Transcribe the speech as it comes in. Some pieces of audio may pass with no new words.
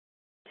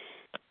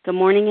Good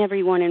morning,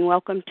 everyone, and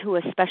welcome to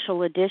a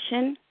special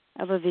edition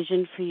of A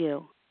Vision for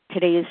You.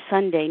 Today is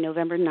Sunday,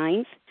 November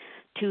 9th,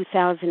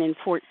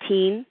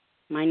 2014.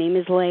 My name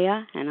is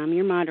Leah, and I'm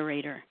your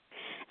moderator.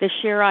 The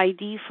share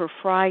ID for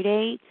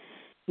Friday,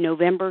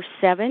 November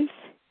 7th,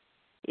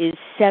 is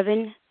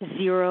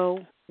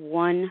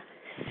 7016.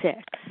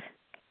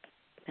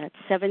 That's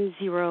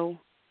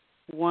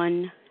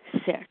 7016.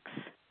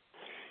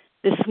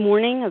 This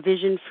morning, A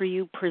Vision for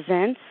You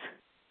presents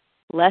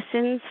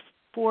Lessons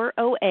for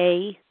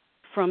OA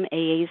from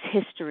AA's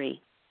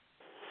history.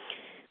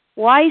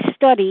 Why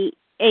study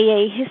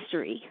AA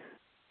history?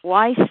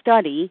 Why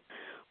study,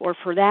 or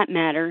for that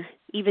matter,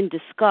 even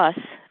discuss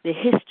the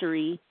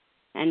history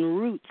and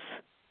roots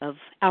of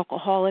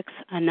Alcoholics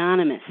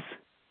Anonymous?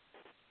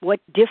 What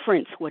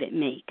difference would it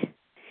make?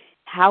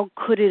 How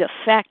could it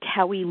affect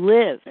how we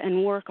live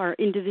and work our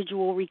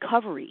individual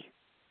recovery?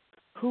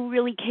 Who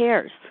really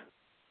cares?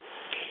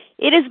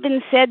 It has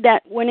been said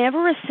that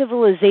whenever a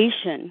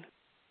civilization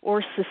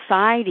or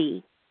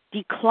society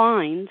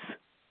declines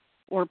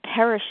or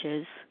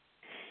perishes,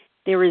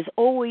 there is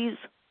always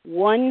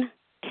one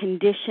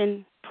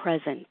condition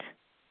present.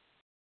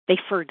 They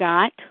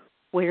forgot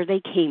where they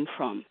came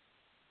from.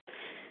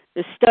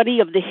 The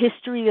study of the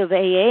history of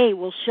AA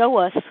will show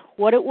us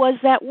what it was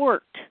that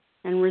worked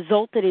and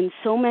resulted in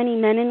so many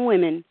men and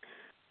women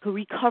who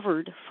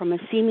recovered from a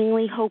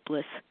seemingly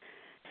hopeless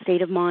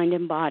state of mind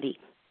and body.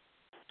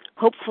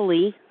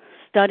 Hopefully,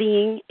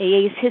 studying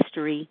AA's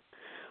history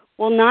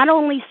will not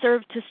only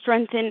serve to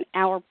strengthen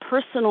our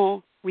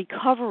personal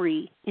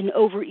recovery in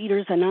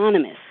Overeaters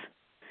Anonymous,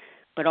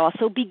 but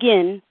also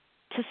begin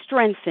to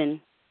strengthen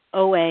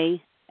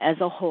OA as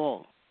a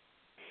whole.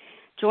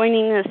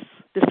 Joining us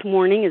this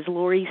morning is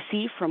Lawrie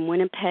C. from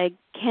Winnipeg,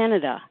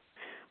 Canada.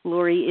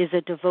 Lawrie is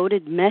a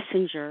devoted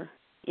messenger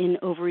in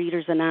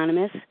Overeaters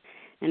Anonymous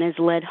and has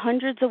led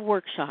hundreds of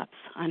workshops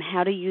on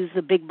how to use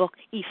the Big Book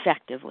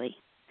effectively.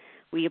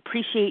 We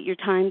appreciate your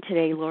time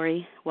today,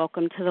 Lawrie.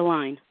 Welcome to the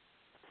line.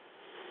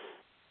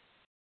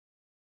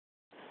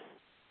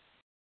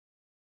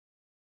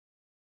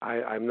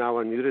 I'm now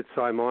unmuted,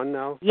 so I'm on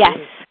now? Yes.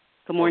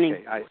 Good morning.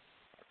 Okay.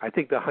 I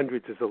think the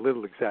hundreds is a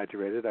little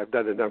exaggerated. I've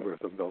done a number of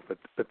them, though, but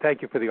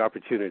thank you for the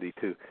opportunity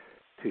to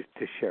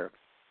share.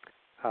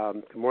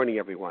 Good morning,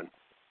 everyone.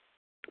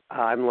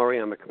 I'm Lawrie.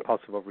 I'm a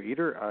compulsive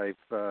overeater.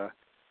 I've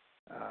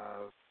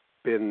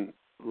been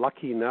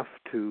lucky enough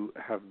to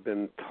have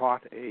been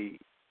taught a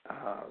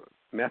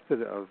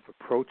method of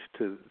approach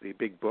to the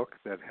Big Book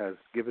that has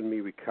given me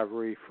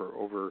recovery for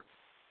over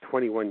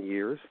 21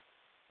 years.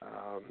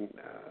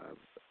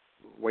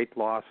 Weight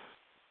loss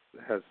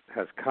has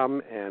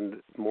come,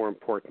 and more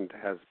important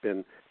has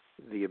been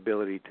the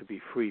ability to be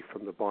free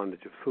from the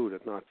bondage of food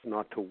and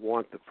not to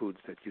want the foods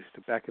that used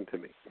to beckon to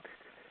me.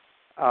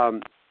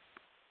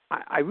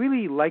 I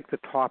really like the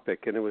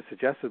topic, and it was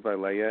suggested by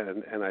Leah,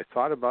 and I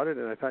thought about it,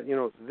 and I thought,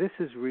 this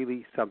is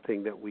really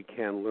something that we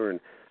can learn.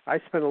 I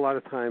spent a lot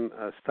of time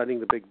studying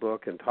the Big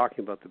Book and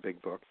talking about the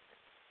Big Book,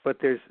 but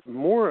there's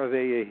more of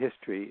AA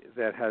history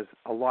that has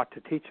a lot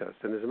to teach us.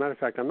 And as a matter of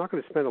fact, I'm not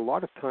going to spend a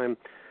lot of time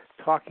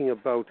talking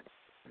about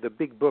the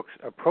Big Book's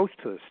approach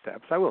to the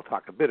steps. I will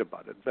talk a bit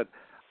about it, but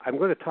I'm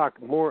going to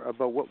talk more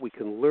about what we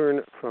can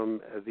learn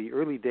from the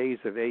early days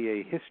of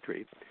AA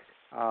history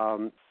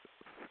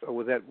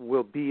that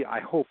will be, I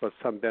hope, of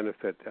some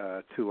benefit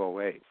to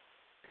OA.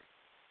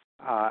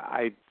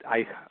 I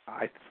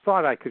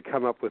thought I could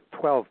come up with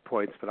 12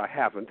 points, but I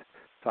haven't.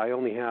 So I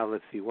only have,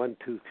 1,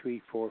 2, 3,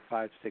 4,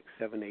 5, 6,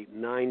 7, 8,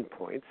 9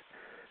 points.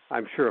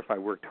 I'm sure if I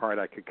worked hard,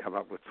 I could come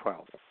up with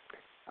 12.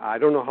 I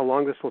don't know how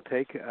long this will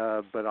take,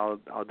 but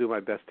I'll do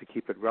my best to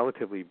keep it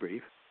relatively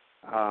brief.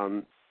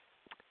 So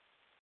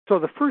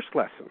the first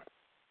lesson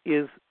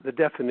is the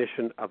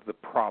definition of the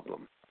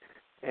problem.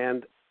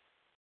 And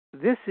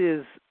this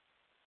is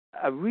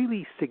a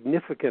really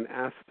significant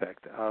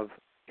aspect of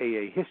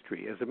AA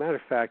history. As a matter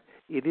of fact,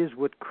 it is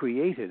what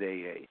created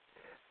AA.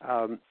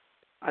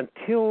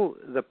 Until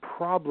the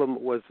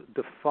problem was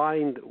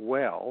defined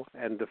well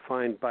and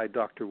defined by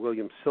Dr.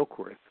 William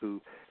Silkworth,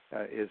 who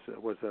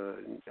was a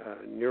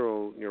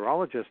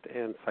neurologist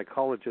and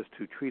psychologist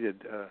who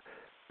treated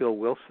Bill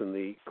Wilson,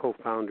 the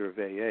co-founder of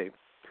AA,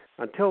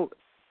 until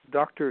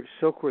Dr.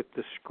 Silkworth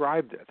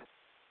described it,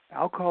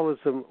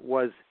 alcoholism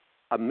was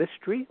a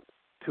mystery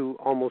to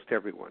almost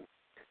everyone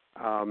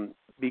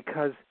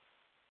because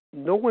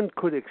no one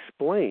could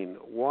explain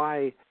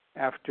why,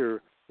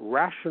 after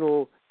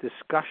rational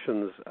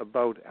discussions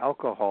about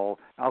alcohol,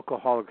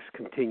 alcoholics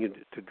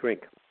continued to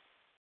drink.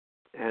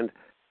 And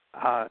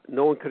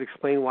no one could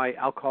explain why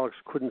alcoholics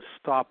couldn't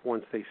stop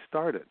once they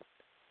started.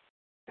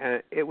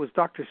 And it was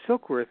Dr.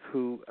 Silkworth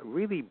who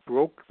really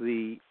broke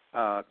the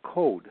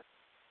code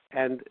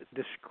and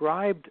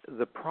described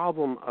the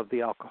problem of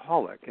the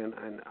alcoholic. And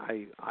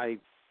I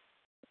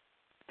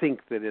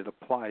think that it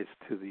applies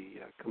to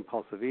the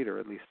compulsive eater,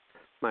 at least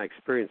my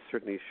experience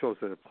certainly shows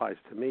that it applies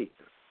to me.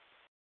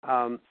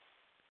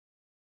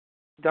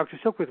 Dr.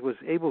 Silkworth was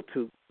able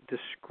to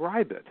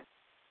describe it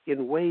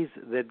in ways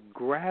that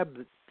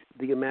grabbed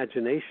the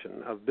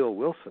imagination of Bill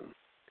Wilson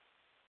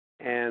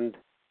and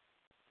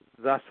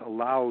thus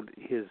allowed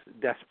his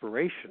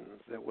desperation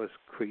that was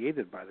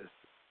created by this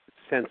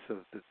sense of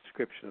the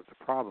description of the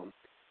problem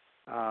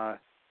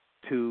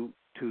to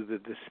the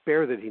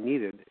despair that he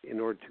needed in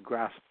order to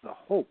grasp the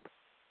hope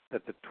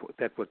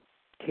that what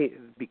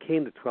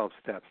became the 12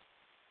 steps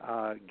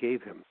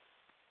gave him.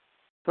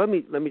 So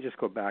let me just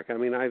go back. I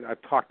mean,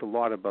 I've talked a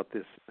lot about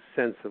this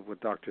sense of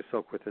what Dr.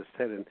 Silkworth has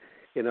said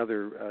in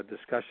other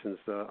discussions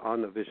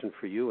on the Vision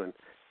for You and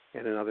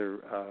in other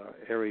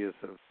areas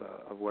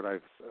of what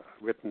I've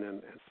written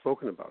and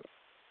spoken about.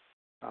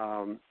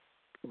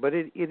 But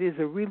it is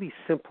a really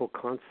simple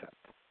concept.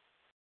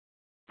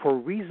 For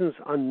reasons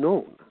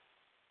unknown,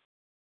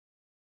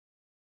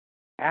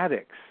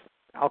 addicts,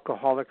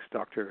 alcoholics,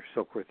 Dr.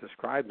 Silkworth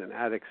described, and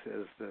addicts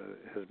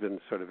has been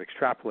sort of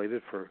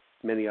extrapolated for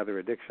many other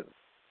addictions,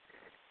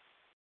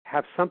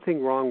 have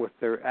something wrong with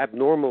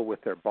abnormal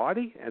with their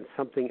body and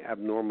something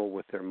abnormal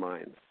with their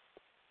minds.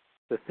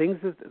 The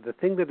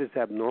thing that is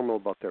abnormal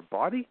about their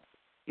body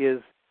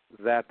is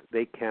that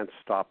they can't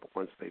stop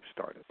once they've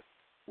started.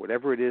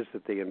 Whatever it is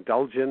that they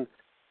indulge in,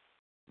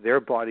 their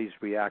bodies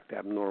react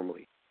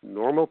abnormally.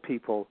 Normal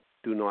people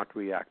do not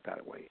react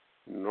that way.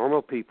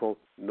 Normal people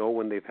know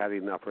when they've had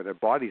enough, or their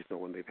bodies know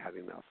when they've had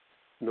enough.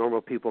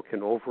 Normal people can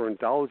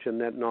overindulge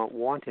and then not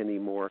want any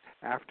more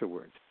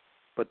afterwards.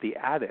 But the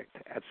addict,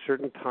 at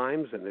certain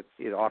times, and it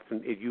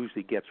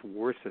usually gets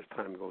worse as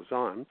time goes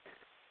on,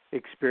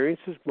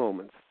 experiences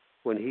moments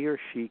when he or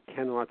she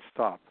cannot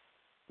stop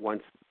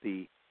once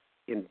the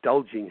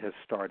indulging has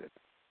started.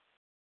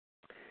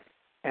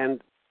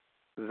 And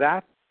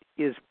that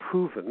is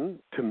proven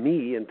to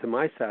me and to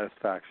my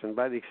satisfaction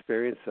by the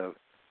experience of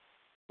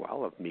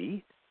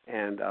me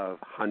and of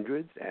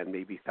hundreds and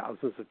maybe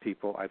thousands of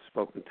people I've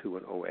spoken to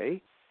in OA,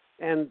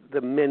 and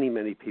the many,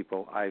 many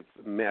people I've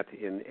met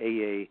in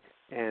AA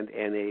and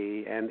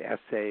NA and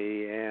SA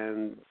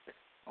and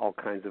all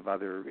kinds of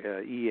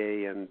other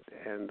EA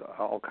and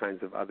all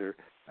kinds of other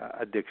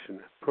addiction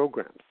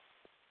programs.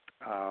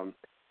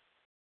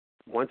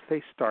 Once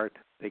they start,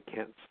 they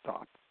can't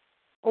stop.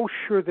 Oh,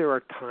 sure, there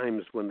are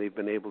times when they've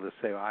been able to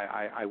say,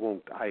 I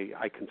won't,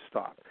 I can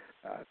stop.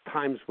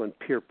 Times when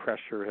peer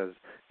pressure has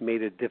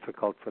made it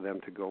difficult for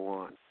them to go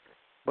on.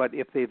 But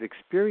if they've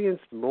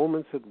experienced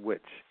moments at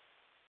which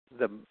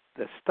the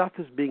stuff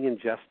is being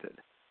ingested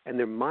and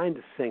their mind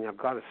is saying, I've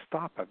got to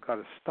stop, I've got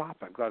to stop,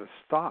 I've got to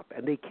stop,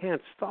 and they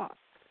can't stop.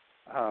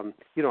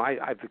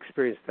 I've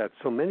experienced that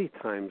so many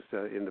times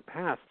in the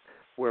past,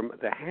 where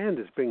the hand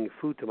is bringing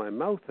food to my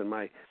mouth and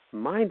my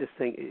mind is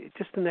saying,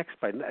 just the next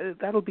bite,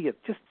 that'll be it,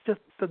 just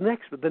the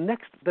next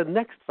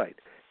bite.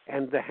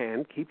 And the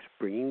hand keeps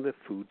bringing the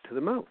food to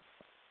the mouth.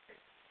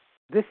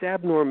 This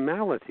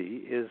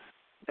abnormality is,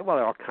 there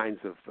are all kinds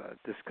of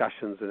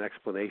discussions and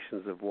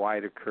explanations of why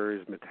it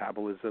occurs,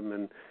 metabolism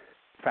and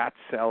fat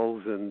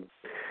cells and,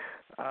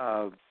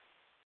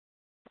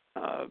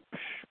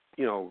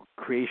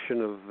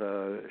 creation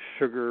of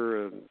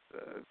sugar and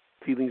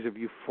feelings of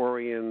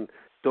euphoria and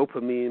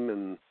dopamine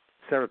and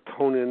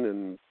serotonin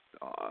and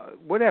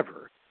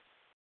whatever.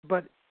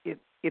 But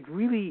it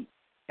really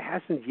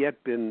hasn't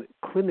yet been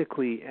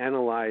clinically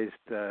analyzed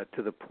to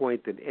the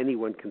point that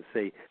anyone can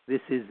say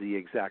this is the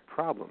exact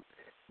problem.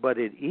 But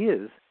it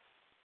is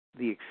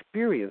the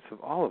experience of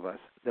all of us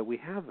that we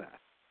have that.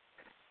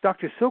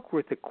 Dr.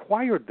 Silkworth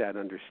acquired that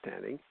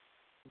understanding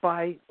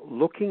by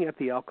looking at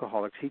the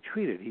alcoholics he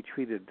treated. He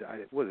treated,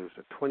 there was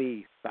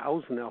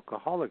 20,000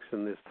 alcoholics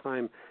in this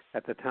time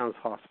at the Towns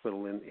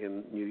Hospital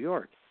in New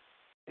York.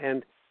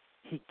 And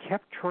he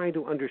kept trying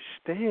to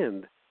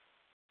understand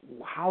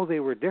how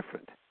they were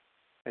different.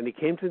 And he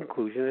came to the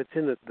conclusion, it's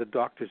in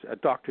a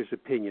doctor's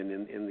opinion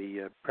in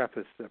the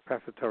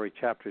prefatory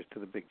chapters to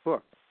the big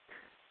book,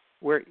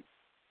 where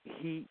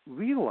he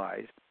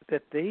realized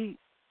that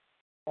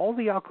all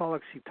the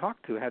alcoholics he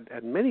talked to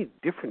had many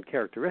different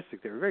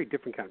characteristics. They were very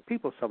different kind of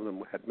people. Some of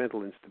them had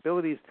mental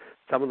instabilities.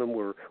 Some of them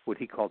were what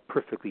he called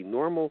perfectly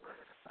normal.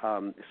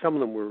 Some of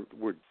them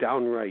were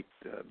downright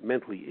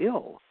mentally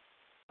ill.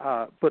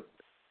 But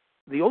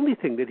the only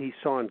thing that he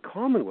saw in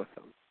common with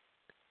them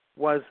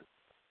was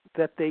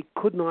that they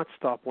could not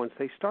stop once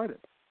they started.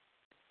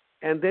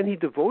 And then he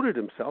devoted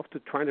himself to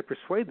trying to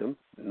persuade them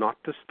not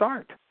to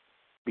start,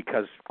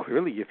 because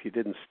clearly if you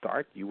didn't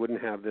start, you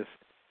wouldn't have this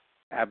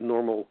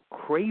abnormal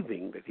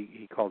craving that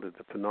he called it,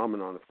 the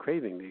phenomenon of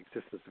craving, the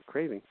existence of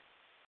craving.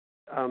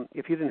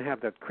 If you didn't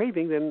have that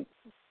craving, then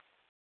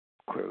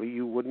clearly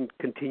you wouldn't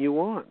continue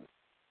on.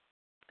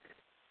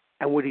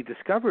 And what he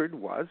discovered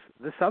was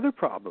this other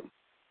problem,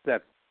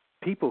 that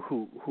people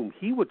whom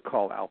he would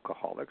call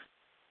alcoholics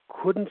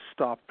couldn't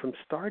stop from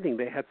starting.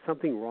 They had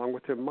something wrong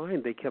with their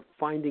mind. They kept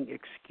finding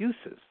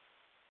excuses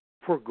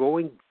for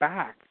going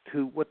back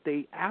to what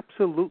they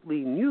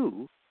absolutely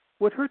knew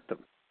would hurt them,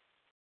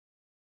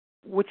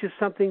 which is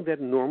something that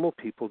normal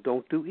people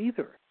don't do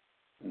either.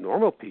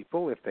 Normal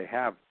people, if they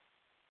have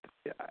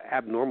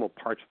abnormal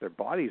parts of their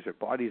bodies or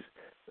bodies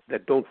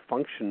that don't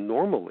function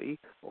normally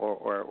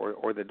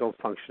or that don't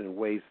function in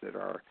ways that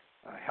are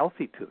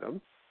healthy to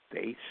them,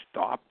 they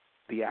stop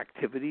the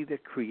activity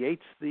that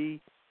creates the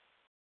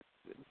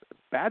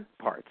bad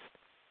parts.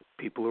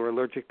 People who are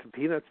allergic to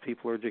peanuts,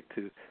 people allergic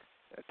to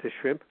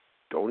shrimp,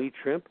 don't eat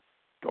shrimp,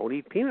 don't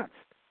eat peanuts.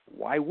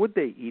 Why would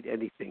they eat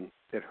anything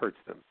that hurts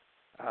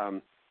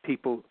them?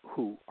 People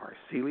who are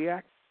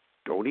celiac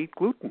don't eat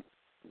gluten.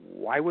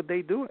 Why would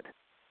they do it?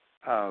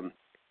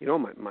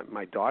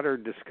 My daughter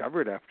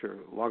discovered after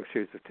a long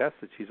series of tests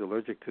that she's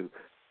allergic to,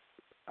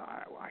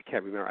 I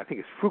can't remember, I think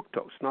it's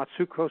fructose, not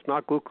sucrose,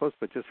 not glucose,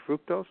 but just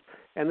fructose,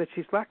 and that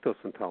she's lactose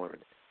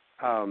intolerant.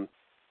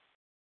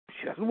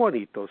 She doesn't want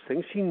to eat those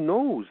things. She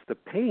knows the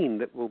pain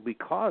that will be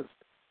caused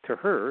to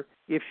her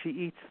if she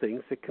eats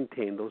things that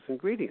contain those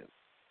ingredients.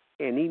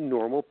 Any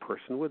normal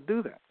person would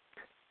do that.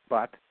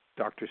 But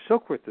Dr.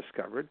 Silkworth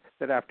discovered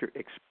that after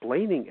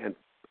explaining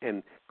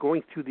and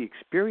going through the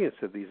experience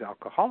of these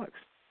alcoholics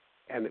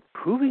and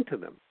proving to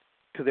them,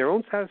 to their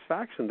own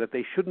satisfaction, that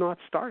they should not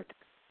start,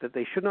 that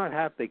they could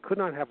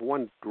not have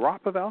one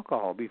drop of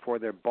alcohol before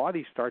their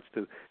body starts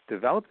to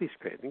develop these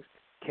cravings,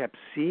 kept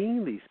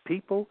seeing these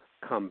people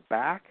come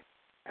back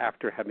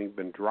after having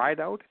been dried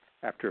out,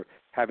 after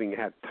having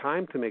had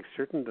time to make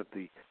certain that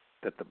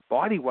the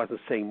body wasn't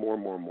saying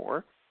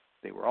more.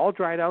 They were all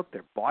dried out.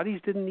 Their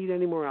bodies didn't need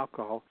any more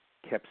alcohol.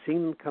 Kept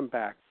seeing them come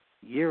back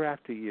year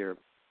after year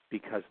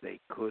because they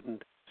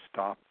couldn't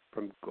stop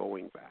from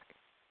going back.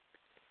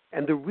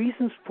 And the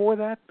reasons for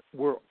that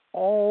were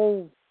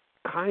all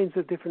kinds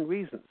of different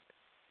reasons.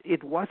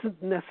 It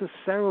wasn't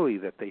necessarily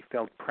that they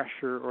felt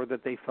pressure or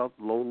that they felt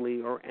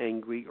lonely or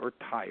angry or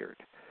tired,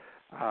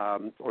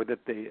 or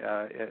that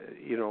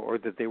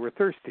they were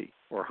thirsty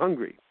or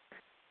hungry.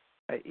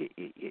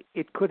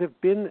 It could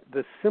have been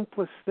the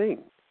simplest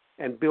thing.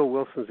 And Bill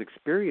Wilson's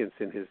experience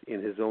in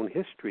his own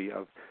history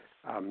of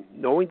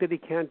knowing that he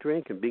can't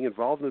drink and being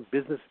involved in a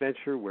business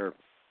venture where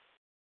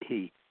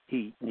he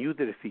knew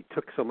that if he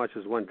took so much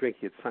as one drink,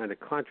 he had signed a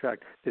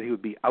contract that he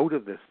would be out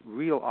of this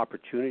real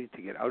opportunity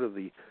to get out of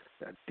the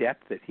debt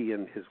that he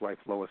and his wife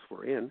Lois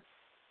were in,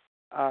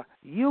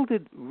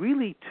 yielded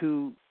really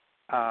to,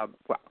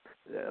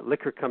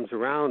 liquor comes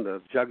around, a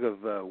jug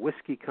of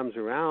whiskey comes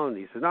around,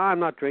 he says, no, I'm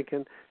not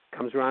drinking,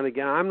 comes around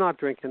again, I'm not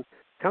drinking,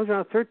 comes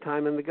around a third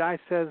time, and the guy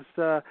says,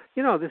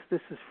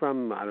 this is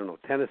from, I don't know,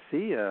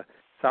 Tennessee,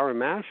 sour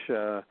mash,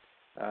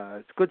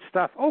 it's good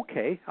stuff,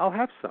 okay, I'll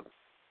have some.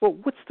 Well,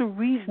 what's the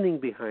reasoning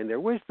behind there?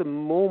 Where's the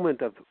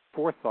moment of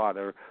forethought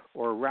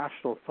or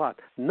rational thought?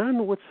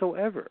 None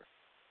whatsoever.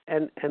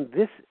 And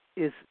this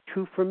is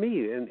true for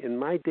me. In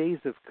my days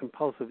of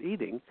compulsive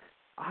eating,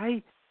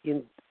 I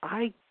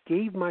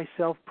gave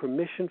myself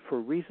permission for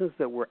reasons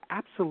that were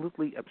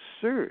absolutely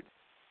absurd.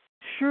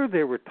 Sure,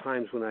 there were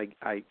times when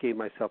I gave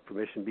myself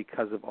permission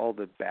because of all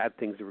the bad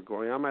things that were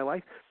going on in my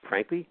life.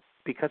 Frankly,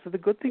 because of the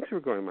good things that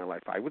were going on in my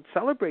life. I would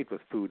celebrate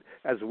with food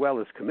as well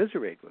as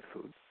commiserate with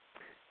food.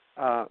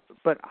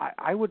 But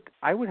I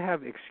would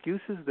have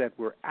excuses that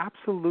were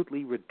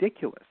absolutely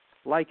ridiculous,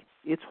 like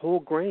it's whole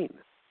grain,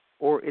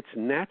 or it's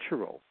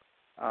natural,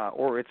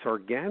 or it's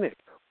organic,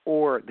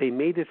 or they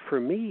made it for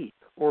me,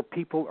 or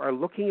people are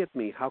looking at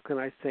me, how can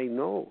I say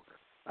no?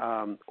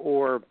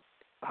 Or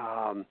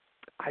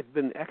I've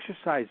been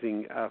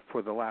exercising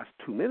for the last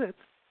 2 minutes,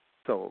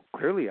 so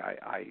clearly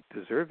I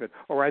deserve it,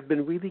 or I've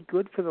been really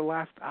good for the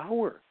last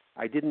hour.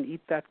 I didn't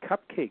eat that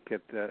cupcake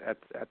at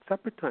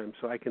supper time,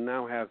 so I can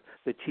now have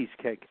the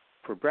cheesecake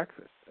for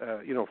breakfast.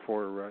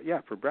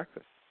 For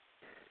breakfast.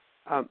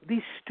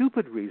 These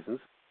stupid reasons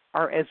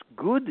are as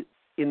good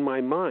in my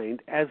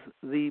mind as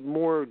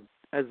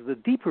the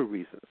deeper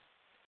reasons.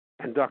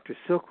 And Dr.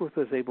 Silkworth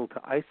was able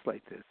to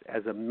isolate this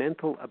as a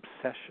mental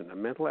obsession, a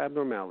mental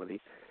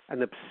abnormality,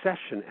 an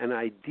obsession, an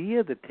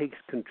idea that takes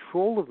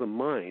control of the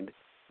mind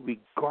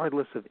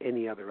regardless of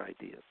any other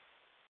ideas.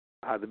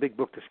 The big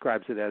book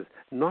describes it as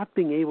not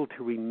being able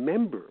to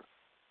remember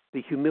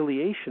the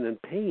humiliation and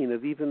pain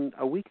of even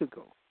a week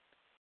ago.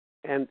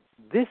 And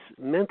this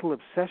mental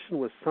obsession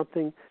was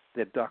something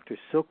that Dr.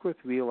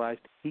 Silkworth realized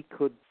he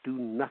could do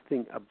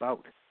nothing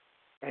about.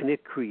 And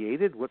it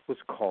created what was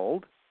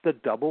called the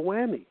double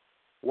whammy.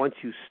 Once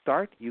you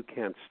start, you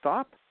can't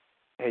stop,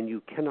 and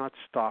you cannot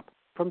stop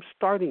from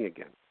starting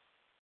again.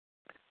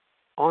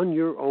 On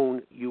your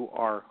own, you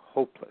are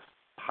hopeless,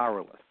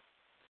 powerless.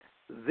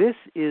 This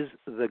is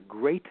the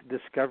great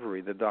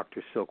discovery that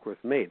Dr.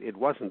 Silkworth made. It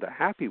wasn't a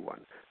happy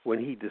one when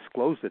he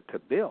disclosed it to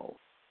Bill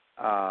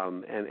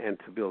and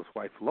to Bill's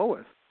wife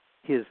Lois.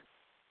 His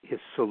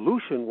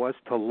solution was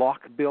to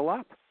lock Bill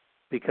up,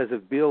 because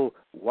if Bill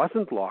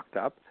wasn't locked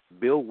up,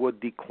 Bill would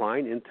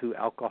decline into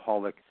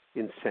alcoholic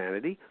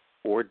insanity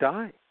or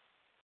die.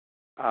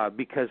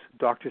 Because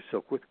Dr.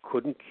 Silkworth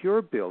couldn't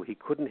cure Bill. He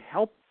couldn't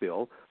help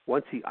Bill.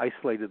 Once he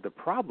isolated the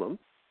problem,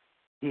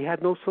 he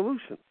had no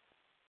solution.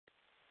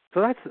 So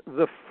that's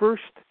the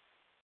first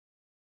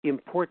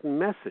important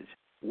message.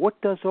 What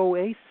does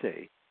OA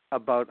say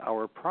about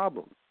our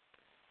problem?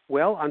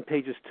 Well, on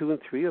pages 2 and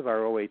 3 of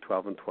our OA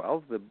 12 and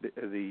 12,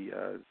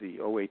 the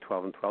OA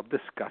 12 and 12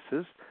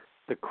 discusses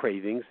the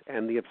cravings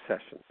and the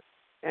obsessions.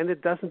 and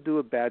it doesn't do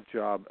a bad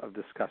job of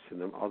discussing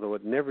them, although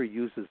it never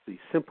uses the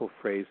simple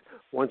phrase,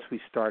 once we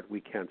start,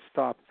 we can't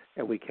stop,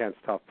 and we can't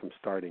stop from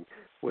starting,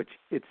 which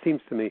it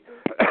seems to me,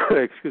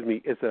 excuse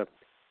me,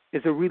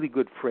 is a really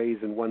good phrase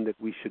and one that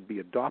we should be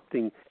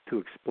adopting to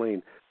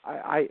explain.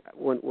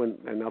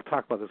 And I'll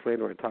talk about this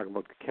later when I talk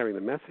about carrying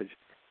the message,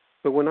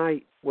 but when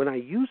I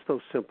use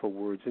those simple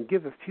words and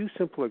give a few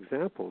simple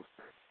examples,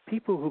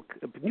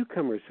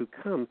 newcomers who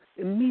come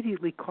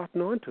immediately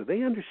cotton on to.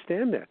 They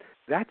understand that.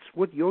 That's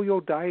what yo-yo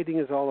dieting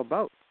is all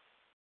about.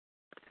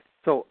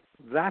 So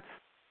that's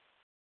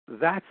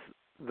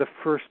the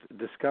first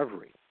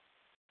discovery.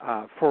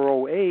 For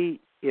OA,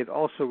 it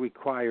also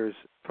requires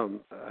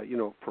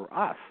for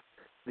us,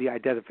 the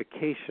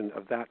identification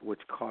of that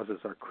which causes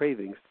our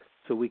cravings,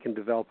 so we can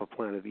develop a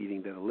plan of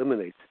eating that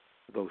eliminates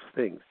those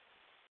things.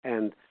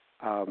 And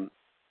I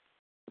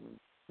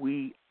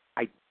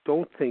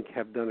don't think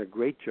have done a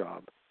great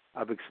job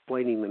of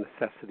explaining the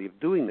necessity of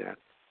doing that,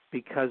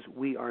 because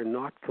we are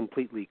not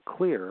completely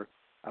clear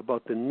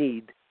about the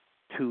need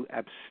to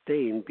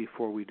abstain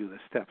before we do the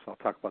steps. I'll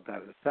talk about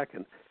that in a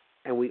second.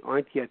 And we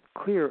aren't yet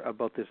clear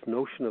about this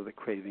notion of the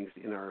cravings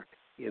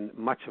in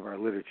much of our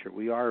literature.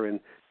 We are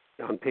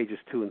on pages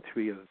 2 and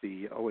 3 of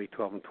the OA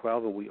 12 and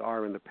 12, and we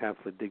are in the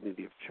pamphlet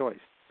Dignity of Choice.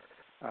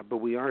 But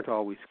we aren't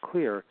always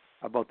clear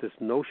about this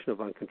notion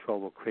of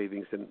uncontrollable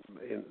cravings in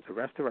the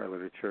rest of our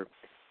literature,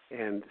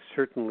 and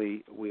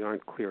certainly we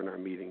aren't clear in our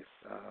meetings.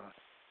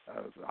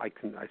 I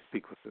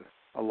speak with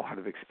a lot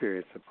of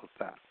experience about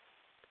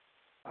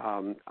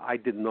that. I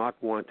did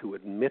not want to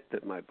admit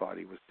that my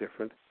body was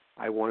different.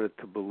 I wanted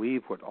to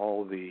believe what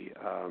all the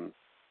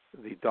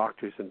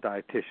doctors and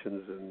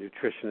dietitians and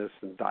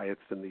nutritionists and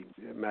diets and the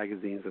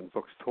magazines and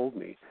books told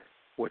me,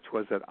 which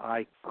was that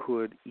I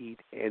could eat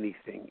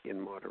anything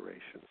in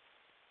moderation.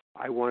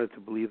 I wanted to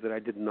believe that I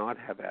did not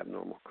have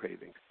abnormal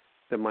cravings,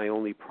 that my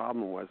only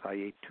problem was I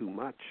ate too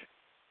much,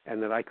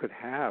 and that I could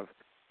have,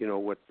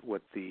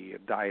 what the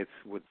diets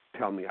would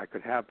tell me I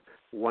could have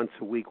once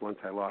a week. Once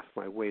I lost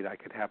my weight, I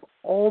could have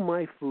all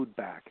my food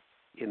back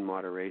in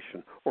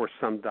moderation. Or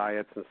some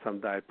diets and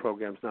some diet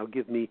programs now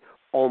give me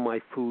all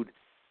my food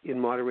in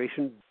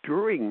moderation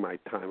during my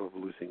time of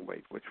losing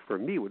weight, which for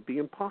me would be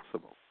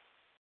impossible.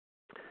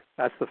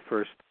 That's the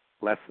first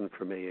lesson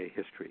from AA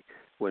history.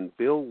 When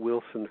Bill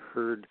Wilson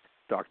heard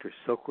Dr.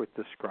 Silkworth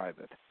describe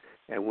it,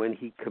 and when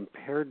he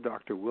compared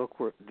Dr.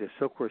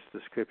 Silkworth's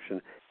description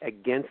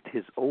against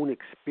his own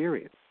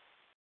experience,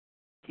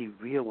 he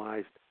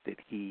realized that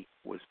he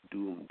was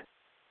doomed.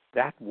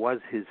 That was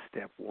his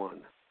step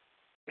one.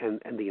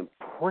 And the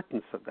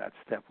importance of that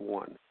step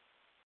one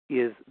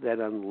is that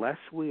unless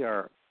we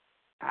are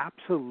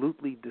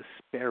absolutely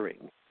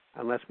despairing,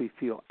 unless we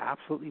feel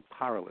absolutely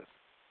powerless,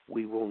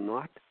 we will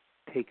not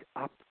take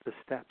up the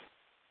steps.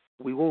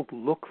 We won't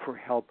look for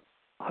help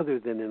other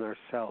than in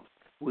ourselves.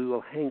 We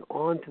will hang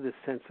on to the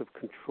sense of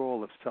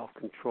control, of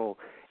self-control.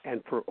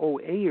 And for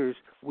OAers,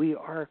 we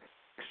are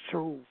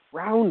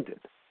surrounded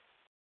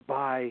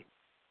by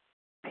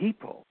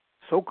people,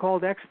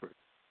 so-called experts,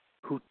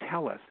 who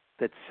tell us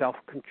that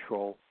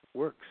self-control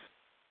works.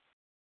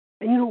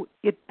 And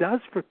it does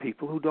for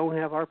people who don't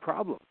have our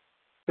problem.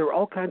 There are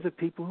all kinds of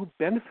people who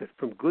benefit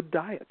from good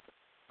diets,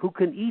 who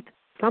can eat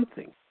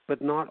something,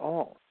 but not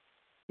all.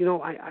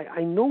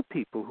 I know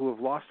people who have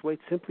lost weight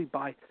simply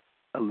by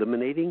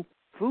eliminating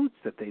foods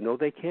that they know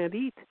they can't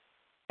eat,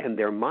 and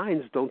their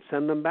minds don't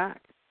send them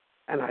back.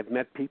 And I've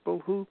met people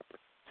who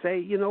say,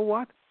 you know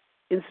what,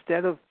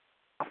 instead of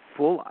a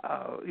full,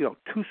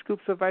 2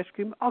 scoops of ice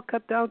cream, I'll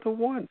cut down to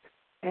 1.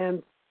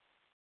 And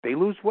they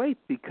lose weight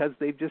because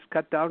they've just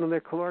cut down on their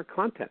caloric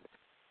content.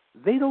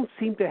 They don't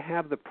seem to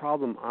have the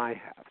problem I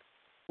have,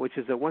 which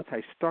is that once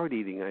I start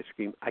eating ice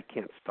cream, I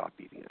can't stop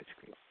eating ice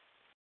cream.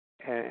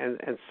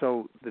 And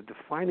so the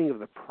defining of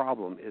the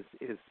problem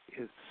is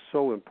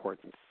so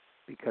important,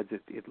 because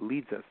it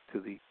leads us to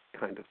the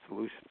kind of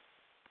solution.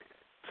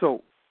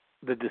 So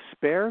the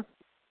despair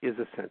is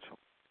essential,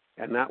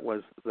 and that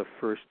was the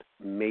first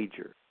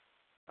major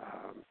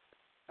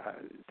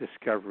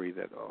discovery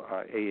that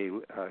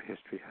AA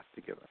history has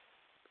to give us.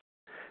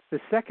 The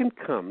second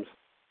comes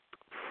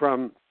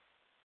from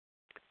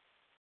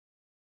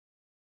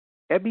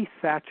Ebby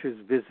Thatcher's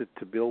visit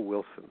to Bill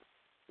Wilson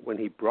when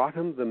he brought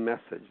him the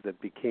message that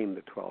became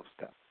the 12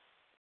 steps.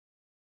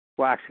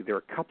 Well, actually, there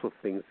are a couple of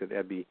things that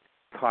Ebby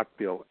taught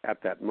Bill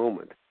at that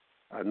moment,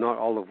 not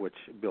all of which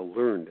Bill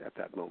learned at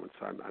that moment,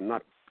 so I'm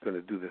not going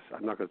to do this.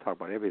 I'm not going to talk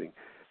about everything.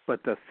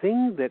 But the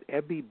thing that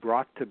Ebby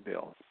brought to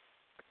Bill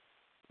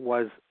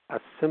was a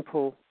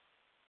simple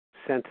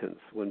sentence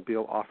when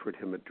Bill offered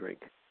him a drink.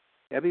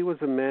 Ebby was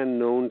a man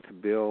known to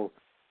Bill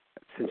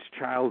since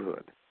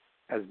childhood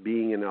as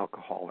being an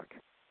alcoholic.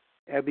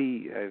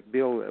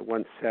 Bill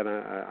once said,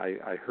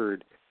 I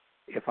heard,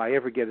 if I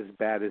ever get as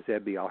bad as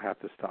Ebby, I'll have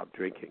to stop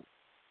drinking.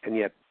 And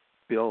yet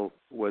Bill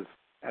was,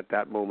 at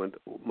that moment,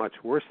 much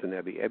worse than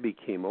Ebby. Ebby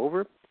came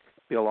over,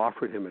 Bill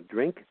offered him a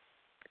drink,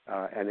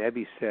 and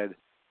Ebby said,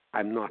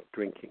 I'm not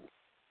drinking.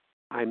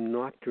 I'm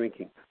not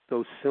drinking.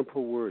 Those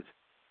simple words.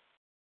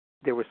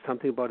 there was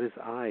something about his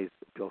eyes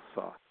Bill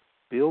saw.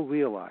 Bill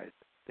realized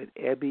that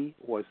Ebby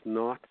was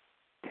not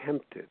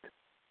tempted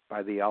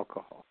by the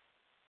alcohol.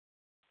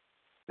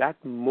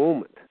 That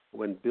moment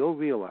when Bill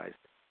realized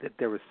that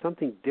there was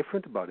something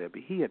different about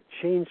Ebby, he had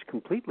changed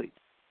completely.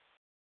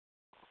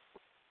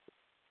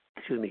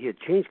 He had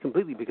changed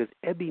completely because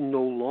Ebby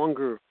no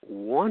longer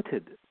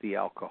wanted the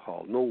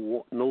alcohol,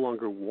 no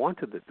longer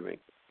wanted the drink.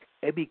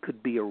 Ebby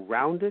could be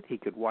around it. He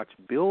could watch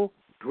Bill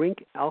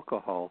drink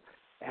alcohol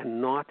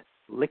and not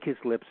lick his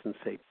lips and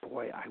say,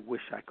 boy, I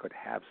wish I could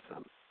have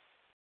some.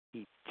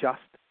 He just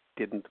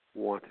didn't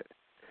want it.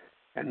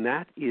 And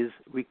that is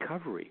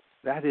recovery.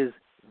 That is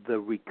the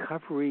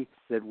recovery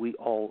that we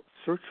all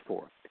search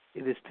for.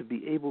 It is to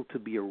be able to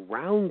be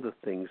around the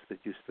things that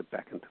used to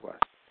beckon to us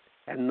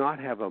and not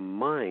have a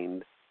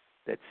mind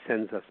that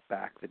sends us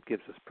back, that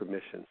gives us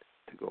permission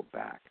to go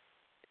back.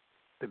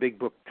 The big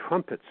book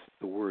trumpets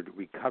the word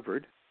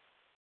recovered.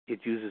 It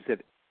uses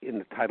it in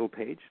the title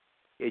page.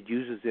 It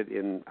uses it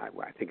in,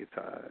 I think it's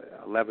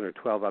 11 or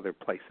 12 other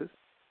places.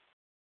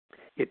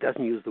 It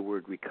doesn't use the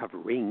word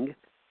recovering,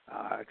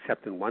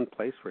 except in one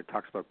place where it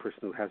talks about a person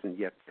who hasn't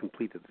yet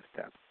completed the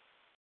steps.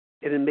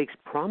 And it makes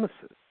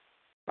promises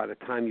by the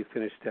time you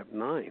finish step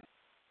 9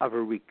 of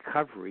a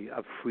recovery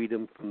of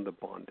freedom from the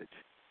bondage,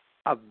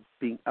 of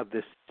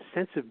this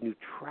sense of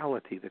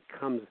neutrality that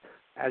comes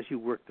as you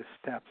work the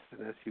steps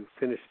and as you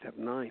finish step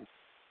 9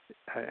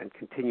 and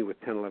continue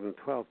with 10, 11,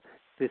 12,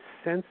 this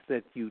sense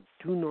that you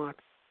do not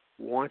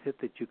want it,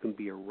 that you can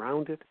be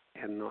around it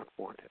and not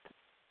want it.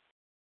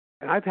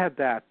 And I've had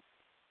that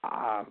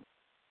on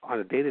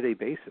a day-to-day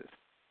basis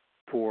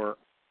for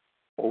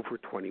over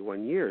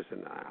 21 years,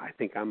 and I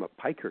think I'm a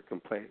piker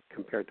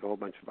compared to a whole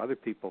bunch of other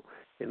people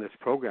in this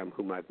program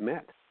whom I've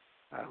met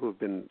who have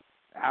been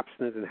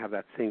abstinent and have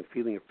that same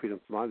feeling of freedom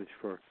from bondage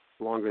for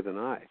longer than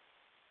I.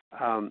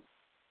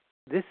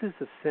 This is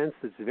a sense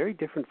that's very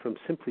different from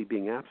simply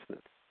being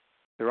abstinent.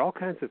 There are all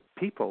kinds of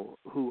people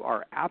who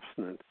are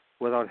abstinent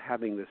without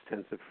having this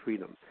sense of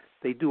freedom.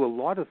 They do a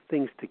lot of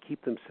things to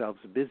keep themselves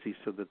busy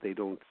so that they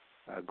don't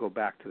go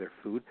back to their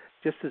food.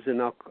 Just as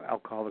in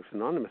Alcoholics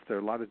Anonymous, there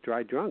are a lot of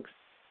dry drunks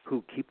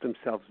who keep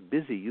themselves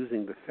busy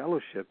using the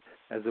fellowship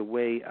as a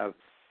way of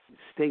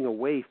staying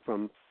away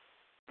from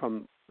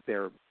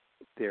their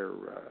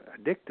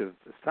addictive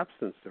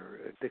substance or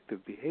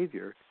addictive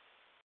behavior,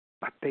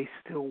 but they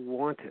still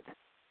want it.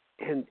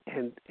 And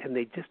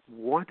they just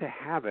want to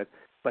have it,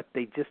 but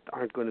they just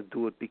aren't going to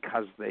do it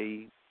because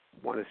they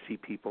want to see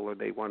people, or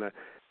they want to.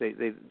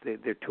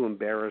 They're too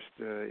embarrassed.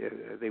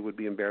 They would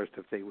be embarrassed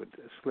if they would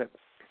slip.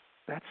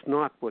 That's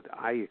not what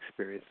I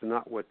experienced, and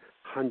not what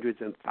hundreds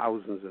and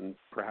thousands and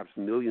perhaps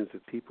millions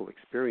of people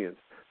experience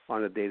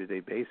on a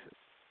day-to-day basis.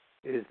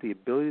 It is the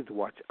ability to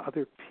watch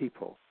other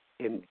people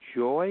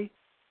enjoy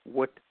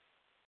what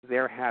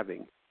they're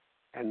having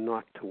and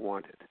not to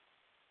want it.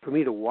 For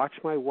me to watch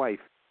my wife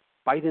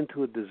bite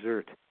into a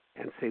dessert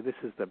and say, this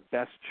is the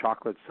best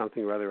chocolate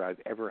something or other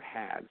I've ever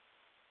had,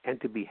 and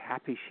to be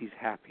happy she's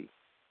happy,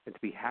 and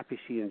to be happy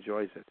she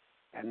enjoys it,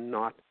 and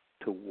not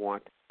to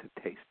want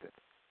to taste it.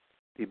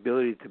 The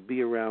ability to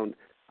be around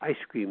ice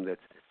cream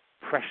that's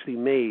freshly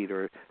made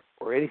or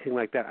anything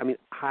like that. I mean,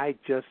 I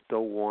just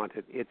don't want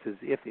it. It's as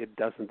if it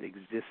doesn't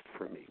exist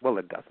for me. Well,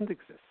 it doesn't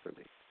exist for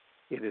me.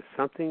 It is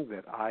something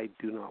that I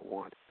do not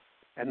want.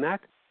 And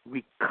that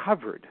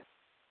recovered,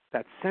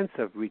 that sense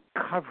of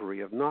recovery,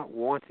 of not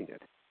wanting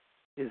it,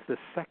 is the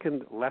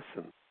second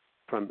lesson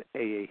from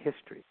AA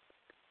history.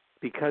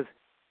 Because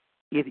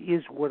it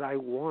is what I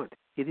want.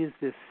 It is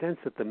this sense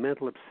that the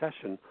mental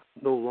obsession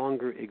no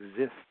longer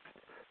exists.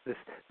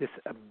 This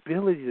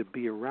ability to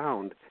be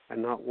around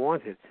and not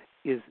want it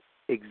is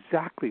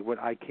exactly what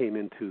I came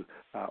into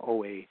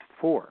OA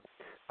for.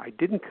 I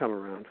didn't come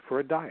around for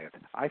a diet.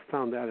 I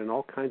found that in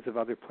all kinds of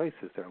other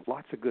places. There are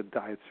lots of good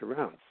diets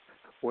around.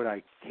 What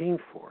I came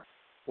for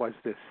was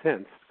this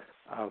sense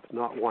of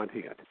not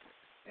wanting it.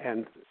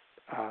 And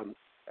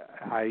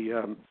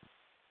I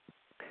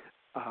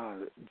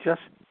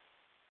just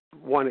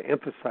want to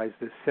emphasize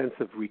this sense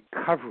of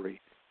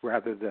recovery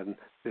rather than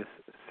this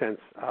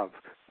sense of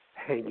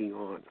hanging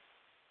on.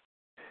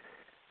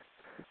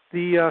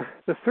 The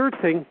third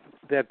thing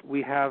that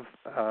we have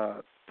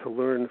to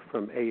learn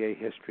from AA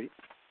history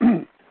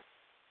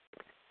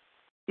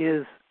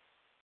is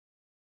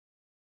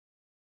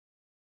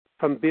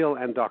from Bill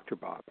and Dr.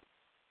 Bob,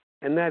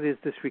 and that is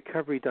this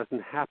recovery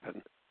doesn't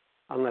happen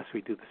unless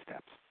we do the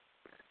steps.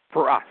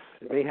 For us,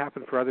 it may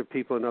happen for other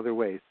people in other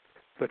ways,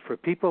 but for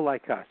people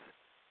like us,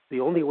 the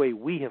only way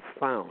we have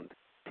found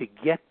to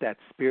get that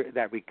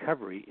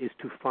recovery is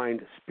to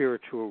find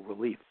spiritual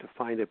relief, to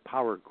find a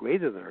power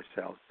greater than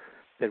ourselves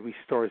that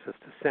restores us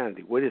to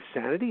sanity. What is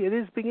sanity? It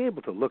is being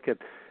able to look at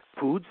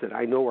foods that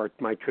I know are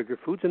my trigger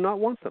foods and not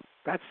want them.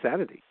 That's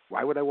sanity.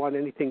 Why would I want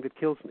anything that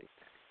kills me?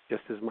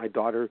 Just as my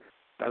daughter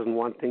doesn't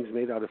want things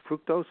made out of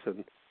fructose,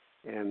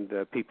 and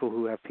people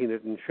who have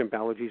peanut and shrimp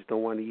allergies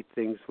don't want to eat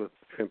things with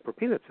shrimp or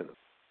peanuts in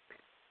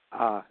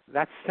them.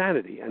 That's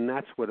sanity, and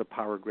that's what a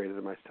power greater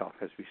than myself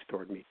has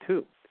restored me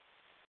to.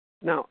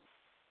 Now,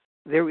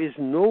 there is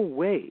no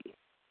way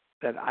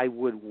that I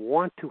would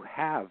want to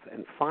have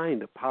and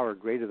find a power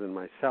greater than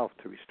myself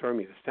to restore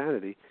me to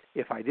sanity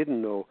if I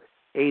didn't know,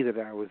 A, that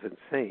I was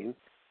insane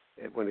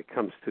when it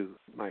comes to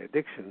my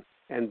addiction,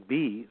 and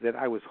B, that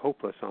I was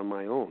hopeless on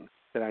my own,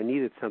 that I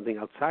needed something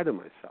outside of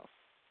myself.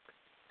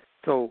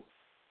 So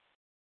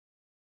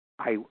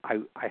I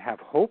have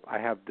hope. I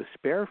have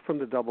despair from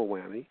the double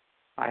whammy.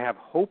 I have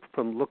hope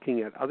from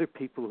looking at other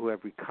people who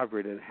have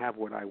recovered and have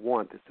what I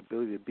want, this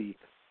ability to be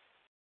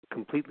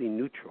completely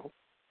neutral.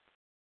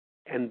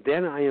 And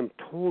then I am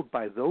told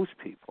by those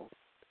people,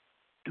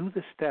 do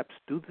the steps,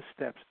 do the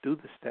steps, do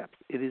the steps.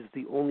 It is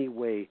the only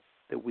way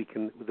that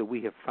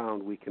we have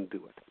found we can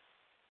do it.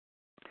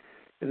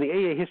 And the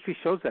AA history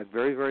shows that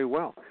very, very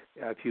well.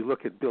 If you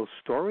look at Bill's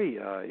story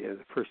in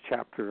the first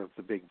chapter of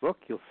the big book,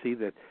 you'll see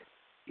that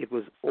it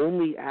was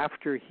only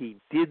after he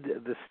did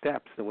the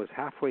steps and was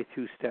halfway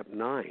through step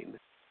 9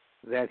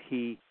 that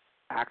he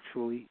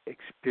actually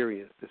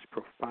experienced this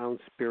profound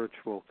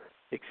spiritual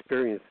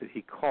experience that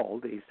he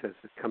called. He says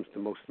it comes to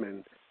most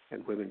men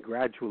and women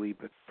gradually,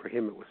 but for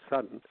him it was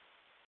sudden.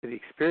 That he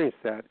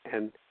experienced that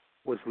and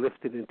was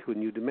lifted into a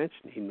new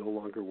dimension. He no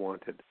longer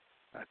wanted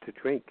to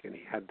drink, and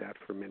he had that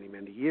for many,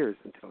 many years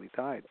until he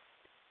died.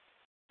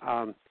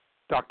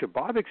 Dr.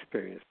 Bob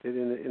experienced it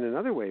in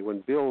another way.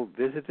 When Bill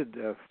visited,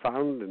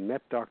 found and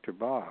met Dr.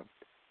 Bob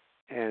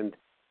and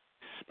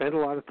spent a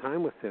lot of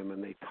time with him,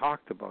 and they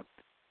talked about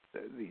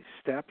these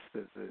steps.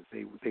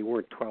 They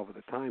weren't 12 at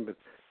the time, but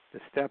the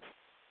steps.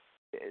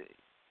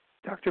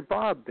 Dr.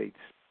 Bob, they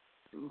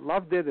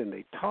loved it, and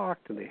they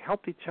talked, and they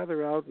helped each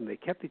other out, and they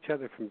kept each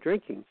other from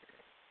drinking.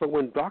 But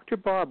when Dr.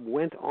 Bob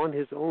went on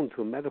his own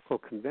to a medical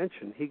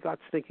convention, he got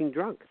stinking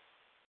drunk.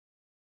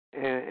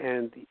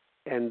 And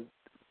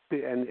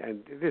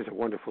there's a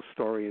wonderful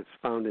story. It's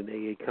found in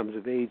AA Comes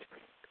of Age,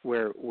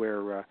 where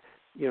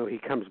he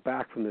comes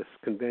back from this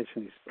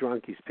convention. He's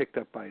drunk. He's picked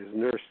up by his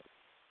nurse,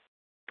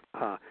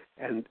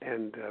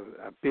 and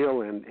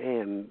Bill and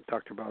Ann,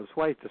 Dr. Bob's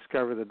wife,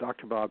 discover that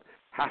Dr. Bob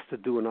has to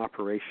do an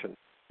operation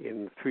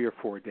in 3 or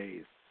 4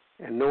 days,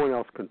 and no one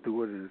else can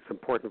do it, and it's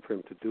important for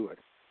him to do it.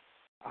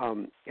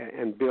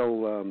 And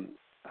Bill,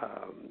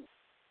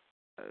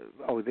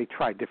 they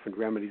tried different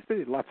remedies. They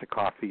did lots of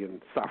coffee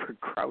and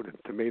sauerkraut and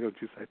tomato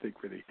juice, I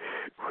think, were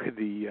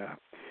the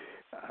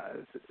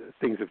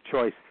things of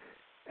choice.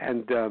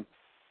 And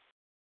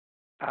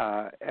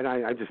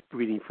I'm just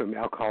reading from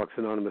Alcoholics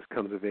Anonymous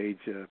Comes of Age,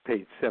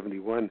 page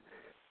 71.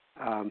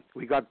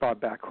 We got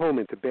Bob back home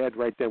into bed.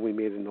 Right then we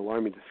made an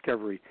alarming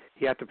discovery.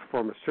 He had to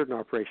perform a certain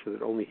operation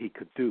that only he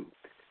could do.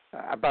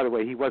 By the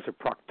way, he was a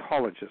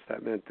proctologist.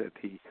 That meant that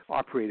he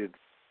operated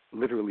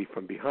literally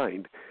from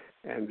behind.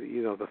 And,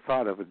 the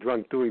thought of a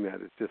drunk doing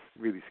that is just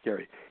really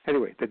scary.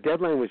 Anyway, the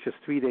deadline was just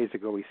 3 days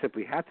ago. He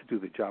simply had to do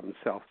the job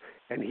himself.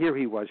 And here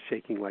he was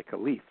shaking like a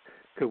leaf.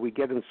 Could we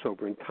get him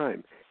sober in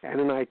time? Ann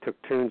and I took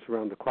turns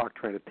around the clock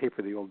trying to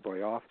taper the old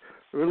boy off.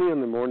 Early in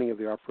the morning of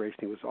the operation,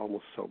 he was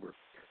almost sober.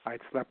 I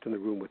had slept in the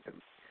room with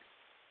him.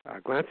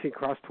 Glancing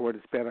across toward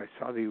his bed, I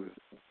saw that he was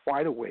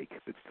wide awake,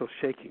 but still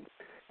shaking.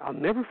 I'll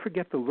never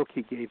forget the look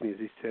he gave me as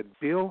he said,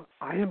 "Bill,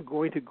 I am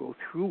going to go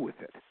through with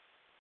it."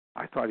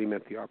 I thought he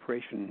meant the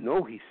operation.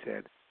 "No," he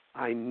said,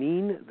 "I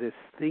mean this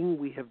thing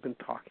we have been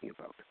talking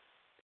about."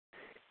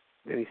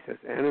 Then he says,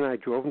 Ann and I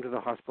drove him to the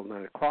hospital at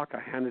 9 o'clock. I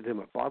handed him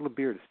a bottle of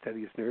beer to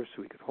steady his nerves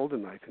so he could hold a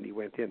knife, and he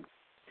went in.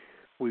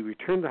 We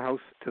returned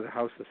to the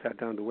house and sat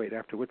down to wait.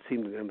 After what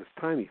seemed an endless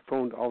time, he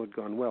phoned all had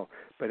gone well.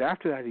 But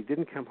after that, he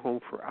didn't come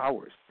home for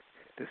hours.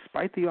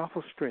 Despite the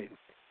awful strain,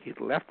 he had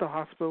left the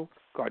hospital,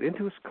 got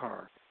into his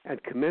car,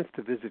 and commenced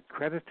to visit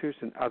creditors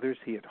and others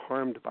he had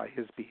harmed by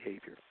his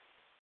behavior.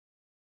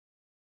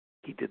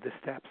 He did the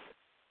steps.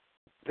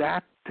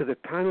 That, to the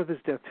time of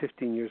his death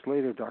 15 years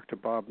later, Dr.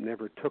 Bob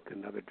never took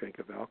another drink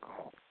of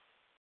alcohol.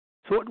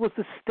 So it was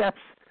the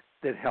steps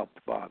that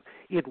helped Bob.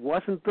 It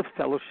wasn't the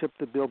fellowship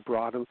that Bill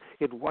brought him.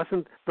 It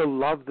wasn't the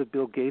love that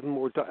Bill gave him,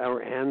 or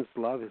Ann's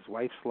love, his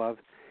wife's love.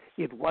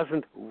 It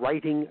wasn't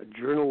writing,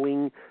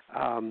 journaling,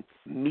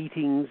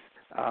 meetings.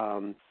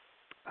 I'm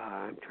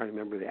trying to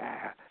remember the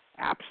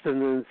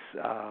abstinence,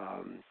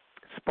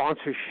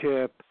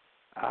 sponsorship,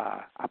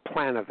 a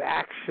plan of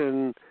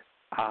action,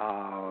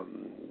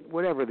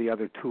 whatever the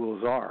other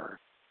tools are.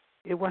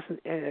 It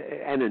wasn't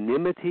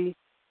anonymity.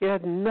 It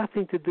had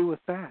nothing to do with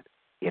that.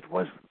 It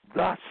was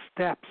the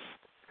steps.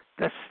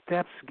 The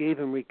steps gave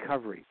him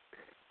recovery.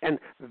 And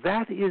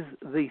that is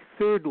the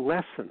third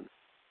lesson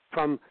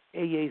from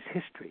AA's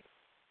history.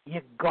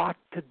 You got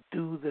to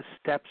do the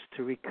steps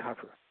to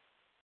recover.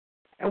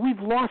 And we've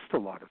lost a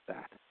lot of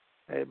that,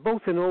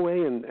 both in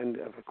OA and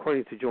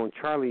according to Joe and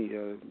Charlie,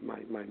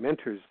 my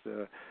mentors,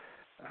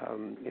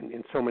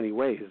 in so many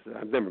ways.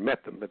 I've never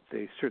met them, but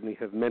they certainly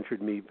have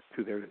mentored me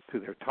through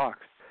their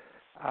talks.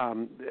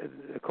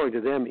 According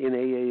to them, in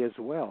AA as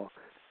well,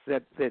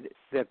 that the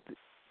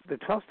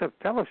 12-step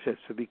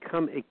fellowships have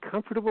become a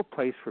comfortable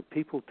place for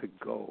people to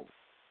go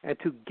and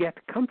to get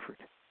comfort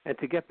and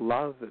to get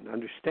love and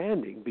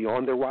understanding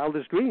beyond their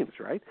wildest dreams,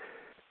 right?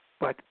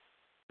 But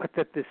but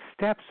that the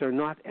steps are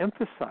not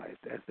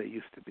emphasized as they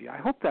used to be. I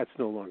hope that's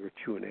no longer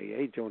true in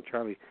AA. Joe and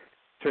Charlie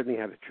certainly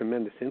had a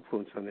tremendous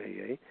influence on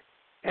AA,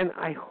 and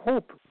I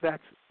hope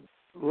that's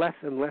less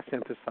and less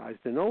emphasized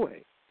in OA,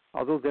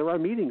 although there are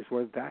meetings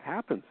where that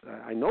happens.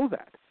 I know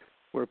that,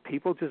 where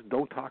people just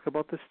don't talk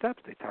about the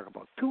steps. They talk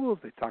about tools,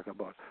 they talk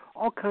about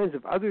all kinds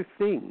of other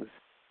things,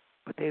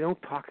 but they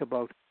don't talk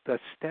about the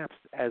steps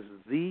as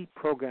the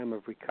program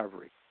of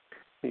recovery.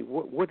 I mean,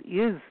 what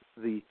is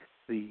the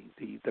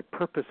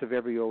purpose of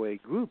every OA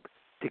group?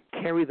 To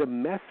carry the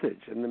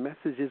message, and the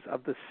message is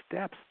of the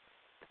steps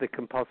to the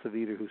compulsive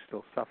eater who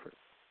still suffers.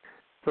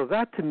 So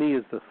that, to me,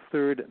 is the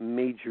third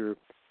major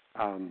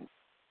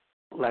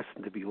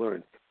lesson to be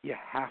learned. You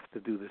have to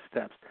do the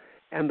steps.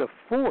 And the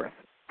fourth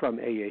from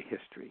AA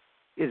history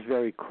is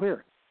very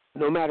clear.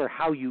 No matter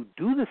how you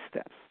do the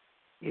steps,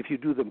 if you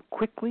do them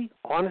quickly,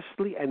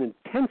 honestly, and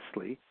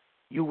intensely,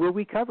 you will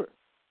recover.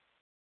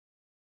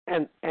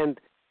 And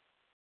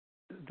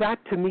that,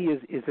 to me,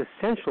 is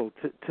essential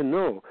to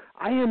know.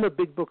 I am a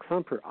big book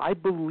thumper. I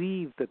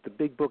believe that the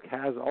big book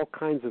has all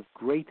kinds of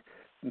great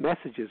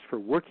messages for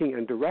working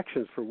and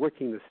directions for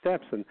working the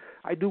steps, and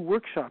I do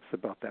workshops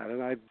about that,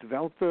 and I've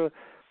developed a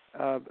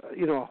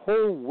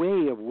whole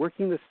way of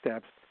working the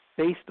steps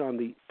based on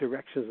the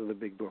directions of the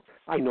big book.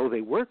 I know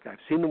they work. I've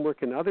seen them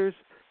work in others.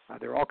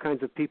 There are all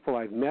kinds of people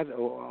I've met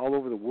all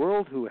over the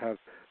world who have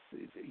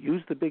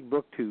used the big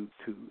book to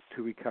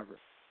recover.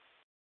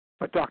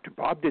 But Dr.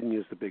 Bob didn't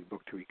use the big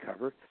book to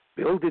recover.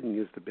 Bill didn't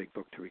use the big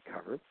book to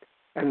recover.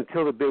 And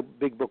until the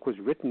big book was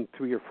written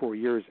 3 or 4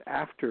 years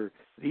after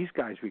these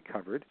guys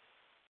recovered,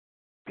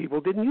 people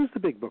didn't use the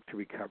big book to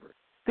recover.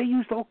 They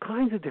used all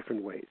kinds of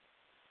different ways.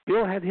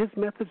 Bill had his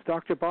methods.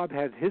 Dr. Bob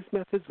had his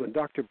methods. When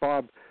Dr.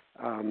 Bob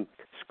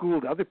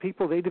schooled other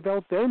people, they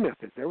developed their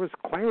methods. There was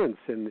Clarence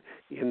in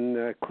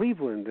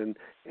Cleveland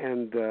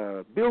and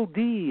Bill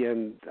D.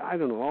 and I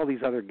don't know, all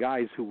these other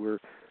guys who were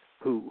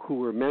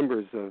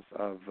members of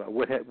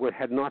what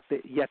had not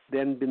yet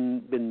then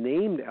been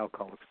named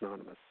Alcoholics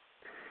Anonymous.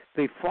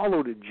 They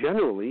followed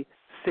generally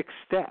 6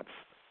 steps,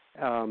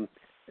 and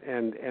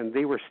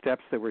they were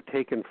steps that were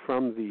taken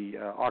from the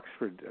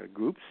Oxford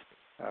groups,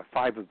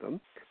 5 of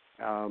them.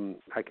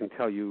 I can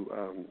tell you,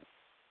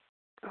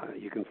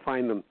 you can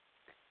find them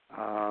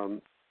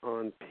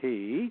on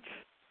page.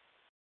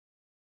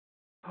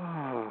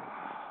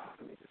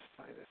 Let me just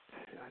find it.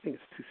 I think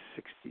it's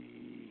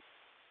 260.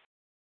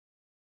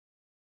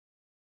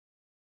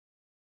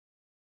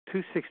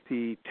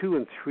 262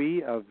 and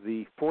 3 of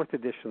the 4th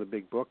edition of the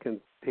Big Book,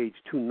 and page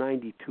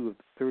 292 of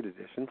the 3rd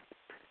edition.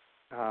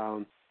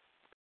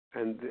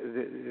 And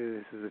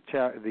this is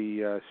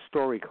the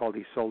story called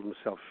 "He Sold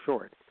Himself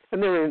Short."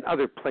 And they're in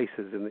other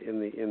places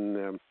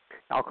in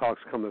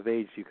Alcoholics Come of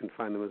Age. You can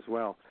find them as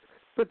well,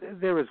 but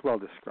they're as well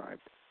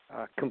described.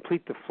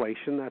 Complete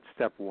deflation, that's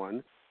step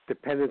 1.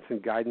 Dependence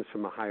and guidance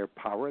from a higher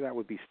power, that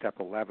would be step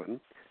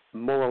 11.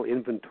 Moral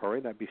inventory,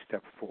 that'd be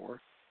step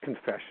 4.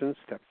 Confession,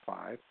 step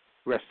 5.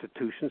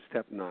 Restitution,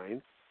 step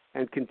 9,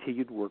 and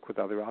continued work with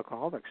other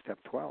alcoholics, step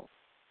 12.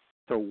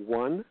 So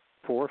 1,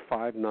 4,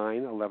 5,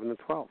 9, 11, and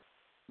 12.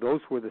 Those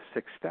were the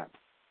 6 steps,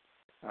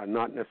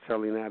 not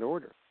necessarily in that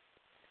order.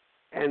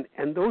 And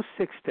those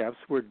 6 steps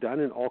were done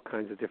in all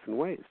kinds of different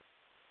ways.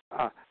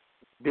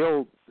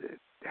 Bill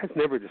has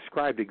never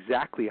described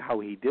exactly how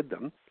he did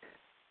them,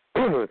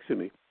 excuse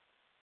me,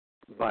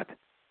 but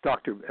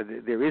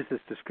there is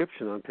this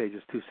description on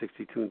pages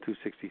 262 and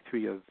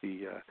 263 of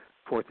the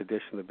 4th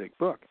edition of the Big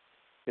Book,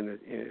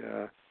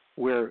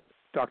 where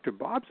Dr.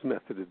 Bob's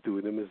method of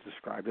doing them is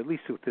described, at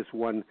least with this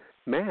one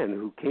man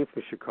who came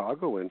from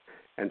Chicago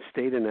and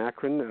stayed in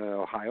Akron,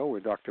 Ohio, where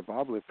Dr.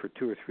 Bob lived for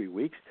 2 or 3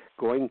 weeks,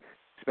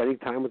 spending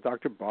time with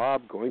Dr.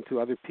 Bob, going to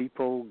other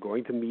people,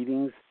 going to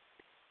meetings.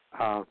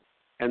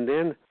 And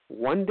then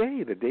one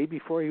day, the day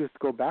before he was to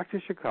go back to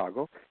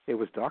Chicago, it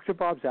was Dr.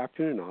 Bob's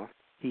afternoon off.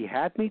 He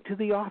had me to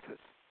the office,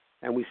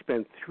 and we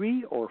spent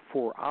 3 or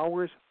 4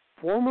 hours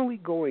formally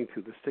going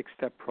through the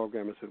 6-step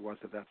program as it was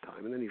at that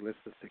time, and then he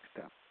lists the 6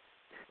 steps.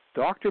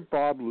 Dr.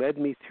 Bob led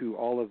me through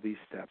all of these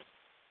steps.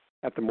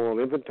 At the moral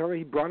inventory,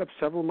 he brought up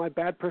several of my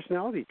bad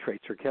personality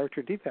traits or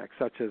character defects,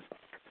 such as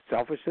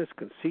selfishness,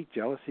 conceit,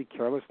 jealousy,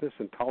 carelessness,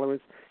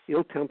 intolerance,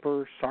 ill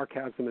temper,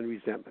 sarcasm, and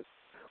resentment.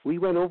 We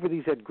went over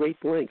these at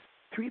great length,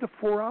 3 to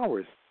 4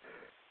 hours,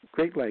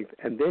 great length,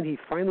 and then he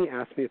finally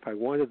asked me if I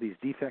wanted these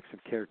defects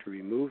of character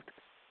removed.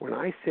 When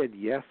I said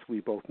yes,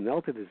 we both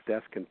knelt at his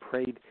desk and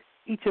prayed,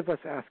 each of us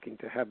asking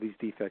to have these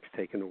defects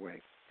taken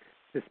away.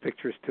 This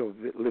picture is still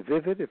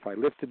vivid. If I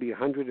live to be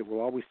 100, it will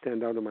always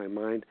stand out in my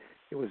mind.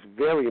 It was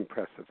very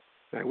impressive.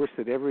 And I wish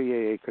that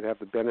every AA could have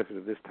the benefit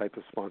of this type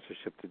of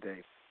sponsorship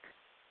today.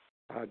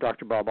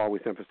 Dr. Bob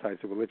always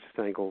emphasized the religious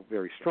angle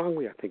very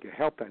strongly. I think it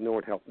helped. I know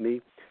it helped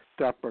me.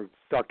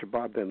 Dr.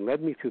 Bob then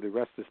led me through the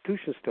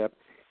restitution step,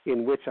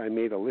 in which I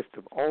made a list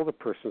of all the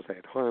persons I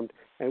had harmed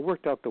and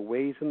worked out the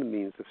ways and the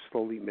means of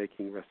slowly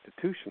making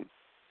restitution.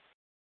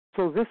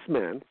 So this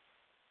man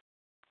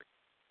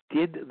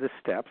did the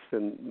steps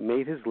and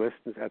made his list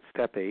at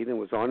step 8 and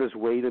was on his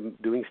way to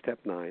doing step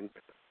 9.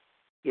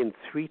 in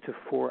 3 to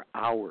 4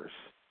 hours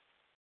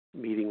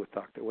meeting with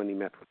when he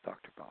met with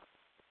Dr. Bob.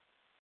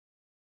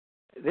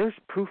 There's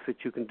proof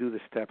that you can do the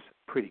steps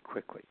pretty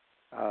quickly.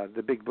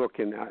 The big book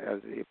in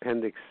the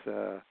appendix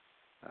 2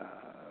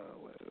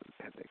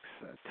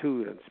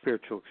 and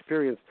Spiritual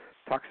Experience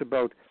talks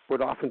about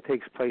what often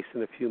takes place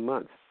in a few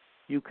months.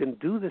 You can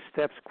do the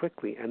steps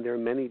quickly, and there are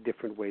many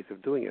different ways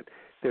of doing it.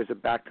 There's a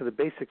back to the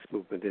basics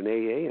movement in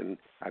AA, and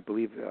I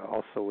believe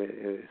also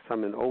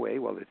some in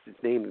OA. Well,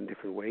 it's named in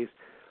different ways,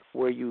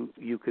 where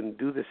you can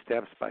do the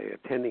steps by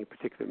attending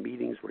particular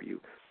meetings where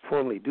you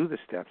formally do the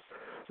steps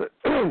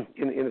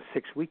in a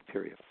 6-week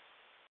period.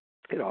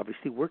 It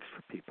obviously works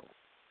for people.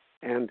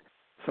 And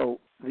so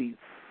the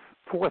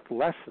fourth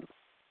lesson,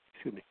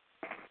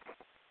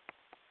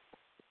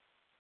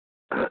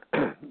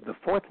 the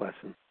fourth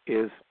lesson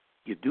is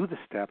you do the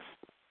steps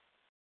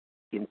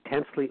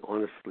intensely,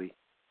 honestly,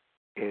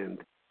 and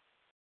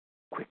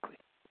quickly.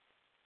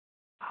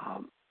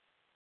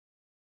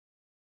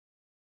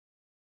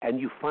 And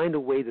you find a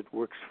way that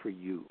works for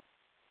you.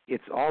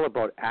 It's all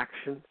about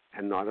action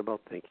and not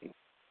about thinking.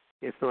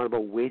 It's not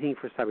about waiting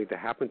for something to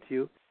happen to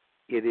you.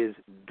 It is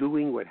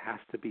doing what has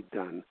to be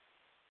done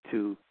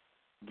to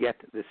get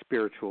the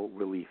spiritual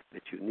relief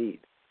that you need.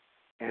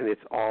 And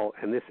it's all,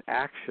 and this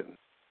action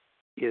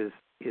is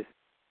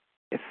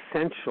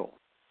essential.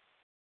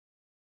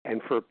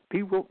 And for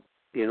people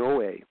in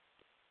OA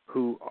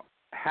who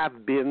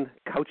have been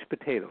couch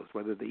potatoes,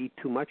 whether they eat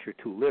too much or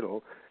too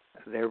little,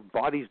 their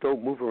bodies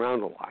don't move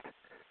around a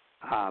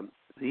lot.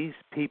 These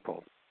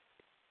people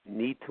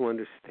need to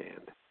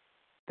understand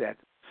that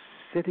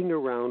sitting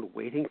around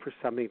waiting for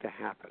something to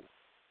happen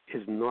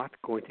is not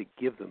going to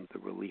give them the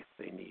relief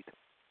they need.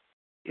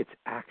 It's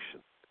action.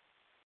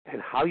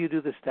 And how you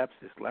do the steps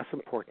is less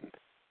important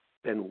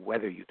than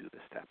whether you do the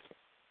steps,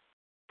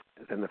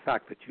 than the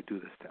fact that you do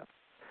the steps.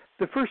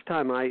 The first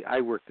time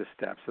I worked the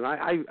steps, and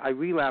I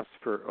relapsed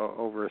for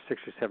over a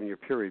 6 or 7 year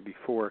period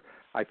before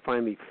I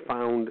finally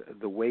found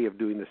the way of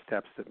doing the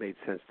steps that made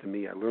sense to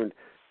me. I learned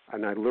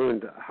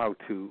how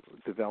to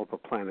develop a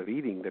plan of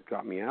eating that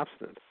got me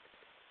abstinent.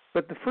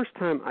 But the first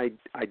time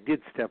I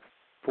did step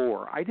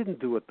 4, I didn't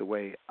do it the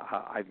way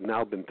I've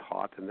now been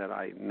taught and that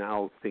I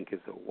now think is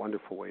a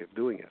wonderful way of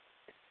doing it.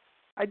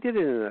 I did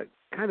it in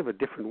a kind of a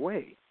different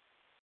way.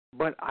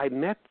 But I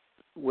met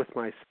with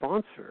my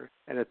sponsor,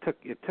 and it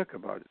took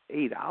about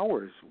 8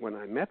 hours when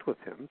I met with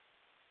him,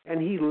 and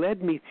he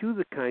led me through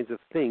the kinds of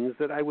things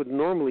that I would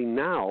normally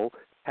now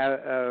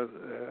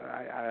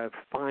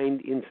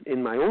find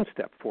in my own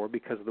step 4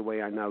 because of the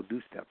way I now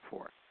do step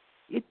 4.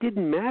 It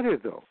didn't matter,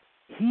 though.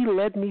 He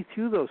led me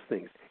through those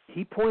things.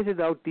 He pointed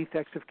out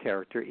defects of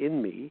character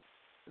in me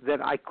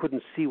that I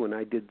couldn't see when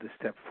I did the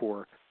step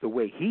 4 the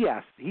way he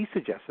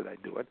suggested I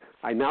do it.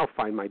 I now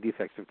find my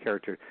defects of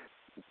character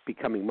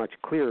becoming much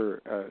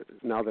clearer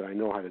now that I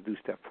know how to do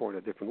step 4 in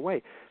a different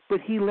way.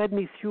 But he led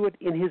me through it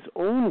in his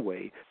own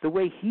way, the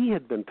way he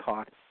had been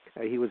taught.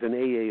 He was in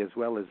AA as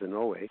well as in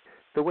OA,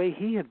 the way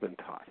he had been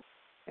taught.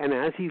 And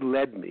as he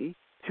led me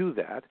through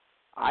that,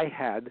 I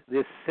had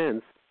this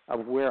sense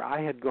of where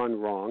I had gone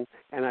wrong,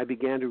 and I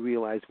began to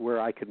realize where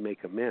I could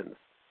make amends.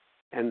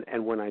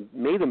 And when I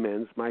made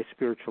amends, my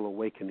spiritual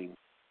awakening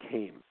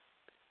came,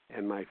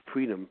 and my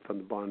freedom from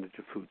the bondage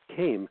of food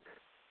came.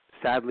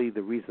 Sadly,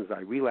 the reasons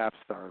I relapsed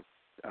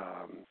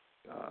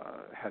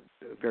had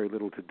very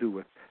little to do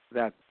with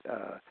that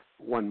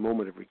one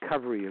moment of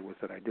recovery. It was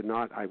that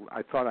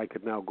I thought I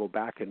could now go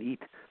back and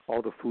eat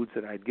all the foods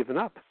that I had given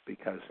up,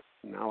 because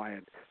now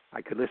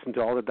I could listen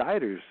to all the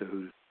dieters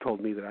who told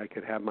me that I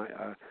could have my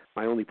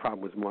only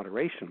problem was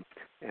moderation.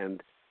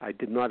 And I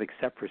did not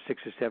accept for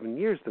 6 or 7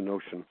 years the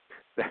notion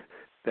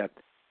that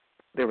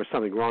there was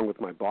something wrong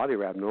with my body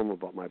or abnormal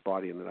about my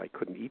body and that I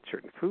couldn't eat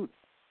certain foods.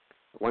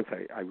 Once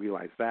I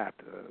realized that,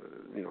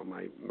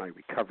 my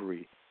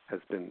recovery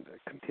has been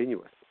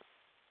continuous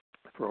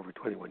for over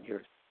 21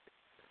 years.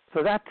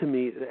 So that to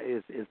me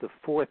is the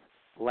fourth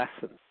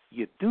lesson.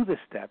 You do the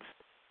steps,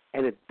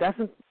 and it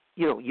doesn't,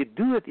 you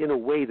do it in a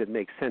way that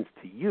makes sense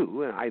to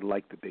you, and I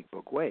like the big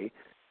book way,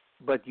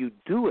 but you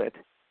do it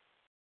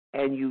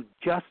and you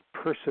just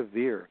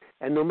persevere.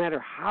 And no matter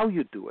how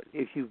you do it,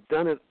 if you've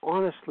done it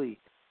honestly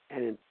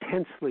and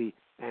intensely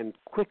and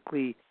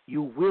quickly,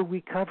 you will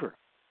recover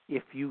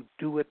if you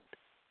do it,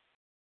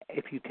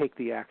 if you take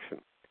the action.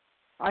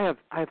 I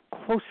have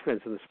close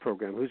friends in this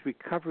program whose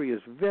recovery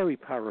is very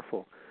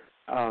powerful,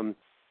 and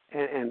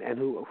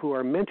who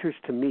are mentors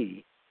to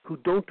me, who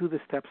don't do the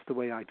steps the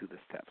way I do the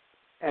steps,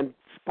 and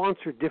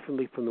sponsor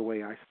differently from the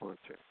way I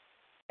sponsor.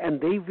 And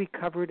they've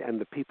recovered,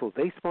 and the people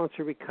they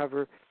sponsor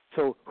recover.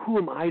 So who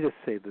am I to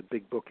say the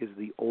big book is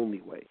the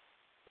only way?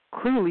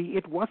 Clearly,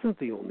 it wasn't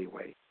the only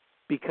way,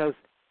 because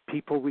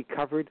people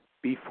recovered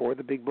before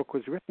the big book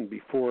was written,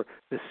 before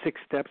the 6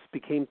 steps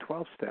became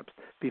 12 steps,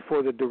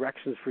 before the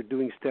directions for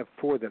doing step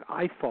 4 that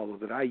I follow,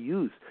 that I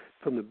use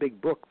from the big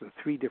book, the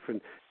 3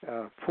 different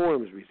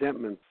forms,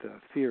 resentment,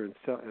 fear, and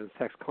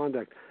sex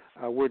conduct,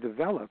 were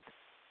developed.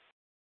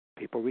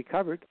 People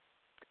recovered.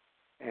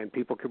 And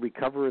people can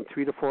recover in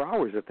 3 to 4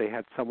 hours if they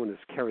had someone as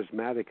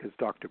charismatic as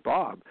Dr.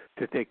 Bob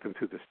to take them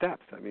through the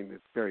steps. I mean,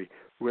 it's very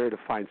rare to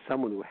find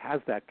someone who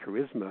has that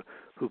charisma,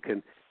 who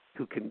can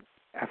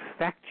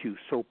affect you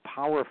so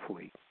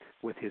powerfully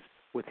with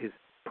his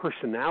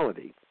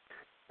personality.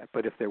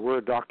 But if there were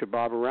a Dr.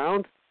 Bob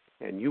around,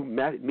 and you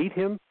meet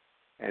him,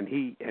 and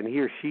he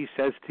or she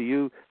says to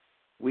you,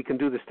 "We can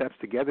do the steps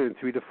together in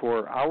 3 to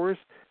 4 hours,"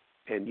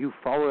 and you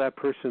follow that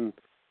person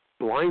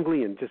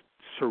blindly and just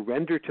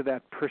surrender to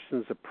that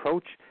person's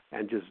approach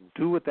and just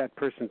do what that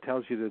person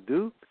tells you to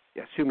do,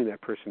 assuming that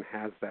person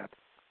has that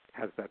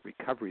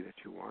recovery that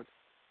you want,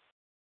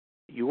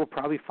 you will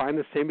probably find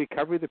the same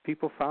recovery that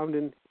people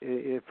found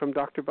from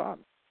Dr. Bob.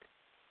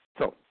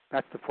 So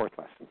that's the fourth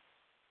lesson.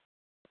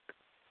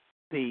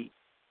 The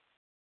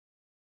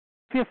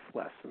fifth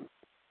lesson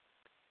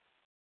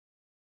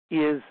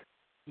is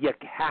you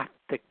have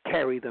to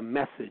carry the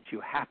message.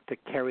 You have to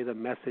carry the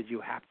message. You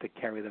have to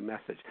carry the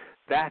message.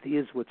 That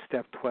is what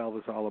Step 12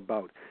 is all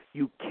about.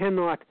 You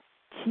cannot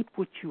keep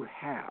what you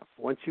have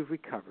once you've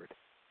recovered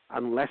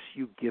unless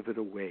you give it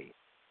away.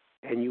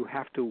 And you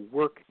have to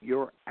work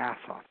your ass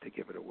off to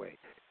give it away.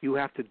 You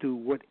have to do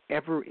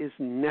whatever is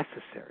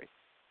necessary,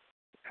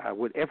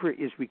 whatever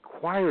is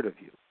required of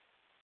you.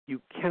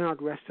 You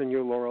cannot rest on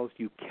your laurels.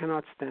 You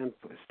cannot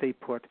stay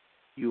put.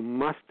 You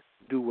must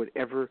do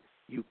whatever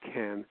you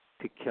can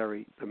to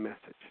carry the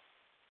message.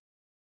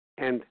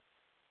 And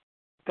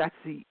that's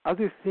the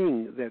other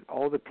thing that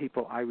all the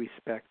people I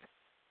respect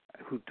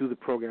who do the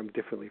program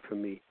differently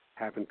from me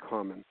have in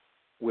common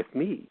with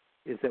me,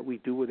 is that we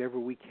do whatever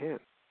we can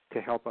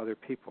to help other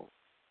people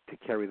to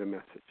carry the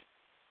message.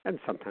 And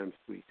sometimes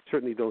we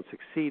certainly don't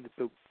succeed,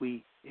 but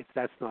if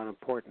that's not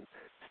important.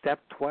 Step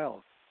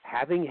 12,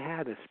 having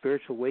had a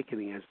spiritual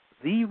awakening as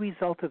the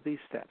result of these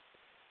steps,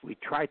 we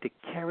try to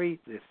carry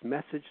this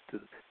message to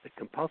the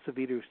compulsive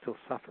eater who still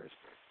suffers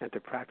and to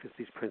practice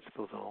these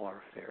principles in all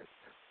our affairs.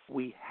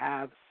 We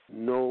have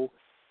no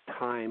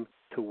time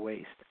to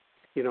waste.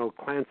 You know,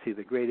 Clancy,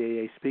 the great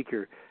AA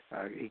speaker,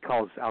 he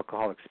calls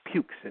alcoholics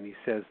pukes, and he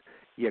says,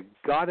 you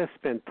got to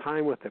spend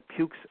time with the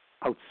pukes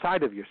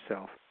outside of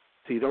yourself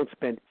so you don't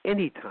spend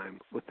any time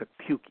with the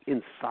puke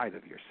inside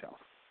of yourself.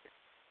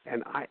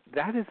 And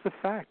that is the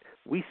fact.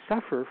 We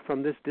suffer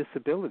from this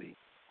disability.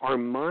 Our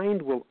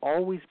mind will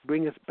always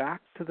bring us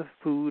back to the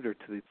food or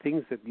to the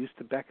things that used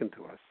to beckon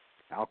to us.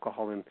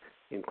 Alcohol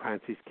in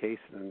Clancy's case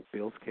and in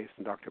Bill's case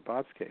and Dr.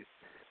 Bob's case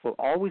will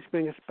always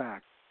bring us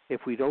back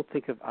if we don't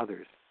think of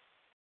others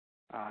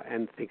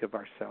and think of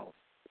ourselves.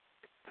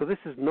 So this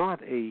is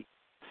not a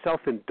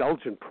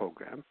self-indulgent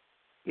program.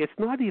 It's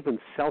not even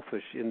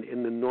selfish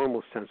in the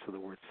normal sense of the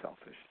word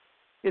selfish.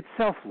 It's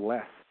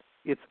selfless.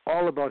 It's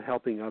all about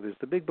helping others.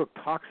 The Big Book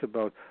talks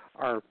about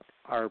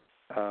our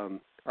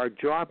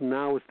job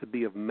now is to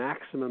be of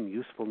maximum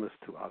usefulness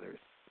to others.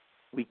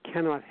 We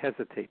cannot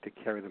hesitate to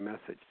carry the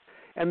message.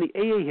 And the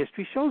AA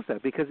history shows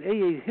that, because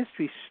AA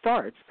history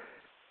starts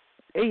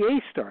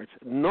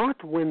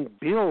not when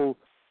Bill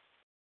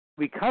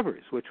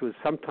recovers, which was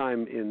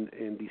sometime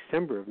in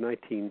December of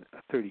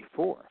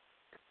 1934.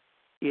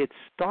 It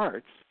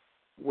starts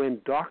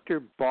when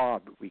Dr.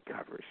 Bob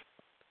recovers,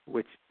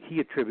 which he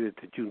attributed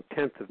to June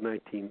 10th of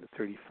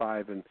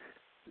 1935, and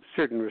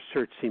certain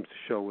research seems to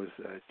show was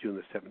June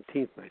the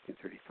 17th,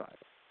 1935.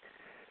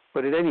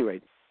 But at any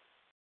rate,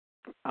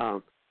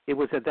 it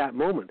was at that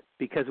moment,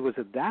 because it was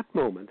at that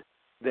moment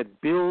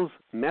that Bill's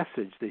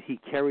message that he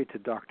carried to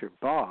Dr.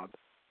 Bob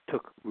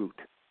took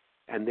root.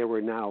 And there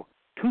were now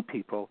two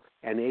people,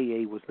 and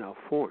AA was now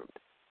formed.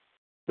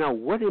 Now,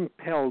 what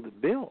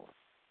impelled Bill?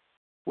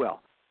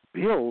 Well,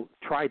 Bill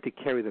tried to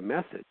carry the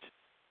message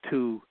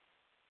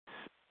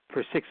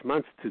for 6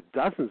 months to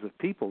dozens of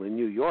people in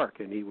New York,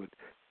 and he would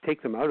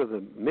take them out of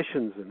the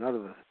missions and out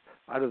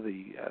of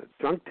the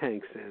drunk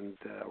tanks and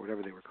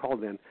whatever they were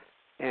called then,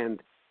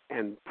 and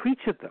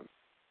preach at them.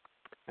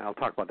 And I'll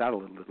talk about that a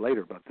little bit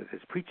later, about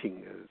his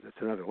preaching. That's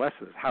another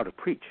lesson, is how to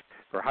preach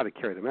or how to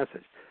carry the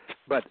message.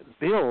 But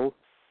Bill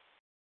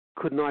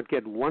could not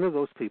get one of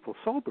those people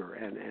sober,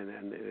 and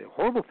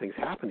horrible things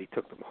happened. He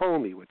took them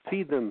home. He would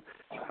feed them,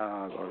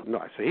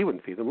 so he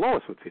wouldn't feed them.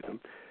 Lois would feed them.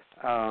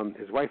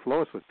 His wife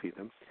Lois would feed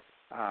them.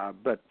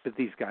 But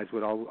these guys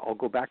would all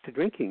go back to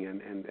drinking,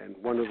 and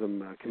one of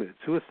them committed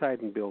suicide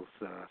in Bill's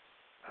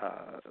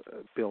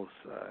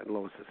and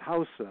Lois's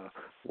house.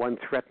 One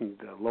threatened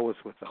Lois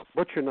with a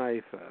butcher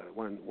knife.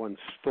 One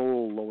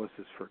stole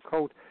Lois's fur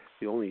coat,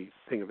 the only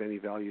thing of any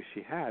value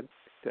she had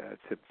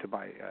to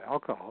buy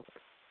alcohol.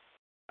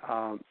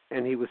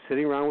 And he was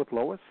sitting around with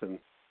Lois, and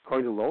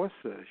according to Lois,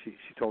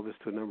 she told this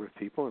to a number of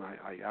people, and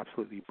I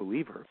absolutely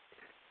believe her.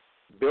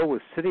 Bill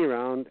was sitting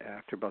around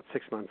after about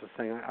 6 months of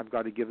saying, I've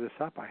got to give this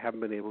up. I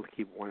haven't been able to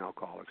keep one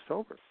alcoholic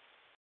sober.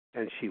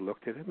 And she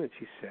looked at him and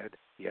she said,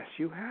 yes,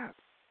 you have.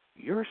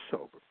 You're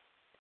sober.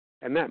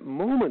 And that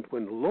moment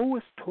when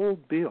Lois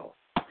told Bill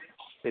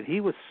that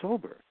he was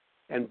sober,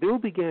 and Bill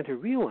began to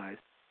realize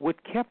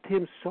what kept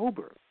him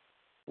sober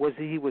was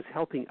that he was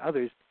helping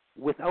others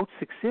without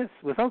success,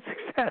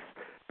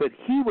 but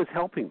he was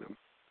helping them.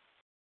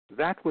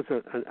 That was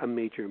a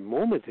major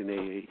moment in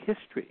AA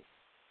history.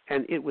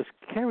 And it was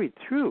carried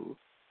through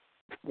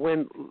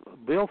when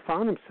Bill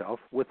found himself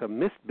with a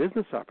missed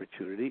business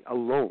opportunity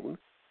alone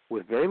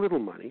with very little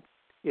money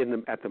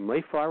at the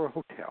Mayflower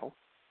Hotel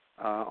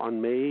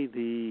on May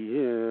the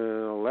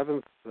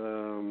 11th,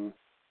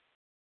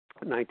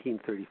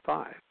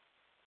 1935,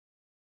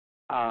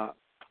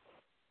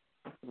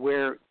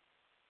 where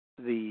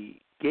the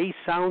gay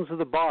sounds of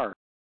the bar.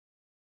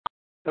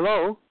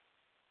 Hello?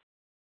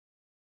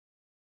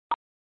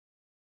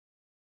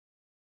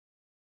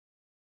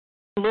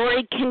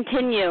 Lawrie,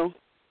 continue.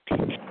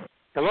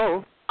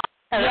 Hello?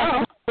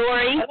 Hello,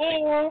 Lawrie.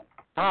 Hello.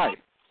 Hi.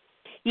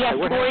 Yes, Hi,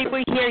 what Lawrie,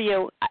 happened? we hear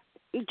you.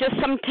 Just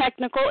some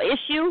technical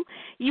issue.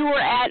 You were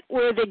at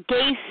where the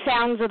gay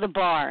sounds of the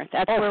bar.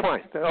 That's where.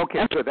 Fine.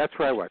 Okay, good. That's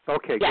where I was.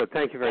 Okay, Yeah. good.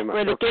 Thank you very much.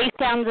 Where the gay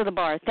sounds of the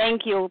bar.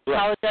 Thank you.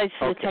 Right. Apologize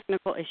for the Okay.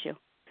 technical issue.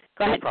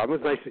 Go No ahead.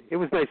 problem. It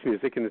was nice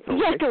music in its own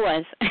Yes,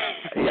 way.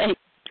 it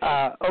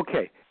was.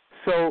 Okay,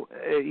 so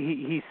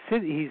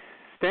he's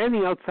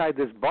standing outside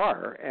this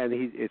bar, and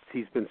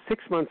he's been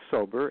 6 months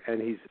sober,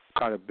 and he's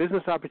got a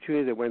business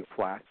opportunity that went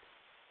flat,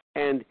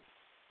 and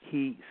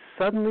he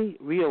suddenly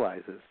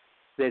realizes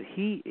that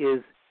he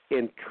is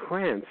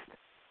entranced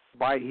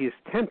he is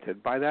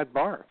tempted by that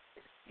bar.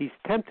 He's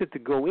tempted to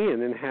go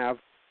in and have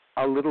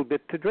a little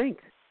bit to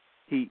drink.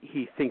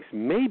 He thinks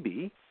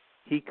maybe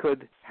he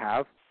could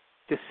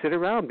just sit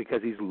around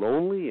because he's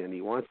lonely and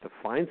he wants to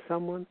find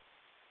someone.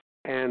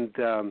 And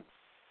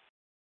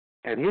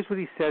here's what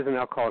he says in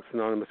Alcoholics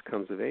Anonymous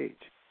Comes of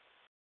Age.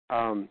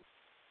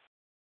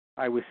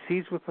 I was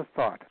seized with the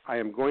thought,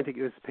 this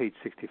is page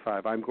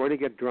 65, I'm going to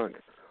get drunk.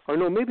 Or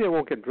no, maybe I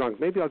won't get drunk.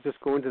 Maybe I'll just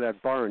go into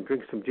that bar and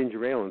drink some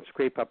ginger ale and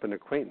scrape up an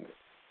acquaintance.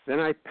 Then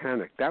I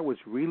panicked. That was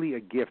really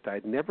a gift.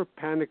 I'd never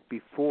panicked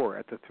before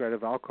at the threat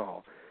of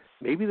alcohol.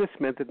 Maybe this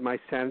meant that my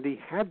sanity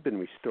had been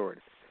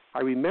restored.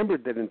 I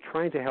remembered that in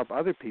trying to help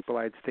other people,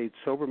 I had stayed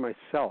sober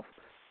myself.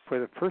 For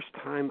the first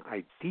time,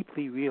 I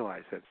deeply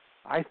realized it.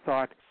 I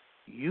thought,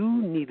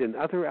 you need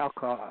another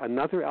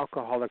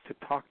alcoholic to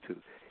talk to.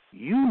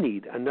 You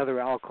need another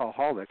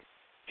alcoholic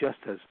just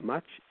as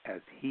much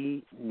as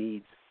he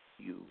needs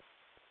you.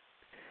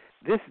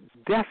 This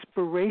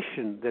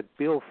desperation that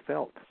Bill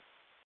felt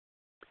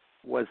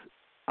was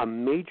a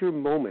major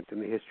moment in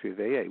the history of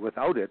AA.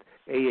 Without it,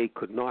 AA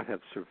could not have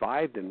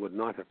survived and would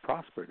not have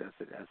prospered as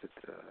it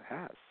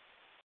has.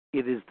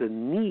 It is the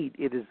need,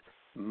 it is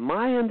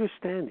my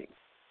understanding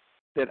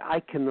that I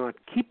cannot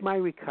keep my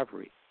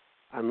recovery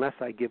unless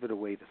I give it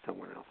away to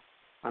someone else,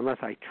 unless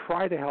I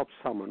try to help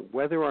someone,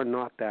 whether or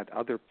not that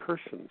other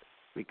person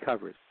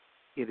recovers.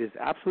 It is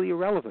absolutely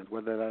irrelevant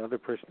whether that other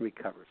person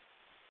recovers.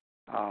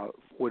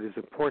 What is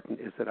important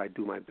is that I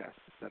do my best,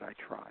 that I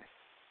try.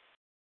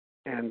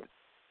 And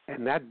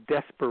that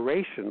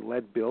desperation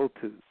led Bill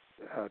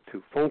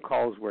to phone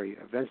calls where he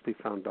eventually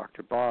found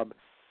Dr. Bob,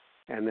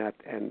 and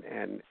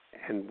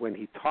when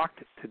he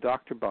talked to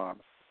Dr. Bob,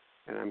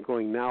 and I'm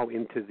going now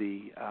into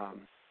the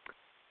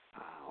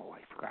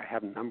I forgot, I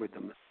haven't numbered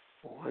them.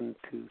 1,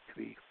 2,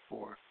 3,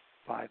 4,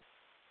 5,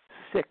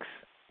 6.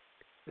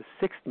 The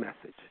sixth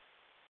message,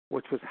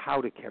 which was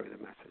how to carry the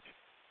message.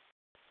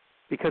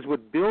 Because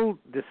what Bill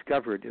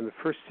discovered in the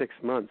first 6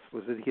 months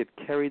was that he had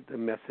carried the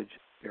message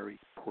very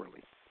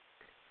poorly.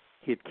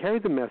 He had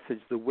carried the message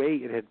the way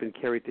it had been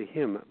carried to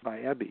him by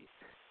Ebby.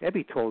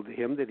 Ebby told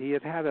him that he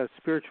had had a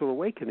spiritual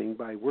awakening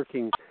by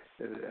working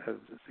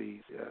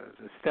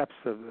the steps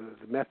of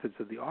the methods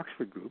of the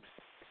Oxford groups,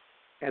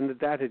 and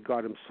that had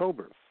got him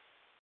sober.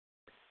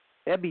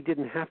 Ebby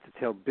didn't have to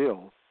tell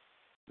Bill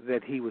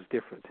that he was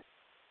different.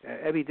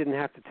 Ebby didn't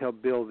have to tell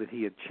Bill that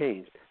he had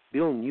changed.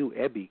 Bill knew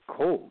Ebby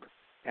cold,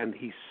 and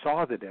he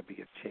saw that Ebby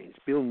had changed.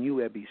 Bill knew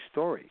Ebby's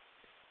story.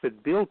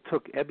 But Bill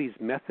took Ebby's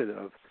method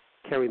of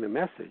carrying the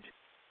message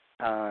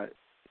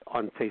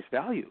on face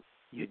value.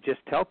 You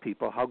just tell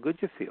people how good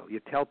you feel.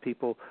 You tell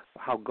people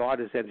how God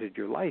has entered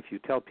your life. You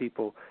tell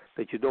people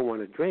that you don't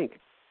want to drink.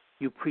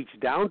 You preach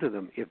down to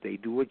them. If they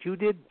do what you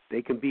did,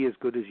 they can be as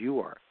good as you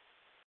are.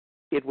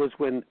 It was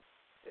when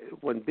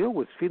Bill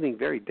was feeling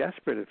very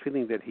desperate and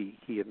feeling that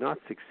he had not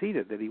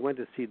succeeded that he went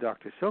to see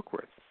Dr.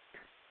 Silkworth.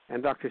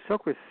 And Dr.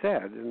 Silkworth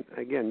said, and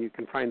again, you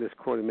can find this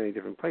quote in many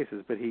different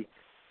places, but he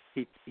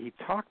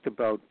talked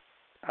about,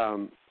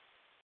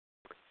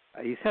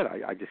 he said,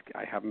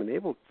 I haven't been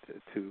able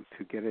to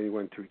get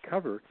anyone to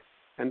recover.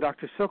 And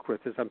Dr.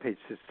 Silkworth is on page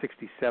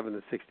 67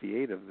 and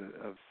 68 of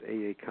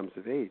AA Comes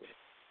of Age,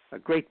 a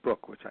great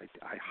book which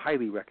I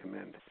highly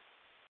recommend.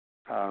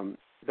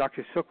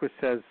 Dr. Silkworth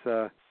says,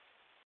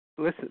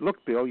 listen, look,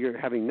 Bill, you're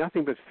having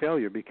nothing but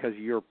failure because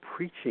you're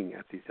preaching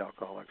at these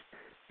alcoholics.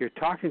 You're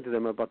talking to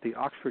them about the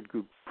Oxford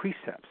Group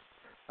precepts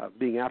of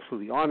being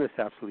absolutely honest,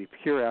 absolutely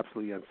pure,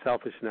 absolutely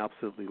unselfish, and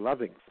absolutely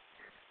loving.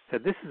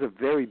 Said this is a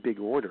very big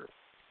order.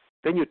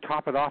 Then you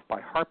top it off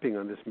by harping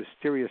on this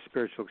mysterious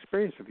spiritual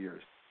experience of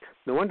yours.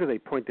 No wonder they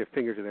point their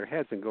finger to their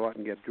heads and go out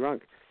and get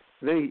drunk.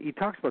 And then he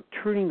talks about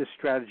turning the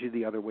strategy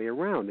the other way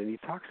around, and he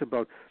talks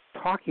about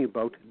talking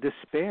about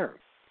despair.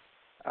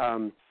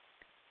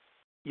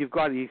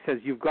 he says,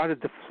 you've got to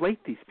deflate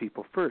these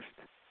people first.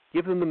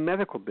 Give them the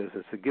medical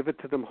business and give it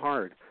to them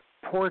hard.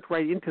 Pour it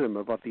right into them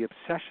about the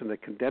obsession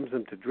that condemns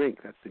them to drink.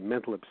 That's the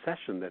mental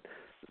obsession that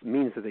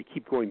means that they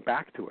keep going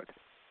back to it.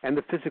 And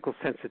the physical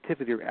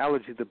sensitivity or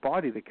allergy to the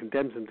body that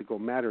condemns them to go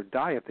mad or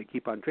die if they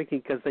keep on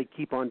drinking, because they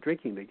keep on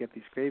drinking. They get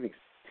these cravings.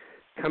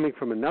 Coming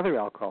from another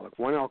alcoholic,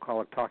 one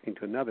alcoholic talking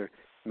to another,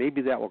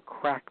 maybe that will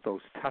crack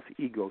those tough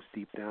egos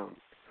deep down.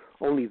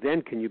 Only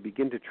then can you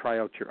begin to try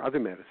out your other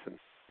medicine,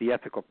 the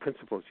ethical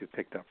principles you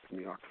picked up from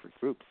the Oxford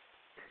groups.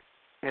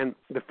 And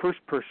the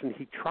first person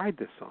he tried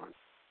this on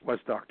was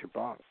Dr.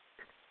 Bob.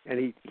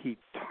 And he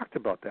talked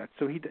about that.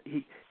 So he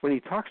when he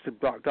talks to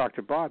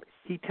Dr. Bob,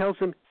 he tells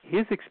him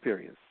his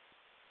experience.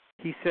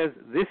 He says,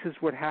 this is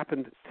what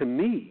happened to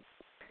me.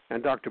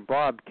 And Dr.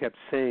 Bob kept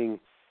saying,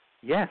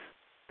 yes,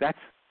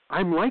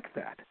 I'm like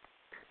that.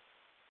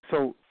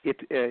 So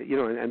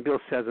and Bill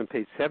says on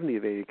page 70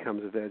 of 80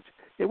 Comes of Age,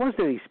 it wasn't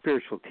any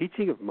spiritual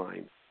teaching of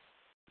mine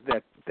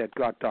that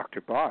got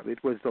Dr. Bob.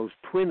 It was those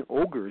twin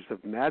ogres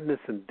of madness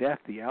and death,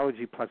 the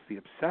allergy plus the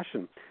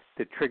obsession,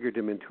 that triggered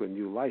him into a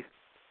new life.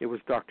 It was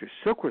Dr.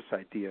 Silkworth's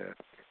idea,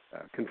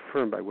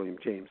 confirmed by William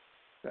James,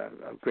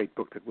 a great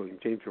book that William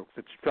James wrote,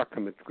 that struck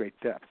him at great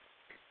depth.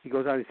 He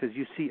goes on, he says,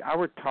 you see,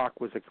 our talk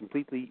was a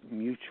completely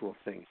mutual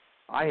thing.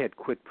 I had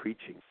quit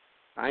preaching.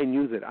 I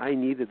knew that I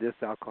needed this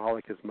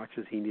alcoholic as much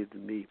as he needed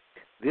me.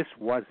 This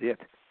was it.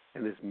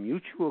 And this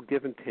mutual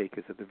give and take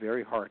is at the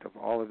very heart of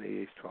all of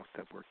AA's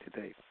 12-step work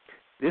today.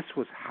 This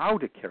was how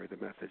to carry the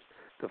message.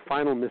 The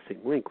final missing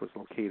link was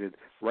located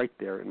right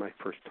there in my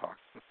first talk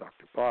with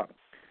Dr. Bob.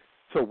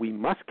 So we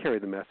must carry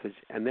the message,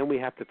 and then we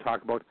have to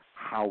talk about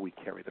how we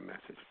carry the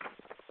message.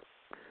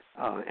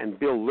 And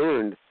Bill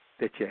learned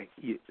that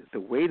the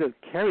way to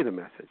carry the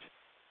message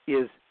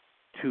is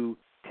to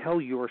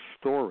tell your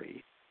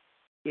story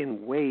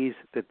in ways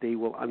that they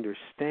will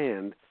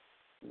understand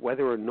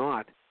whether or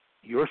not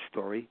your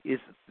story is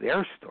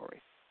their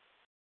story.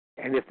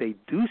 And if they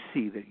do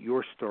see that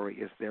your story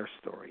is their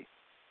story,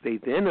 they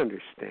then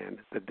understand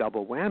the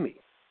double whammy.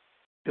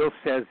 Bill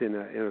says in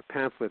a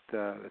pamphlet,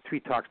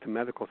 Three Talks to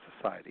Medical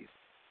Societies,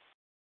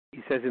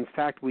 he says, in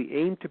fact, we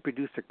aim to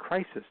produce a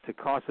crisis to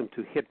cause them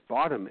to hit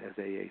bottom, as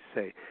AA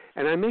say.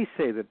 And I may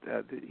say that,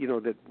 that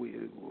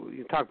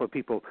you talk about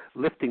people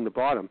lifting the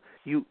bottom.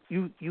 You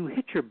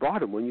hit your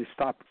bottom when you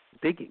stop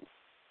digging.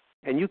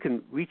 And you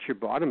can reach your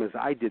bottom, as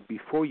I did,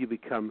 before you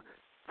become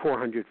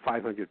 400,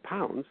 500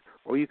 pounds,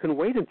 or you can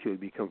wait until you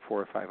become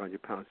 400 or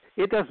 500 pounds.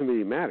 It doesn't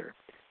really matter.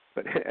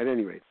 But at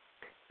any rate,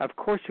 of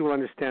course you will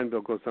understand,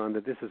 Bill goes on,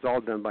 that this is all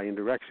done by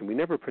indirection. We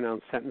never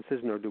pronounce sentences,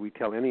 nor do we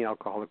tell any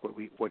alcoholic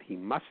what he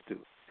must do.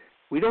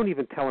 We don't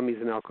even tell him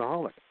he's an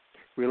alcoholic.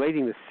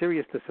 Relating the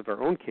seriousness of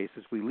our own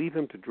cases, we leave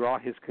him to draw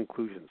his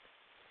conclusions.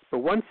 But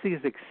once he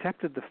has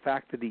accepted the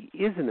fact that he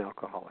is an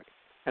alcoholic,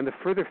 and the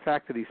further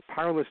fact that he's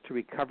powerless to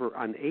recover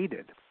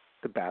unaided,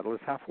 the battle is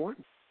half won.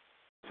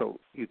 So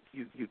you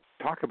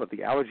talk about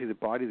the allergy of the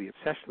body, the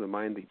obsession of the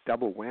mind, the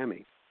double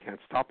whammy. Can't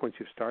stop once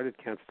you've started,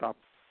 can't start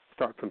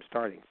from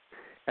starting.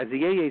 As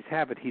the AAs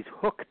have it, he's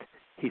hooked.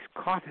 He's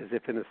caught as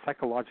if in a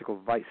psychological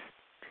vice.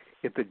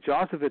 If the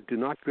jaws of it do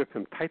not grip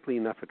him tightly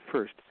enough at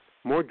first,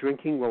 more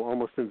drinking will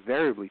almost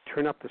invariably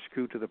turn up the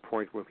screw to the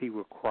point where he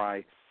will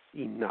cry,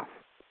 enough.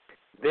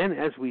 Then,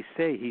 as we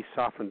say, he's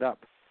softened up.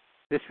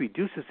 This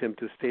reduces him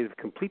to a state of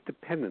complete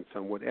dependence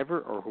on whatever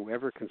or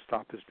whoever can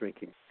stop his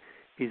drinking.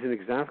 He's in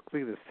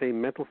exactly the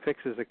same mental fix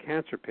as a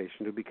cancer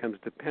patient who becomes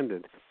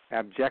dependent,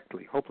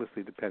 abjectly,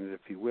 hopelessly dependent,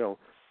 if you will,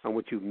 on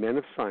what you men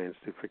of science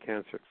do for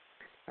cancer.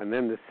 And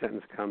then this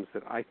sentence comes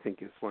that I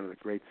think is one of the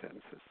great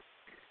sentences.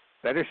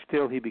 Better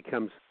still, he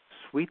becomes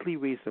sweetly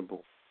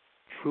reasonable,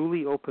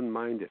 truly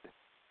open-minded,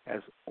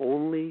 as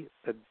only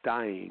the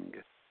dying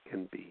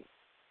can be.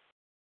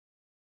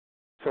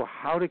 So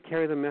how to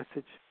carry the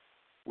message?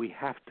 We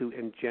have to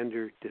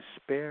engender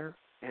despair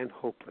and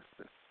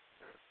hopelessness.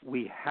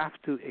 We have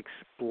to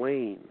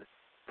explain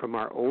from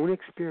our own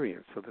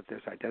experience so that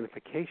there's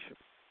identification.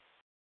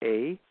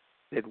 A,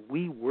 that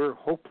we were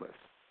hopeless,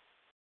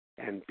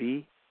 and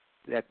B,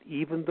 that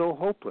even though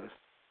hopeless,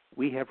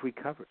 we have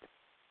recovered.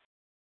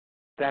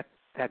 That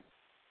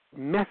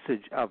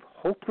message of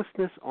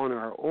hopelessness on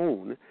our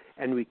own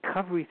and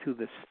recovery through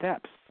the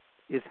steps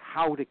is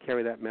how to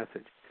carry that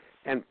message.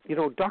 And,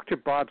 Dr.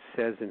 Bob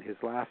says in his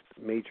last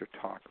major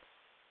talk,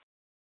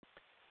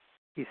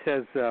 he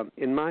says,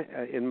 in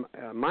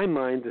my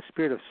mind, the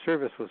spirit of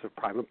service was of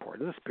prime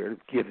importance. The spirit of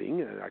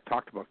giving, and I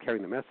talked about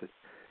carrying the message,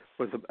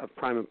 was of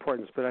prime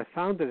importance, but I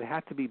found that it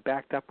had to be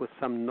backed up with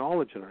some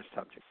knowledge in our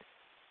subject.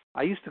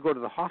 I used to go to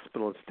the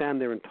hospital and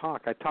stand there and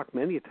talk. I talked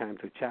many a time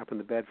to a chap in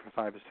the bed for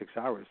 5 or 6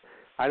 hours.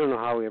 I don't know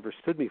how he ever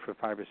stood me for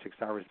 5 or 6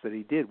 hours, but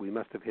he did. We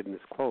must have hidden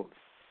his clothes.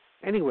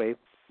 Anyway,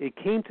 it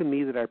came to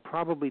me that I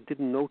probably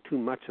didn't know too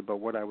much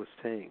about what I was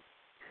saying.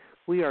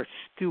 We are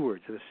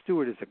stewards. A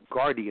steward is a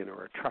guardian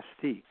or a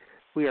trustee.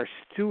 We are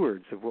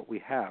stewards of what we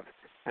have,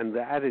 and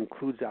that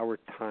includes our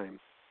time.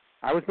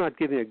 I was not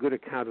giving a good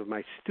account of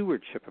my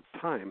stewardship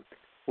of time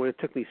when it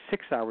took me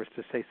 6 hours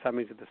to say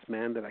something to this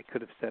man that I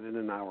could have said in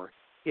an hour.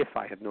 if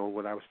I had known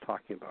what I was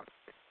talking about.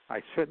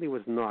 I certainly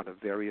was not a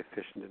very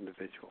efficient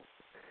individual.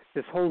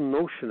 This whole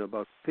notion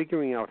about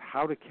figuring out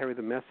how to carry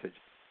the message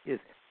is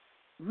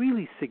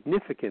really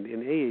significant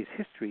in AA's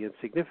history and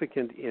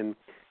significant in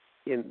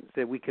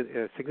that we can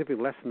a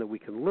significant lesson that we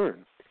can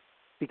learn,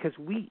 because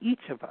we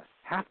each of us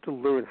have to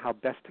learn how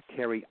best to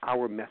carry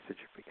our message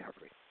of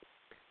recovery.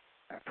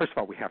 First of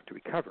all, we have to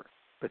recover,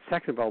 but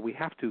second of all, we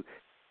have to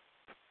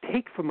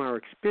take from our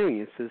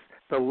experiences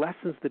the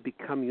lessons that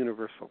become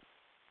universal,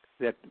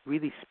 that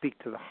really speak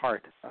to the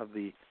heart of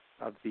the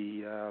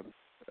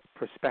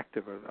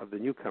perspective of the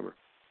newcomer,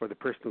 or the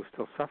person who's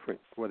still suffering,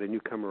 whether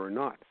newcomer or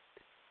not.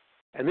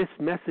 And this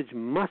message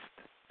must,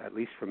 at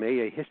least from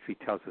AA history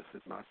tells us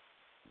it must,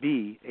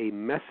 be a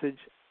message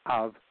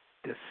of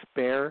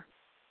despair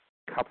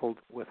coupled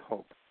with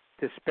hope.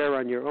 Despair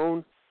on your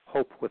own,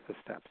 hope with the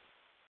steps.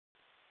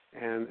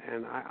 And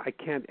I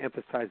can't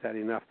emphasize that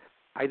enough.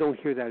 I don't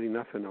hear that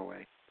enough in OA.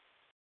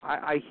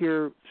 I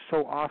hear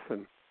so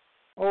often,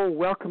 oh,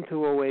 welcome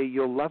to OA,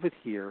 you'll love it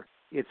here.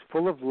 It's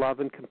full of love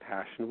and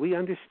compassion. We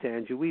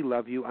understand you. We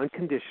love you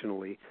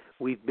unconditionally.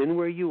 We've been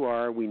where you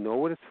are. We know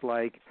what it's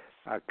like.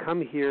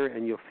 Come here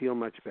and you'll feel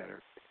much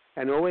better.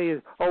 And OA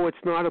is, oh, it's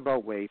not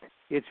about weight.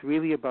 It's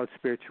really about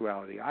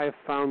spirituality. I have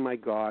found my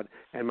God,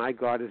 and my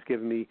God has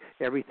given me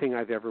everything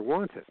I've ever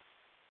wanted,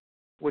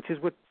 which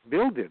is what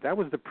Bill did. That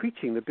was the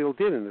preaching that Bill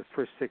did in his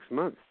first 6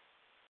 months.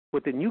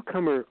 What the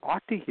newcomer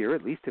ought to hear,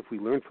 at least if we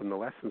learn from the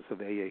lessons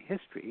of AA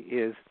history,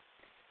 is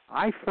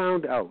I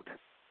found out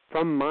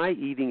from my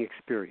eating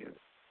experience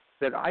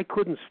that I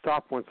couldn't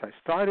stop once I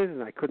started,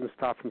 and I couldn't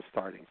stop from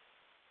starting.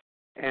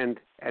 And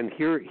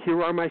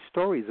here are my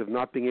stories of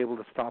not being able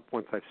to stop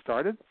once I've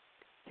started.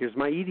 Here's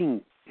my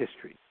eating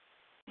history.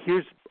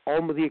 Here's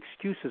all of the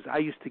excuses I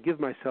used to give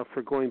myself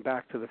for going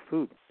back to the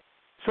food.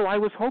 So I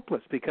was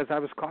hopeless because I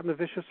was caught in a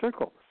vicious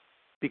circle.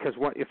 Because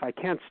if I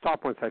can't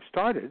stop once I've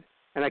started,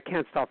 and I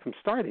can't stop from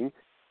starting,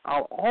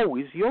 I'll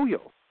always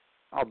yo-yo.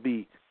 I'll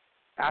be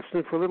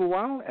abstinent for a little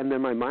while, and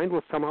then my mind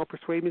will somehow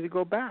persuade me to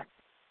go back.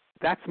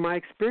 That's my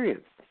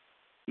experience.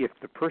 If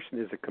the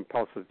person is a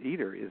compulsive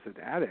eater, is an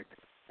addict,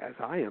 as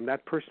I am,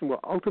 that person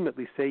will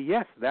ultimately say,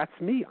 yes, that's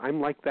me.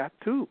 I'm like that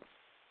too.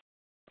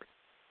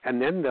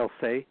 And then they'll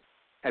say,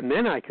 and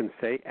then I can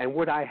say, and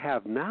what I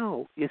have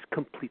now is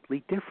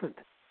completely different.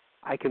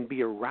 I can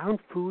be around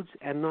foods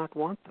and not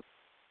want them.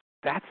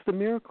 That's the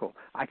miracle.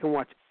 I can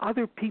watch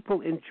other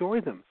people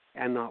enjoy them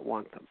and not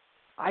want them.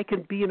 I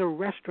can be in a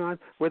restaurant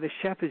where the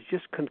chef has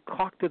just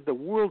concocted the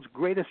world's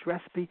greatest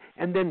recipe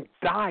and then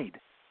died.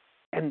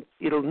 And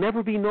it'll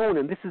never be known,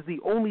 and this is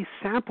the only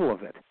sample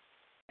of it,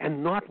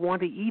 and not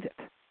want to eat it.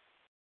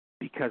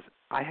 Because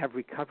I have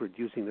recovered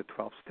using the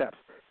 12 steps.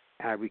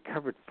 And I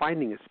recovered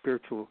finding a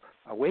spiritual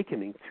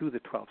awakening through the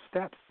 12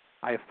 steps.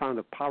 I have found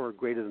a power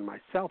greater than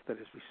myself that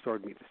has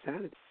restored me to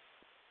sanity.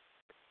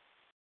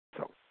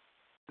 So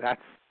that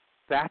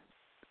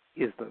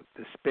is the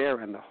despair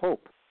and the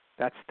hope.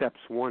 That's steps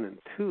 1 and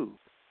 2.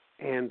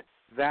 And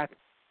that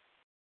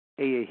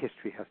AA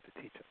history has to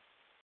teach us.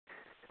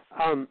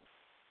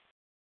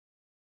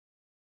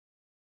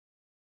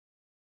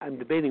 I'm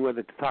debating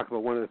whether to talk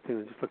about one other thing.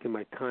 I'm just looking at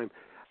my time.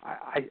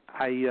 I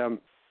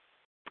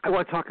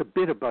want to talk a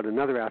bit about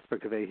another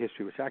aspect of AA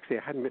history, which actually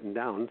I hadn't written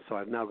down, so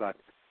I've now got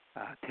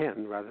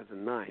 10 rather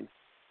than 9,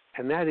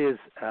 and that is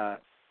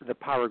the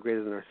power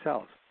greater than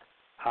ourselves.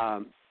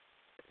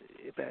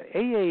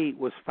 AA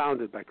was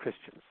founded by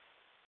Christians.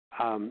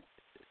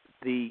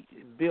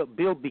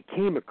 Bill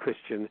became a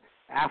Christian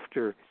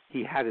after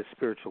he had his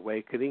spiritual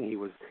awakening.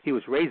 He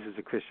was raised as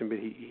a Christian, but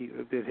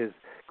his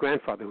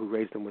grandfather who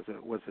raised him was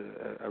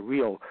a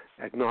real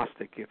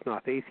agnostic, if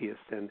not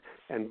atheist, and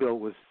Bill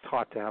was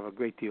taught to have a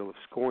great deal of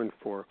scorn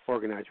for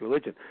organized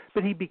religion.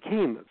 But he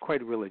became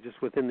quite religious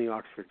within the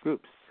Oxford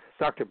groups.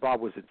 Dr. Bob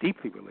was a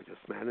deeply religious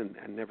man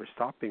and never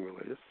stopped being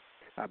religious.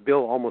 Bill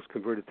almost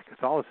converted to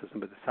Catholicism,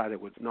 but decided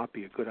it would not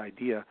be a good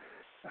idea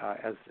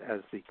as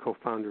the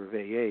co-founder of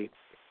AA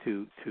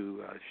to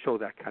show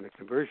that kind of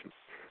conversion.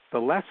 The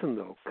lesson,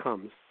 though,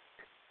 comes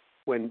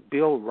when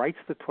Bill writes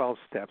the 12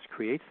 steps,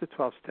 creates the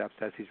 12 steps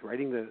as he's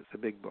writing the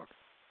big book,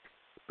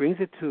 brings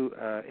it to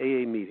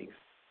AA meetings,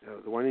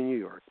 the one in New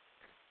York,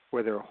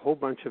 where there are a whole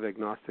bunch of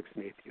agnostics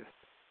and atheists.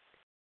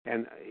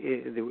 And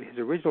his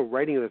original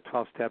writing of the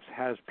 12 steps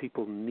has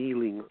people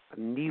kneeling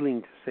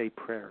to say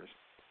prayers.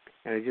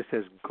 And it just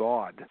says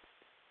God.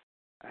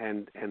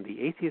 And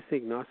the atheists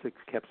and agnostics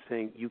kept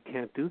saying, you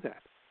can't do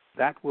that.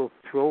 That will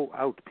throw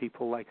out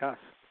people like us.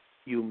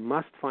 You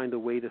must find a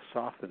way to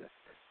soften it.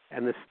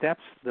 And the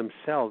steps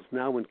themselves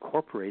now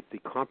incorporate the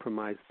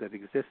compromise that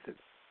existed.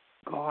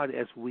 God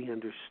as we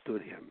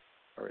understood him,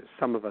 or as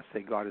some of us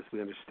say, God as we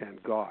understand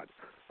God,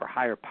 or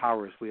higher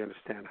power as we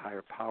understand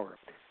higher power.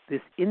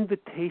 This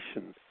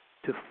invitation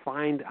to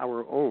find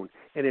our own.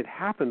 And it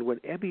happened when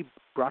Ebby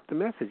brought the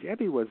message.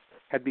 Ebby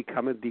had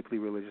become a deeply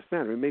religious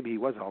man. I mean, maybe he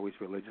was always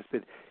religious,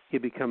 but he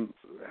had become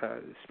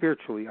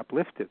spiritually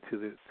uplifted to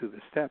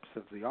the steps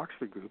of the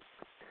Oxford groups.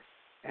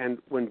 And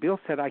when Bill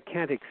said, I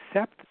can't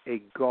accept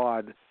a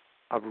God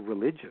of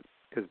religion,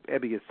 because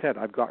Ebby had said,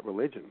 I've got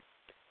religion.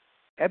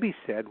 Ebby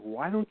said,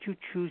 why don't you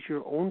choose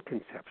your own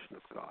conception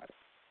of God?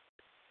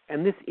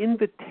 And this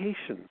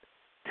invitation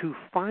to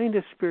find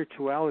a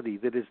spirituality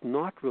that is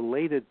not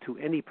related to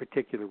any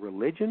particular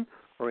religion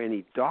or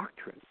any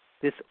doctrine,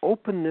 this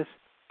openness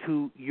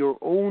to your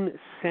own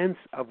sense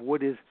of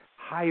what is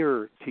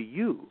higher to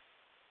you,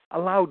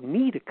 allowed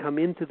me to come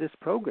into this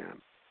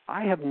program.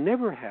 I have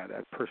never had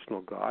a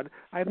personal God.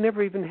 I've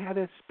never even had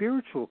a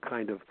spiritual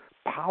kind of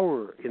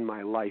power in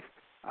my life,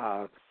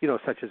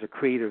 such as a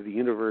creator of the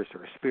universe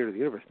or a spirit of the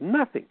universe.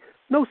 Nothing.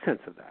 No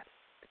sense of that.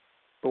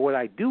 But what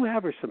I do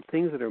have are some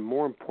things that are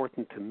more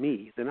important to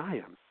me than I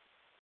am.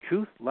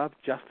 Truth, love,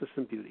 justice,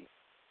 and beauty.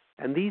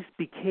 And these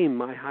became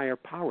my higher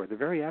power. They're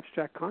very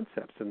abstract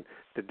concepts, and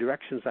the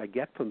directions I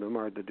get from them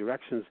are the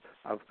directions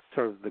of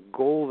sort of the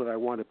goal that I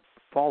want to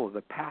follow,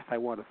 the path I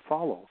want to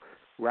follow,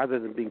 rather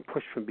than being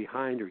pushed from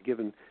behind or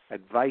given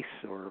advice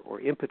or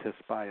impetus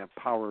by a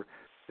power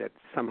that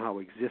somehow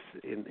exists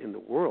in the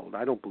world.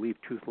 I don't believe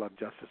truth, love,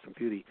 justice, and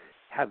beauty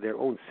have their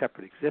own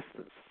separate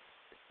existence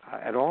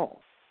at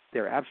all.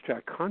 They're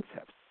abstract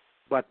concepts.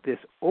 But this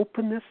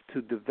openness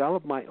to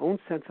develop my own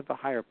sense of a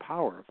higher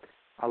power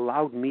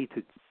allowed me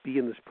to be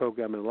in this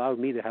program and allowed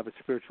me to have a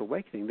spiritual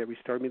awakening that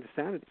restored me to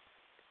sanity.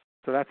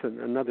 So that's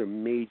another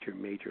major,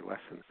 major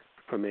lesson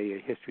from AA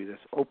history, this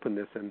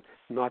openness and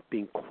not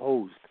being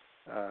closed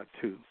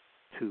to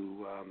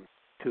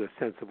a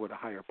sense of what a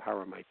higher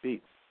power might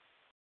be.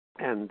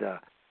 And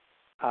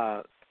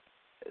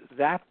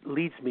that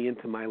leads me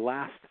into my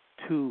last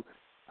two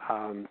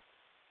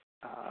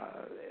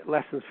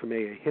lessons from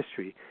AA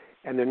history.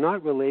 And they're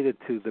not related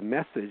to the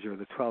message or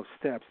the 12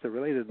 steps. They're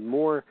related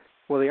more,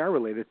 well, they are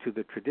related to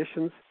the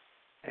traditions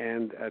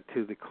and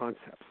to the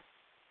concepts.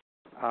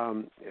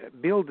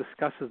 Bill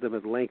discusses them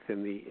at length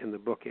in the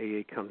book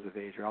AA Comes of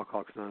Age, or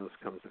Alcoholics Anonymous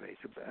Comes of Age,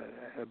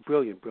 a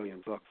brilliant,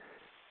 brilliant book.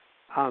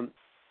 And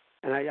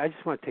I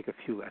just want to take a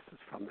few lessons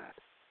from that.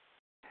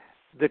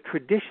 The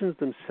traditions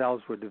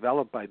themselves were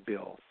developed by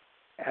Bill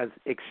as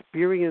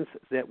experience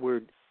that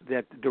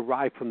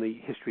derived from the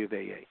history of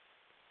AA.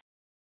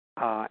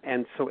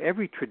 And so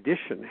every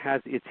tradition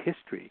has its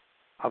history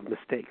of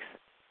mistakes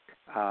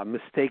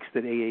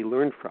that AA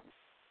learned from.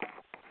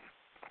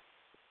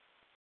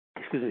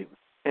 Excuse me.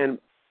 And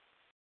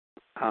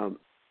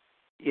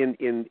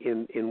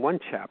in one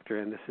chapter,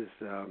 and this is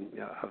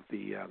of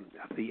the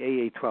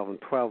AA 12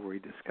 and 12, where he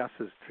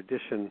discusses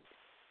tradition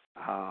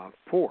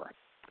 4,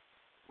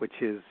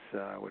 which is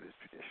what is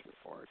tradition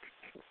 4?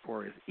 Tradition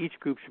 4 is each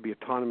group should be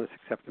autonomous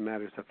except in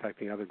matters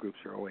affecting other groups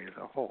or OA as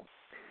a whole.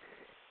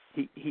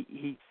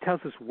 He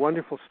tells this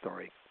wonderful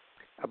story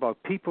about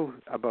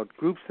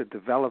groups that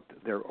developed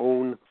their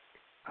own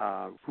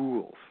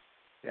rules.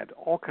 They had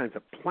all kinds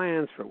of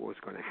plans for what was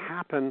going to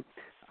happen.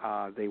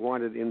 They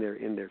wanted in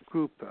their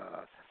group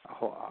a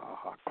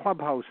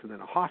clubhouse and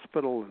then a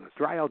hospital and a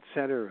dry out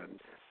center and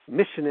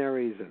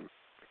missionaries, and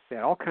they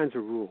had all kinds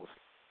of rules.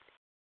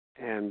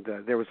 And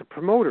there was a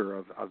promoter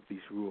of these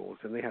rules,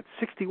 and they had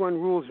 61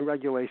 rules and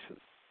regulations.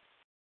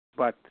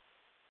 But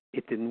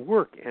it didn't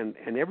work, and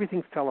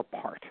everything fell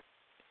apart.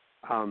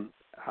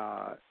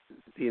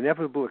 The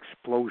inevitable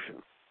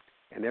explosion,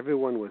 and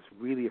everyone was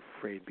really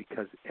afraid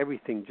because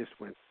everything just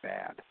went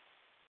bad.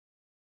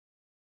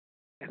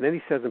 And then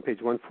he says on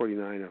page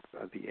 149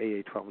 of the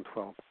AA 12 and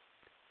 12,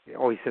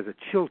 he says, a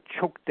chill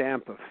choke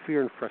damp of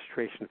fear and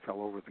frustration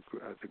fell over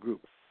the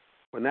group.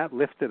 When that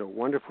lifted, a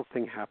wonderful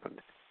thing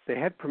happened. The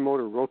head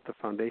promoter wrote the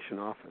foundation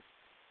office.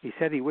 He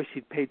said he wished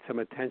he'd paid some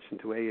attention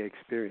to AA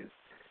experience.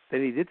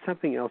 Then he did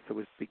something else that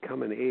was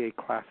become an AA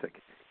classic.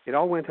 It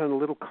all went on a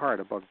little card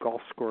about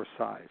golf score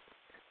size.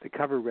 The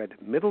cover read,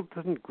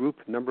 Middleton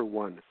Group Number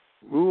 1,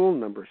 Rule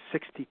Number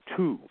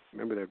 62.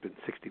 Remember, there have been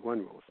 61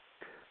 rules.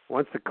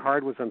 Once the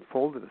card was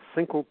unfolded, a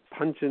single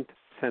pungent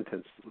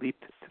sentence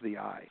leaped to the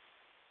eye.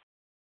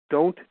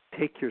 Don't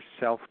take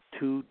yourself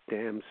too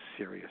damn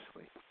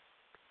seriously.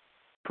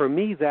 For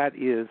me, that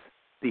is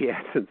the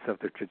essence of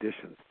the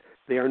traditions.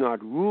 They are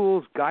not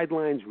rules,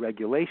 guidelines,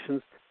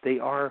 regulations. They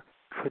are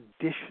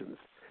traditions.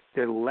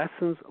 They're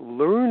lessons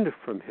learned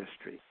from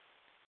history,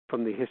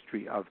 from the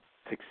history of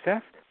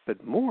success,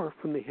 but more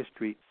from the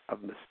history of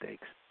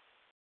mistakes.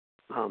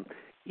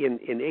 In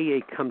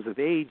AA Comes of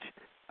Age,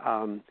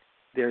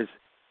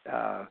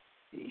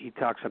 he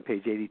talks on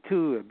page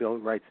 82, Bill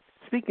writes,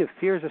 speaking of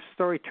fears, a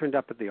story turned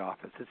up at the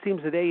office. It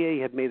seems that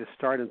AA had made a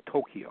start in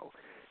Tokyo.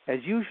 As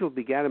usual, it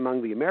began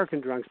among the American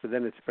drunks, but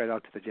then it spread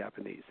out to the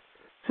Japanese.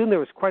 Soon there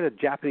was quite a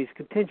Japanese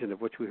contingent,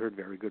 of which we heard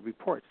very good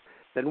reports.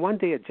 Then one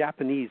day a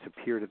Japanese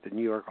appeared at the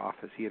New York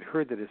office. He had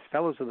heard that his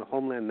fellows in the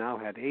homeland now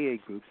had AA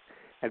groups,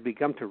 had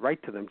begun to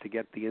write to them to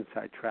get the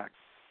inside track.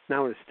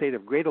 Now in a state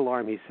of great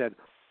alarm, he said,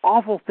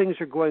 awful things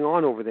are going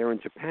on over there in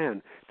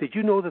Japan. Did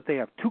you know that they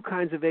have 2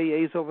 kinds of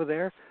AAs over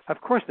there?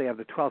 Of course they have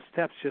the 12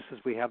 steps just as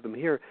we have them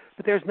here,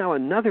 but there's now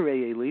another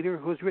AA leader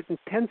who has written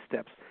 10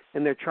 steps,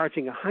 and they're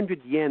charging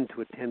 100 yen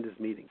to attend his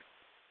meetings.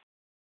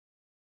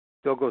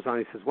 Bill goes on,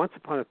 he says, once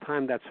upon a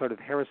time that sort of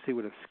heresy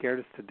would have scared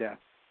us to death.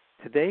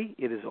 Today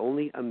it is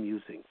only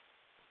amusing.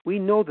 we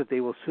know that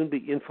they will soon be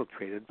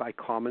infiltrated by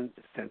common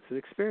sense and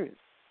experience.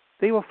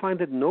 They will find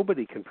that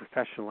nobody can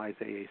professionalize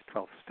AA's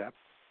 12th step,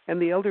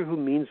 and the elder who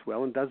means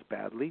well and does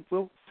badly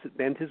will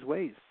bend his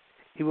ways.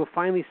 He will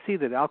finally see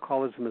that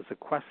alcoholism is a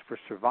quest for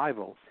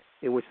survival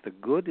in which the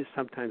good is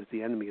sometimes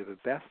the enemy of the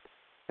best,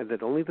 and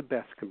that only the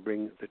best can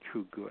bring the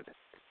true good.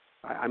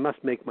 I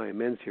must make my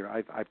amends here.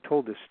 I've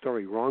told this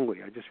story wrongly.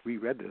 I just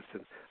reread this,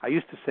 and I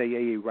used to say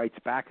AA writes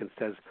back and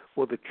says,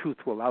 well, the truth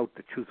will out,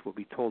 the truth will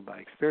be told by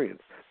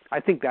experience.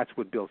 I think that's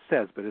what Bill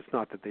says, but it's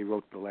not that they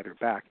wrote the letter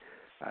back.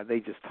 They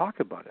just talk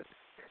about it.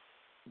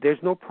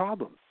 There's no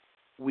problem.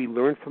 We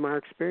learn from our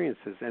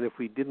experiences, and if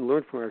we didn't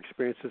learn from our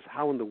experiences,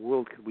 how in the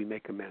world could we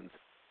make amends?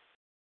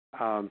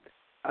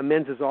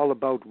 Amends is all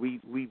about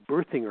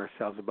rebirthing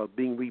ourselves, about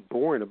being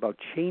reborn, about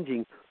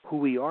changing who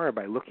we are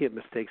by looking at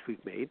mistakes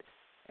we've made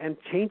and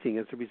changing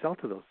as a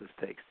result of those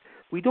mistakes.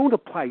 We don't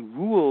apply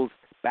rules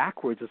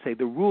backwards and say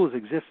the rules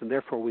exist and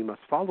therefore we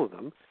must follow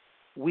them.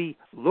 We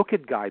look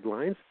at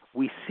guidelines,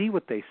 we see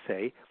what they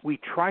say, we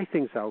try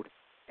things out,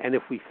 and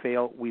if we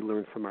fail, we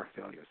learn from our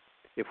failures.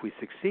 If we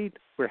succeed,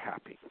 we're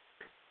happy.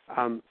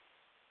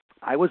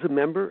 I was a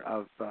member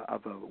of a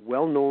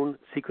well-known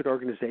secret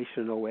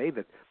organization in OA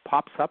that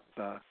pops up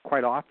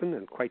quite often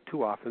and quite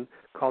too often,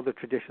 called the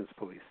Traditions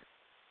Police.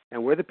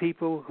 And we're the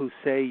people who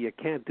say you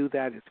can't do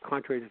that, it's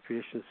contrary to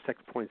Tradition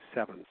 6.7,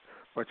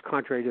 or it's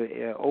contrary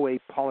to OA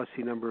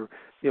policy number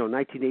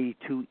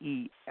 1982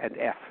 E and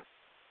F.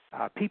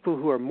 People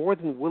who are more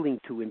than willing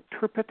to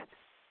interpret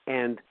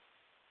and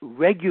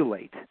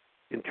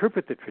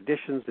interpret the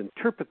traditions,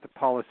 interpret the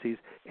policies,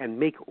 and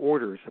make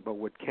orders about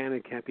what can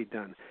and can't be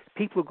done.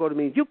 People who go to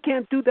me, you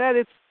can't do that,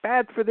 it's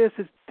bad for this,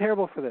 it's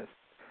terrible for this,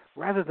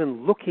 rather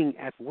than looking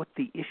at what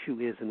the issue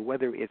is and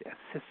whether it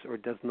assists or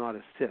does not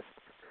assist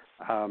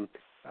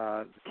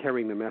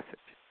carrying the message.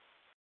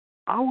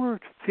 Our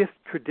fifth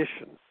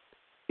tradition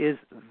is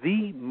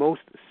the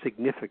most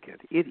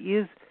significant. It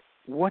is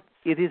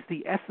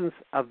the essence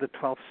of the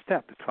 12th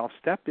step. The 12th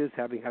step is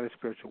having had a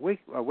spiritual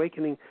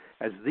awakening.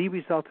 As the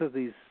result of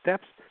these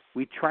steps,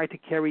 we try to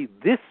carry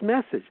this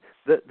message,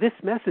 this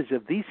message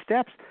of these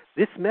steps,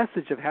 this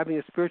message of having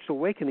a spiritual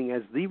awakening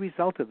as the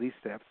result of these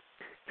steps,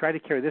 try to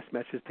carry this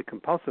message to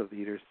compulsive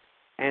leaders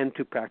and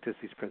to practice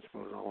these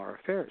principles in all our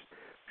affairs.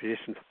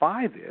 Tradition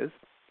 5 is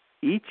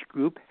each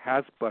group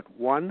has but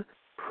one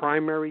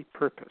primary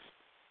purpose,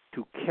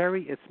 to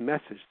carry its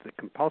message to the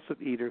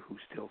compulsive eater who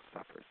still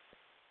suffers.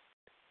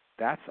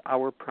 That's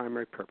our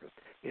primary purpose.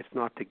 It's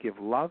not to give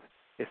love.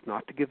 It's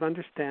not to give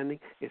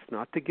understanding. It's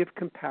not to give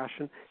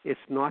compassion.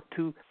 It's not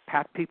to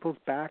pat people's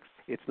backs.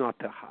 It's not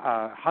to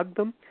hug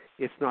them.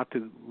 It's not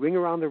to ring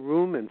around the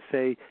room and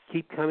say,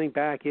 keep coming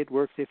back. It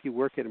works if you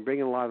work it, and bring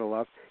in a lot of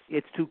love.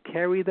 It's to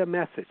carry the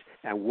message.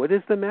 And what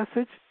is the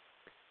message?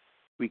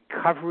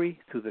 Recovery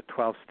through the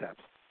 12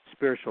 steps.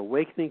 Spiritual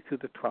awakening through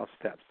the 12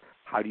 steps.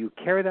 How do you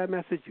carry that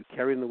message? You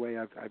carry it in the way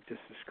I've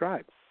just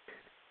described.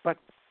 But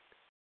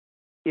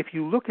if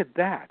you look at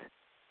that,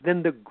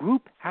 then the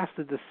group has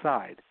to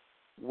decide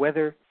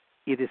whether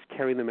it is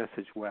carrying the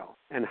message well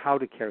and how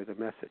to carry the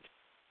message.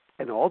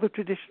 And all the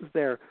traditions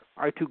there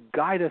are to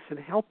guide us and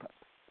help us.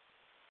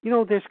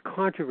 There's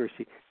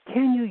controversy.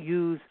 Can you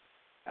use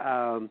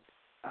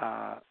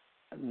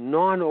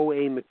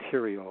non-OA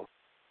material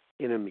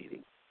in a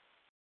meeting?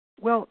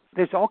 Well,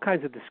 there's all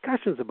kinds of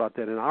discussions about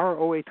that in our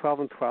OA 12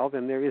 and 12,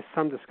 and there is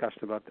some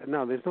discussion about that.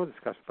 Now, there's no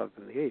discussion about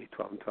it in the AA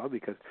 12 and 12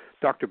 because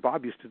Dr.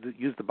 Bob used to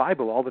use the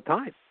Bible all the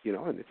time,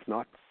 and it's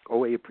not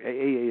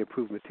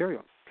AA-approved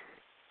material.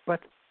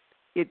 But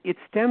it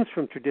stems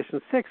from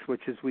Tradition 6,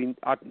 which is we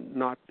ought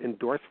not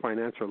endorse,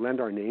 finance, or lend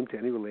our name to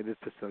any related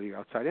facility or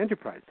outside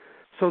enterprise.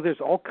 So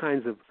there's all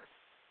kinds of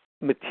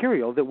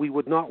material that we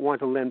would not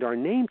want to lend our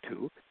name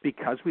to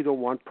because we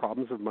don't want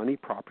problems of money,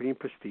 property, and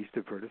prestige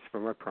to divert us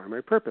from our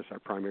primary purpose. Our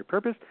primary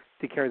purpose,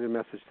 to carry the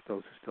message to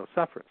those who still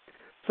suffer.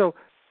 So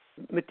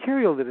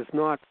material that is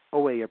not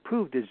OA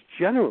approved is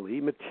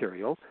generally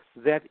material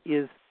that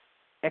is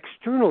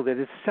external, that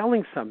is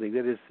selling something,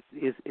 that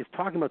is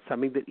talking about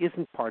something that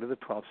isn't part of the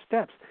 12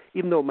 steps.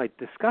 Even though it might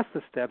discuss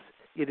the steps,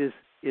 it is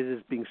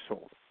being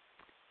sold.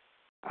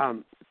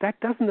 That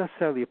doesn't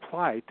necessarily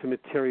apply to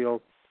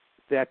material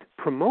that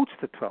promotes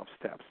the 12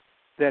 steps,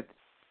 that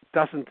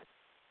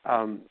isn't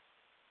an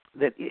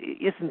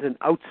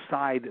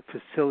outside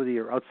facility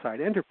or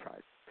outside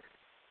enterprise.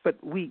 But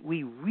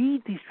we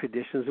read these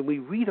traditions and we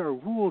read our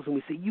rules and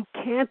we say, you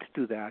can't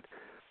do that,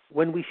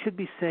 when we should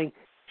be saying,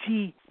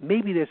 gee,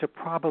 maybe there's a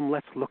problem,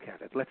 let's look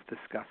at it, let's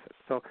discuss it.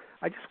 So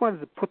I just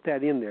wanted to put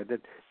that in there,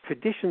 that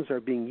traditions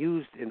are being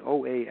used in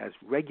OA as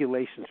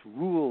regulations,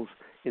 rules,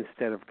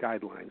 instead of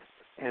guidelines.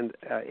 And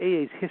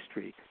AA's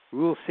history,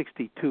 Rule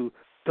 62,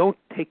 don't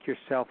take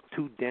yourself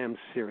too damn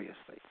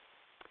seriously.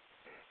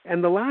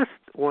 And the last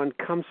one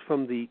comes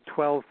from the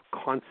 12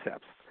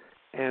 concepts.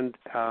 And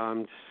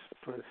I'm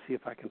just trying to see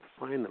if I can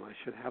find them. I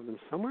should have them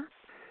somewhere.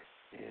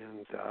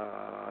 And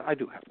I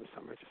do have them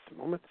somewhere, just a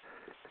moment.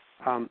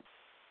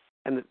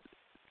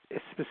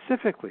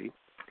 Specifically,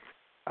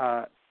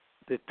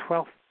 the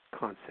 12th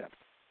concept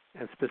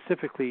and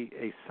specifically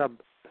a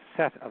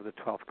subset of the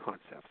 12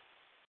 concepts,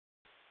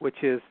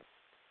 which is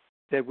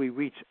that we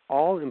reach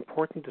all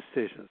important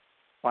decisions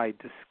by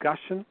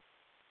discussion,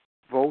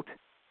 vote,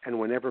 and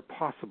whenever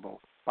possible,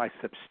 by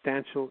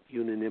substantial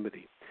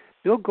unanimity.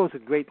 Bill goes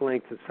at great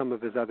length in some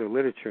of his other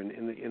literature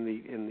in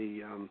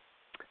the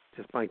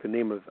just blank the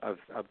name of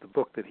the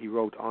book that he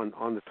wrote on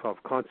the 12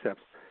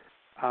 concepts.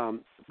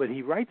 But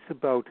he writes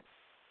about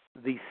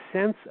the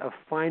sense of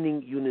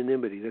finding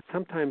unanimity, that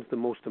sometimes the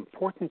most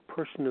important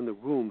person in the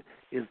room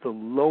is the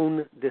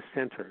lone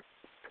dissenter,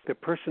 the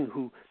person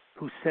who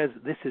says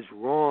this is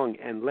wrong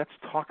and let's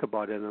talk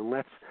about it and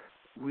let's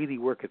really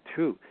work it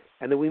through.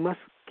 And then we must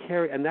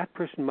carry, and that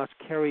person must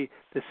carry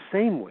the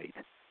same weight,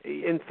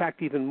 in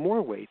fact even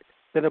more weight,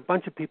 than a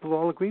bunch of people who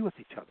all agree with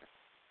each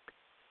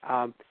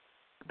other.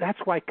 That's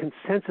why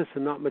consensus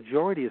and not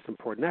majority is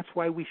important. That's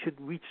why we should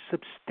reach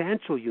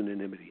substantial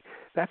unanimity.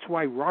 That's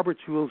why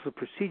Robert's Rules of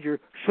Procedure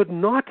should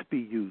not be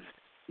used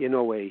in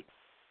OA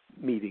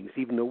meetings,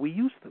 even though we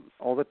use them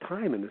all the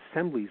time in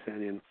assemblies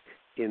and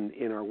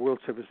in our World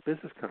Service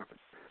Business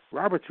Conference.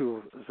 Robert's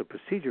Rules of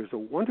Procedure is a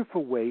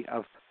wonderful way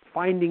of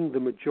finding the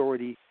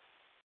majority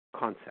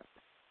concept.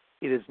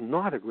 It is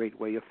not a great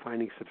way of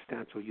finding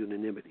substantial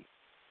unanimity.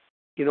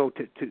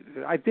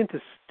 I've been to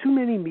too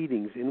many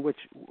meetings in which,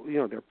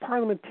 they're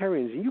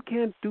parliamentarians, and you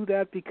can't do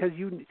that because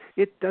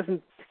it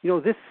doesn't,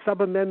 this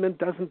sub-amendment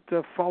doesn't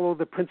follow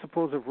the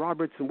principles of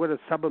Roberts and what a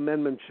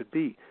sub-amendment should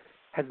be.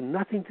 Has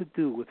nothing to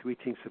do with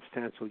reaching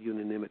substantial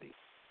unanimity.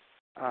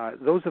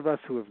 Those of us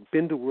who have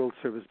been to World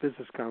Service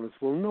Business Conference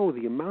will know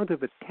the amount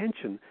of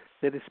attention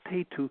that is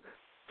paid to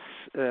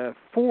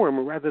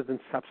form rather than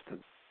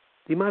substance.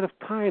 The amount of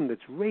time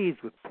that's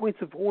raised with points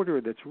of order,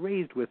 that's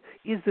raised with,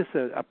 is this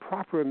a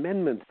proper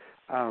amendment?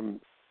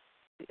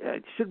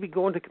 Should we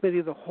go into committee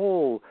of the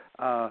whole?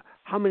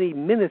 How many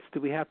minutes do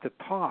we have to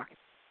talk?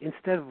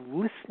 Instead of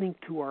listening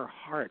to our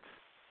hearts.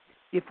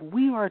 If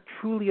we are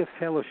truly a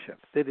fellowship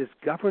that is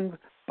governed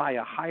by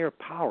a higher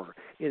power,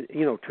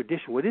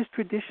 tradition, what is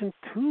tradition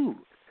too?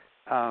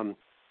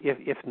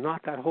 If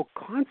not that whole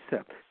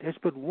concept, there's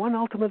but one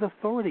ultimate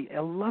authority,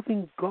 a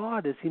loving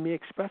God as he may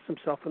express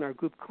himself in our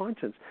group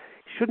conscience.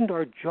 Shouldn't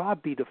our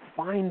job be to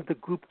find the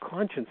group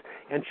conscience?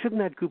 And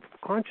shouldn't that group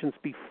conscience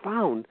be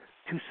found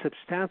to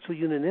substantial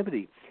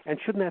unanimity? And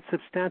shouldn't that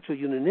substantial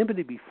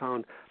unanimity be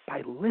found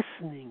by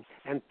listening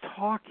and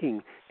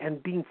talking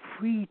and being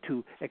free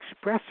to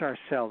express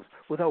ourselves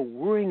without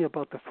worrying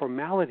about the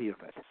formality of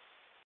it?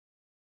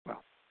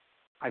 Well,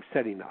 I've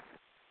said enough.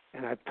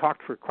 And I've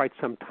talked for quite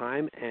some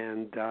time,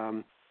 and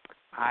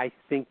I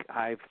think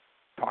I've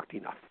talked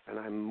enough. And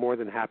I'm more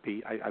than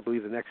happy. I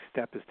believe the next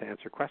step is to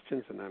answer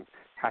questions, and I'm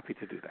happy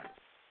to do that.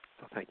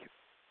 So thank you.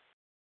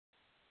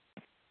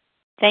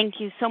 Thank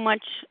you so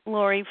much,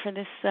 Lawrie, for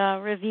this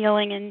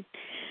revealing and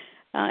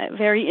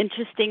very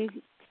interesting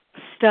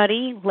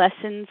study,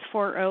 Lessons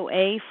for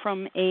OA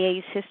from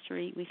AA's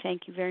History. We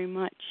thank you very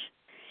much.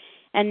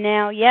 And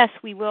now, yes,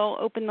 we will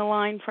open the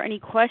line for any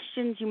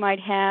questions you might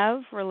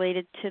have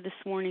related to this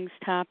morning's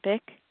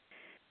topic.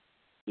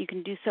 You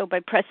can do so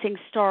by pressing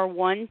star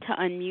 1 to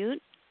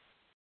unmute.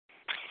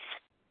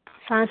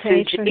 Santa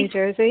H from New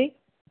Jersey.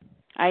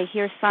 I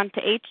hear Santa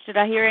H. Did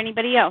I hear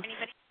anybody else?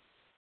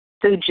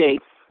 Sue G.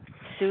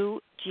 Sue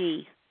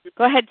G.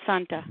 Go ahead,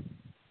 Santa.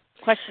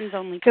 Questions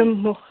only.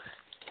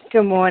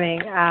 Good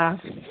morning.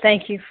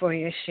 Thank you for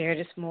your share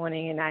this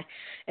morning,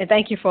 and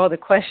thank you for all the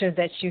questions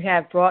that you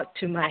have brought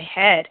to my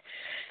head.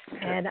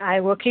 And I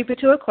will keep it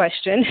to a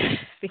question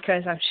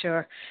because I'm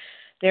sure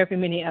there will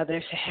be many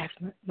others who have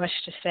much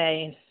to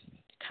say and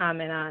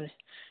comment on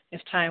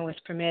if time was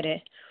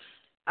permitted.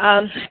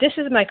 This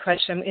is my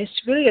question. It's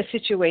really a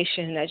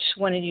situation, and I just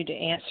wanted you to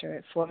answer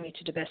it for me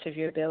to the best of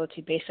your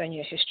ability based on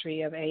your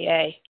history of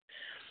AA.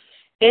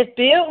 If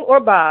Bill or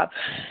Bob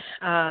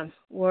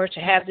were to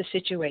have the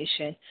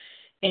situation,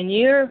 in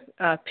your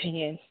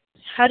opinion,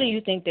 how do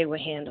you think they would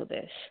handle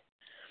this?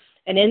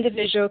 An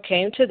individual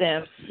came to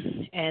them,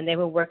 and they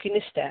were working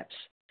the steps,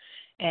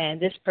 and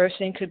this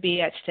person could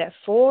be at step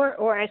 4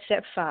 or at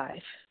step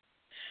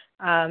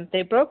 5.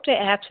 They broke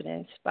their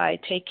abstinence by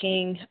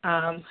taking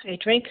a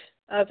drink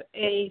of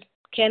a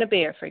can of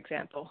beer, for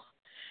example.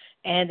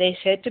 And they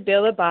said to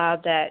Bill or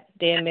Bob that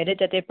they admitted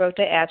that they broke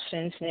their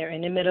abstinence and they're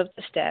in the middle of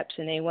the steps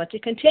and they want to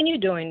continue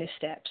doing the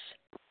steps.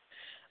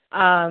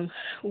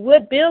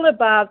 Would Bill or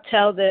Bob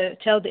tell the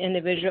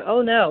individual,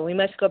 oh no, we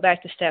must go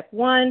back to step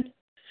 1?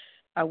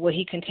 Would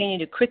he continue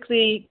to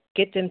quickly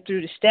get them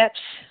through the steps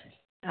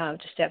to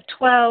step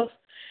 12?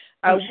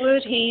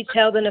 Would he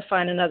tell them to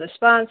find another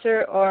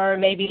sponsor, or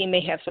maybe he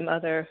may have some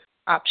other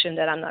option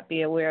that I'm not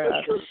be aware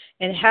of?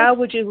 And how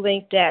would you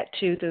link that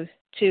to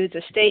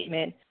the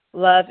statement,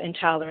 love and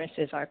tolerance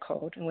is our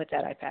code? And with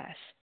that, I pass.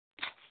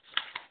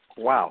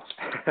 Wow.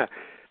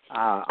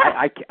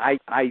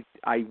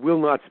 I will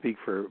not speak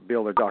for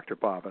Bill or Dr.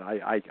 Bob, and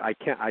I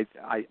can't.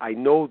 I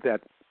know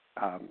that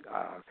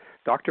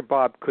Dr.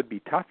 Bob could be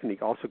tough, and he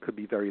also could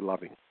be very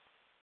loving.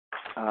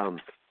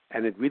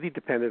 And it really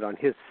depended on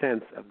his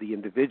sense of the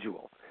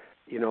individual.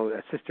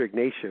 Sister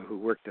Ignatia, who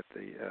worked at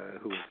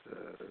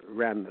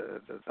ran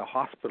the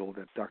hospital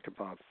that Dr.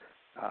 Bob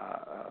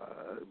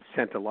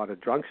sent a lot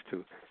of drunks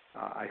to.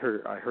 I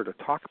heard a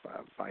talk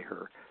by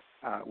her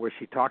where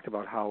she talked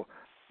about how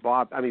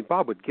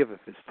Bob would give of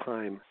his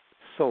time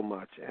so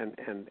much, and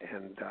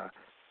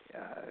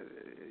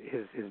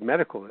his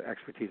medical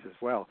expertise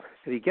as well.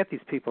 And he'd get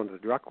these people into the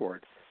drug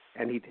ward,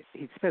 and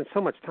he'd spend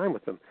so much time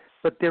with them.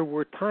 But there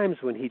were times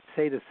when he'd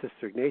say to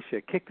Sister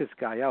Ignatia, "Kick this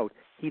guy out.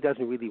 He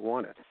doesn't really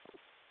want it."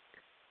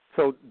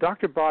 So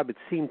Dr. Bob, it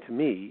seemed to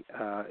me,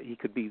 he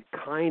could be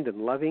kind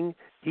and loving.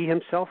 He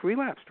himself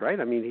relapsed, right?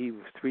 I mean, he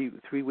was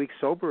three weeks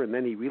sober, and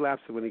then he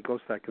relapsed when he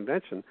goes to that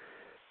convention.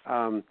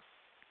 And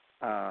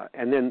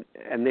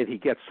then he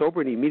gets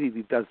sober and he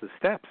immediately does the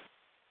steps,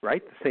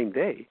 right, the same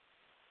day.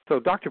 So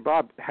Dr.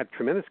 Bob had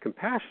tremendous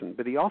compassion,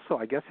 but he also,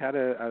 I guess, had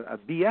a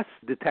BS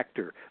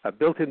detector, a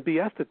built-in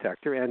BS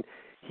detector, and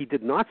he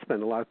did not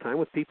spend a lot of time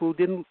with people who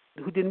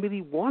didn't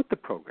really want the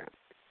program.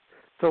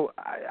 So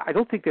I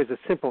don't think there's a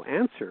simple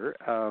answer,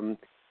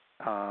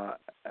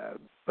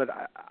 but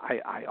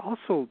I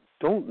also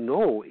don't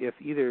know if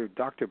either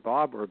Dr.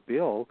 Bob or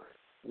Bill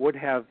would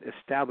have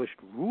established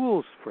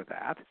rules for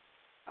that,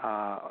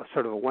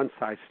 sort of a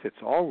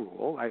one-size-fits-all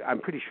rule. I'm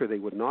pretty sure they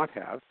would not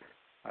have.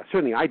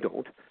 Certainly I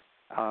don't.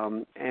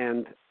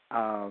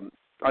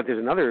 There's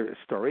another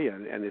story,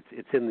 and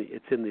it's in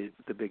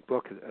the big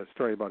book, a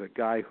story about a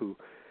guy who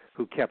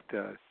kept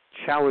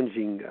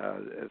challenging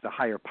the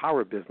higher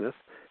power business,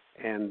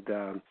 and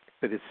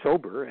that is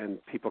sober,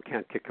 and people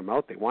can't kick him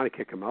out. They want to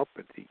kick him out,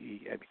 but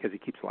because he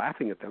keeps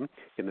laughing at them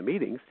in the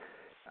meetings.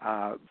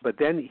 But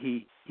then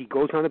he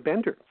goes on a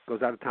bender,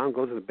 goes out of town,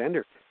 goes on a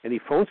bender, and he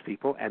phones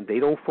people, and they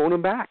don't phone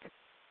him back.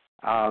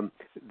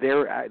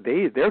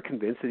 They're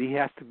convinced that he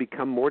has to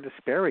become more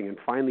despairing, and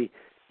finally,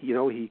 he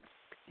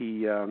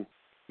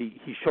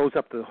shows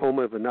up to the home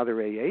of another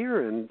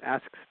AAer and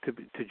asks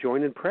to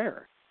join in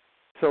prayer.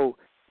 So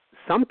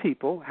some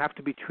people have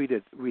to be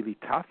treated really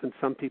tough, and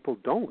some people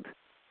don't.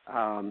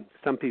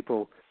 Some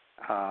people,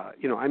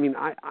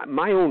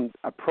 my own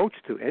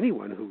approach to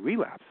anyone who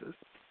relapses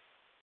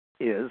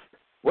is,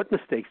 what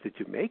mistakes did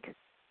you make?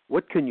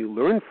 What can you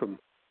learn from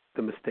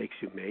the mistakes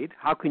you made?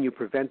 How can you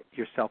prevent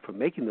yourself from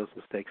making those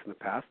mistakes in the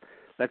past?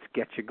 Let's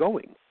get you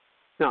going.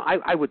 Now,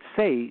 I would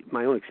say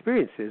my own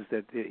experience is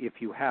that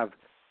if you have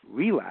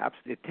relapsed,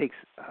 it takes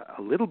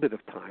a little bit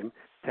of time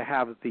to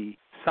have the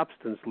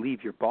substance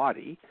leave your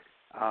body,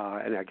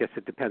 and I guess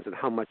it depends on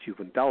how much you've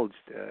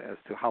indulged as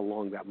to how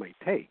long that might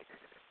take.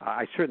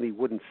 I certainly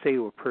wouldn't say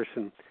to a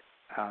person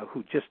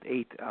who just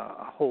ate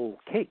a whole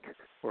cake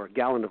or a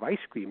gallon of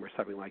ice cream or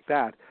something like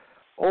that,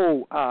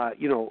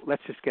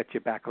 let's just get you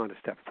back onto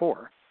step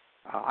 4.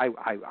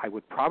 I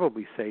would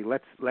probably say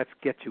let's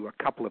get you a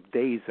couple of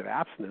days of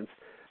abstinence.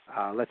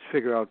 Let's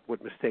figure out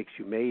what mistakes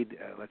you made.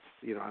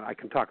 I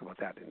can talk about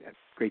that in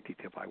great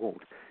detail, but I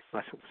won't,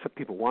 unless some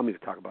people want me to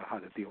talk about how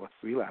to deal with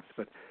relapse.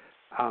 But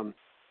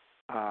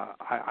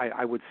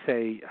I would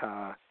say,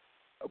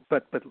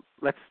 but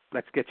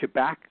let's get you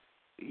back,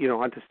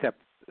 onto step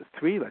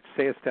 3. Let's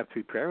say a step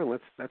 3 prayer, and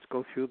let's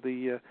go through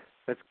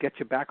let's get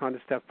you back onto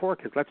step 4,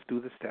 because let's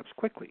do the steps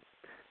quickly.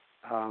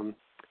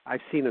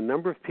 I've seen a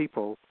number of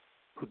people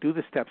who do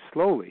the steps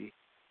slowly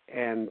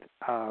and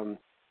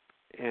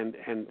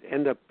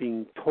end up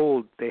being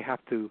told they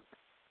have to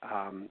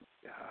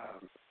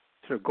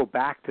sort of go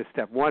back to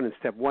step 1, and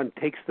step 1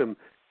 takes them,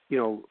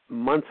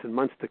 months and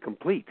months to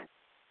complete.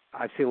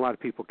 I've seen a lot of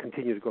people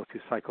continue to go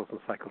through cycles and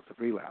cycles of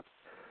relapse.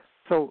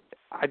 So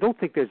I don't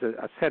think there's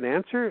a set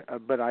answer,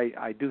 but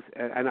I do,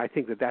 and I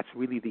think that that's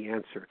really the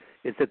answer,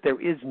 is that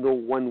there is no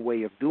one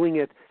way of doing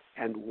it,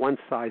 and one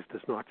size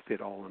does not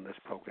fit all in this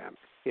program.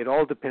 It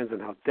all depends on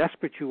how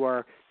desperate you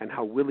are and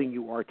how willing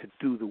you are to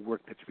do the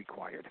work that's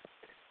required.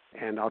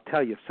 And I'll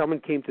tell you, if someone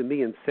came to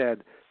me and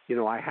said,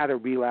 I had a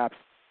relapse,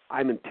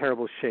 I'm in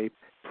terrible shape,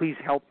 please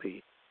help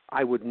me,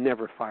 I would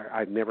never fire.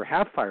 I'd never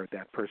have fired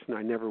that person.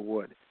 I never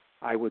would.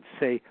 I would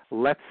say,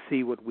 let's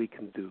see what we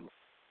can do.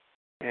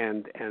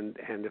 And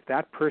if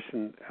that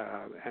person,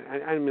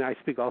 I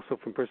speak also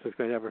from personal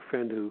experience. I have a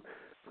friend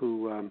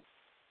who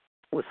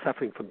was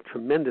suffering from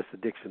tremendous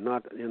addiction,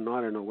 not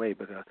in a way,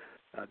 but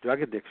a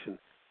drug addiction,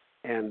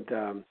 and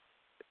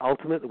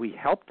ultimately we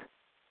helped,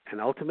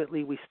 and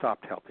ultimately we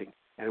stopped helping,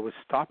 and it was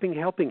stopping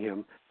helping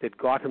him that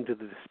got him to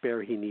the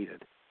despair he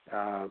needed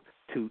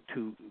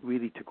to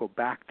really go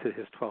back to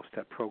his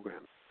 12-step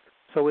program.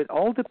 So it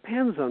all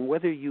depends on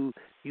whether you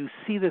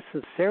see the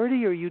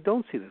sincerity or you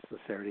don't see the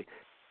sincerity.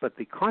 But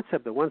the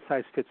concept that one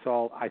size fits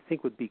all, I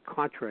think, would be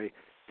contrary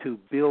to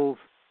Bill's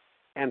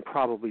and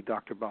probably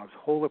Dr. Bob's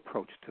whole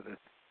approach to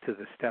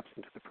the steps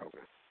into the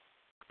program.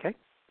 Okay?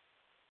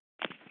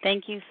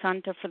 Thank you,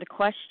 Santa, for the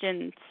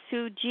question.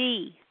 Sue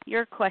G.,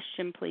 your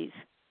question, please.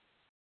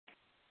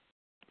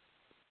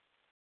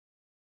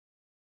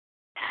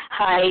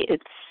 Hi,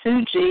 it's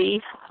Sue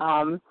G.,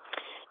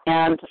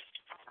 and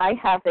I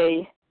have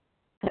a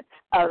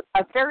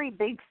very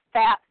big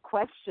fat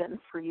question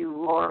for you,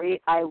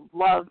 Lawrie. I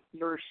love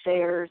your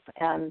shares,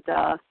 and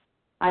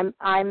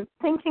I'm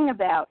thinking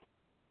about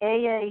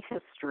AA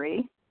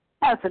history,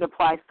 as it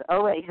applies to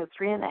OA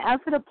history, and as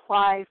it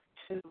applies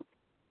to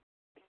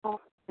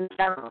people in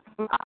general.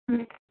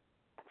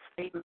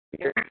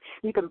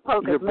 You can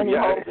poke as many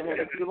holes in it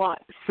as you want.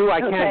 Sue, I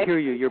can't hear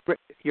you.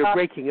 You're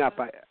breaking up.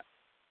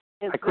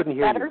 I couldn't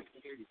hear better?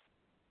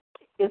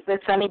 you. Is this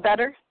any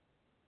better?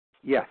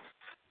 Yes.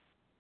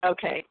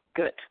 Okay,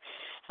 good.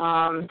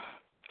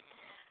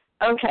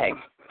 Okay,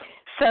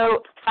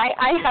 so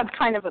I have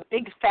kind of a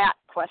big fat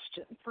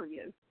question for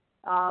you,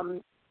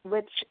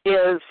 which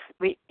is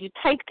you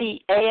take the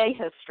AA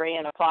history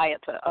and apply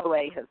it to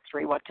OA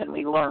history. What can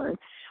we learn?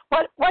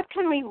 What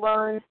can we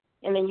learn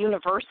in a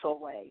universal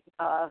way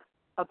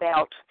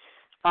about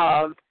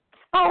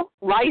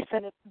life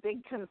and its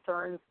big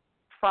concerns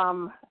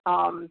from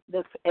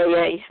this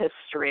AA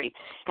history?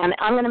 And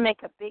I'm going to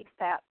make a big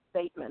fat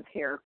statement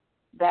here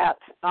that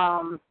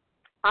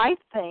I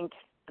think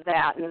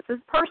that, and this is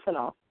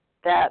personal,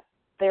 that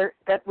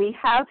we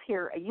have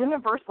here a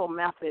universal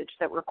message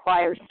that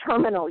requires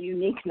terminal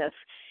uniqueness,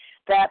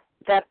 that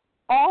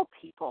all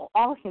people,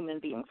 all human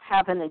beings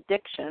have an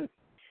addiction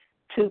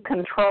to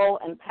control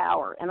and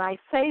power. And I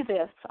say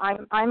this,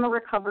 I'm a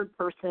recovered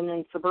person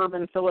in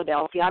suburban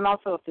Philadelphia. I'm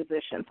also a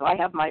physician, so I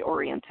have my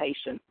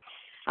orientation.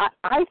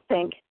 I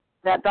think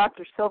that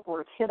Dr.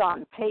 Silkworth hit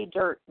on pay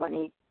dirt when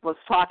he was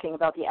talking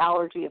about the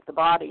allergy of the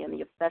body and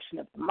the obsession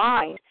of the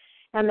mind,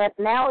 and that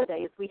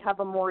nowadays we have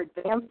a more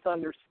advanced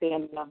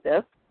understanding of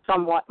this,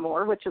 somewhat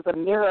more, which is a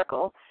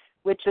miracle,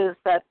 which is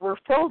that we're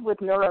filled with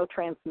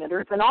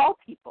neurotransmitters, and all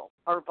people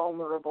are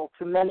vulnerable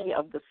to many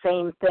of the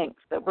same things,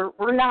 that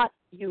we're not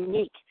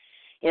unique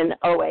in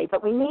OA,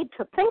 but we need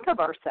to think of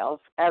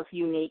ourselves as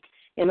unique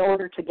in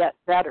order to get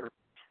better.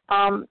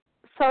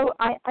 So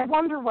I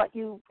wonder what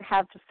you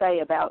have to say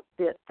about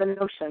the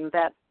notion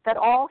that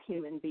all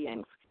human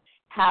beings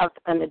have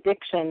an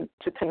addiction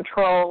to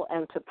control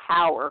and to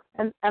power,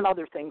 and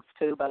other things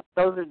too, but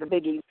those are the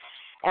biggies.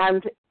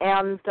 And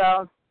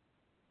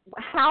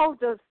how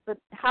did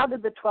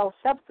the 12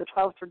 steps, the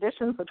 12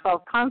 traditions, the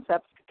 12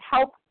 concepts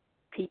help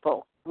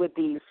people with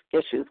these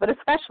issues, but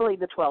especially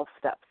the 12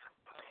 steps?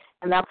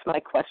 And that's my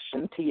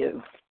question to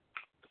you,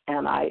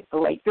 and I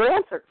await your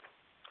answer.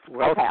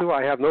 Well, Sue,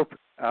 I have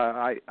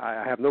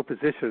no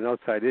position in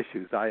outside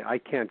issues. I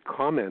can't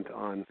comment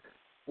on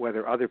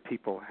whether other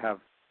people have,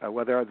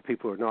 whether other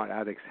people who are not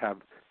addicts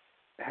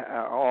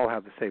all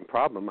have the same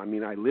problem. I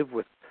mean, I live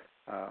with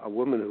a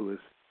woman who is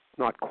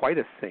not quite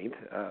a saint,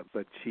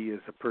 but she is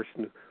a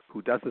person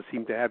who doesn't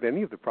seem to have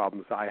any of the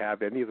problems I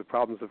have, any of the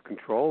problems of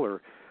control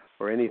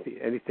or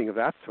anything of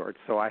that sort.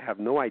 So I have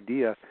no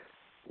idea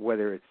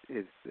whether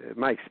it's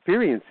my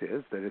experience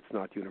is that it's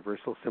not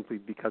universal simply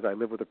because I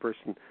live with a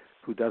person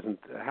who doesn't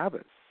have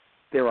it.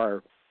 There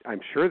are, I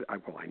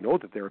know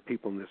that there are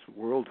people in this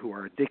world who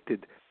are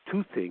addicted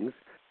to things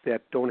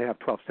that don't have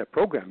 12-step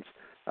programs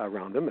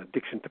around them.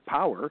 Addiction to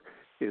power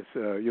is,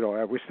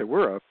 I wish there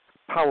were a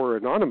Power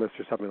Anonymous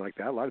or something like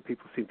that. A lot of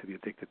people seem to be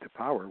addicted to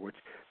power,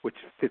 which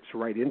fits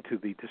right into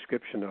the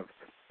description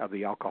of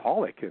the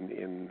alcoholic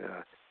in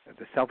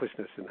the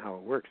selfishness and how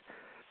it works.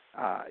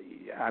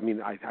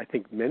 I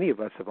think many of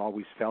us have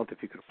always felt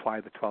if you could apply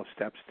the 12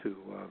 steps to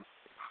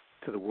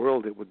the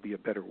world, it would be a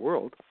better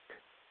world.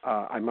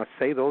 I must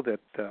say, though, that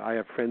I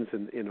have friends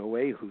in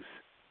OA whose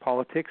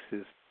politics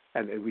is,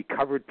 and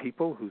recovered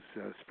people whose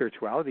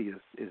spirituality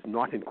is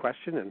not in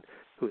question, and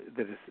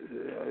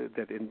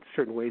that in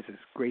certain ways is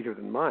greater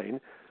than mine,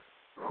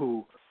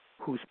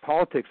 whose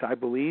politics, I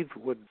believe,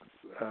 would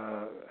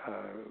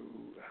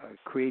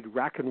create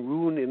rack and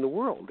ruin in the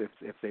world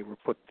if they were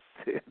put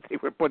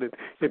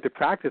into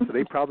practice. And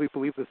they probably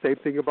believe the same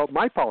thing about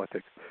my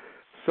politics.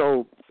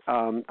 So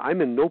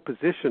I'm in no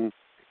position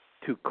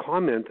to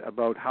comment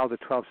about how the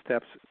 12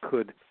 steps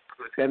could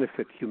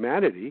benefit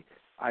humanity.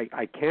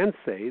 I can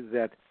say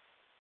that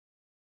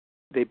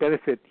they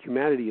benefit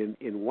humanity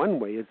in one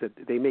way, is that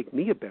they make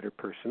me a better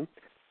person,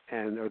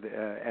 and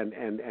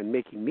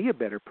making me a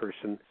better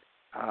person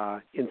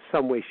in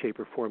some way, shape,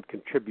 or form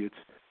contributes,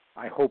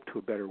 I hope, to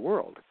a better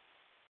world.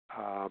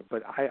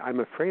 But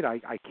I'm afraid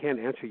I can't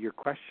answer your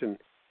question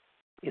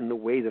in the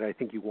way that I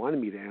think you wanted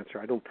me to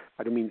answer. I don't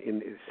mean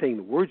in saying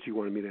the words you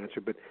wanted me to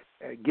answer, but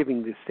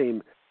giving the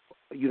same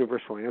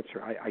universal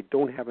answer. I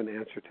don't have an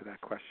answer to that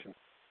question,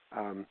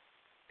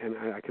 and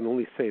I can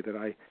only say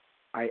that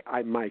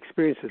my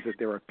experience is that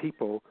there are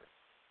people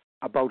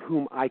about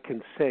whom I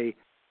can say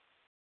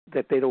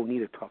that they don't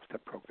need a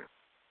 12-step program,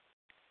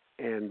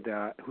 and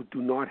who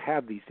do not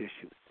have these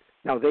issues.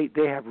 Now,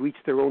 they have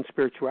reached their own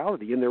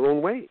spirituality in their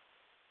own way.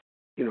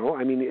 In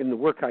the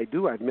work I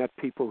do, I've met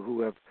people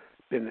who have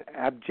been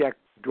abject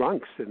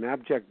drunks and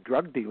abject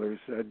drug dealers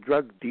and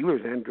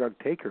drug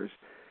takers,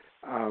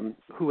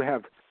 who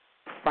have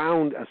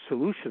found a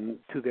solution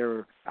to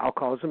their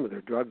alcoholism or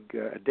their drug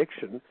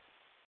addiction,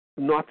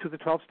 not through the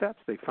 12 steps.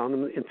 They found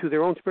them through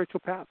their own spiritual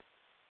path,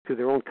 through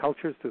their own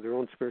cultures, through their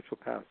own spiritual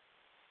path.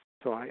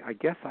 So I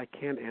guess I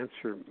can't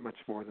answer much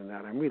more than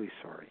that. I'm really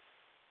sorry.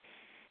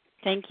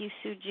 Thank you,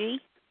 Sue G.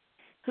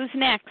 Who's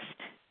next?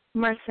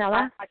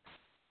 Marcella.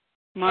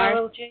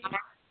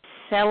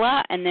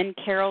 Marcella, and then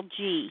Carol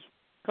G.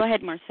 Go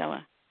ahead,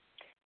 Marcella.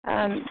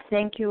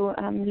 Thank you,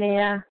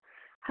 Leah.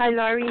 Hi,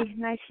 Lawrie.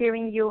 Nice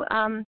hearing you.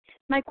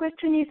 My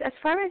question is, as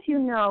far as you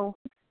know,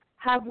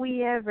 have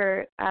we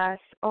ever, as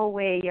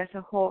OA as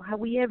a whole, have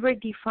we ever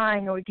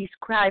defined or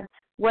described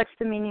what's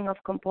the meaning of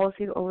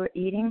compulsive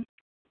overeating?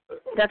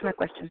 That's my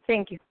question.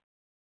 Thank you.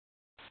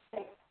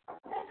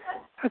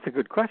 That's a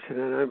good question,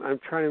 and I'm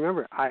trying to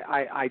remember.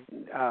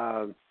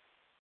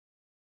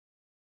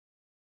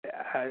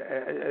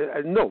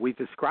 No, we've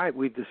described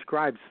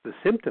the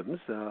symptoms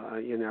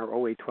in our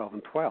OA 12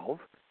 and 12.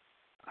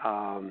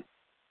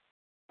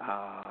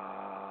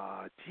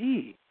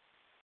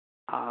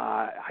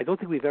 I don't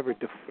think we've ever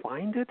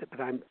defined it, but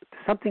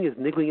something is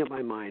niggling at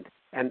my mind,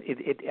 and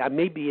I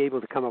may be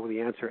able to come up with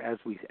the answer as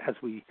we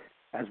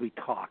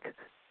talk.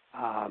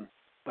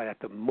 But at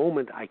the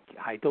moment, I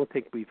don't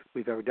think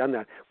we've ever done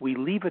that. We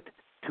leave it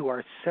to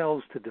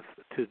ourselves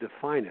to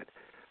define it.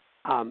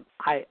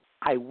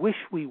 I wish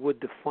we would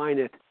define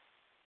it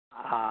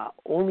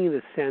only in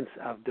the sense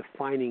of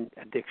defining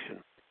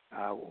addiction,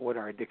 what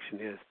our addiction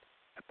is.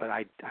 But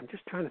I'm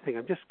just trying to think.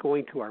 I'm just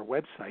going to our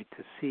website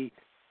to see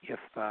if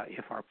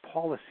our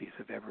policies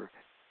have ever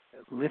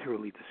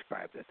literally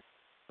described it.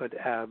 But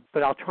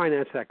I'll try and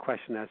answer that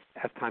question as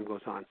time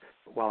goes on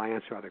while I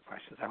answer other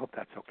questions. I hope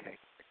that's okay.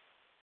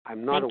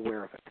 I'm not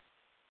aware of it.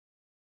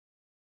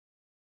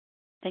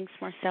 Thanks,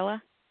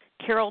 Marcella.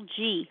 Carol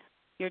G.,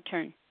 your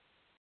turn.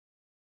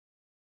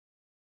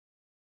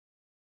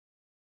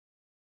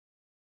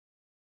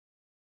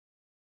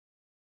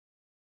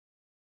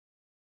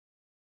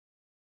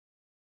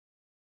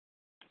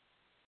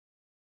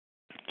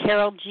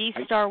 Carol G.,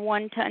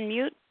 *1 to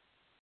unmute.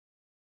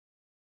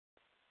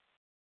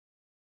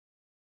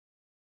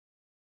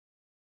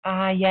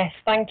 Yes,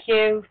 thank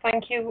you.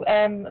 Thank you,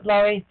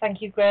 Lawrie.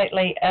 Thank you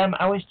greatly.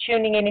 I was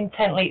tuning in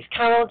intently. It's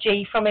Carol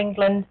G. from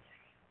England,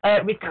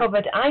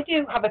 recovered. I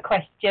do have a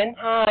question.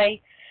 Hi.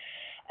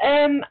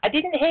 I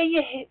didn't hear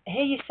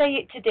you say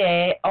it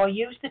today or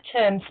use the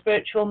term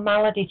spiritual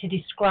malady to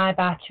describe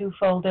our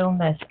twofold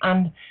illness.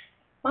 And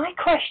my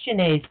question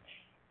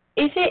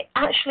is it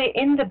actually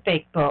in the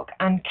big book?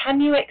 And can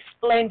you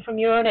explain from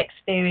your own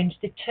experience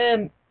the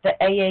term that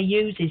AA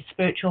uses,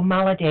 spiritual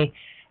malady?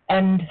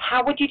 And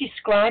how would you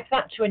describe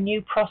that to a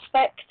new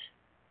prospect?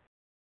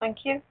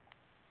 Thank you.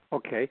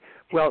 Okay.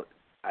 Well,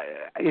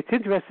 it's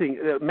interesting.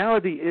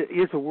 Malady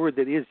is a word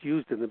that is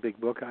used in the big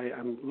book.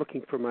 I'm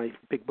looking for my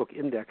big book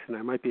index, and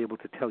I might be able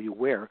to tell you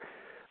where.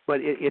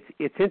 But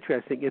it's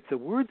interesting. It's a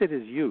word that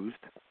is used.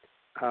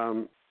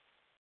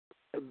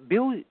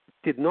 Bill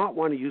did not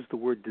want to use the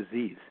word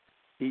disease.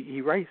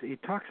 He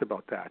talks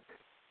about that.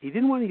 He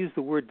didn't want to use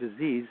the word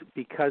disease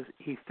because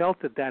he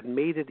felt that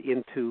made it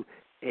into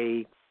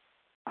a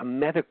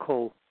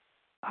medical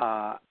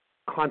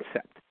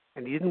concept,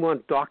 and he didn't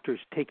want doctors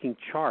taking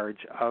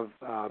charge of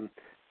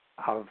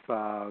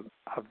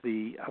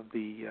the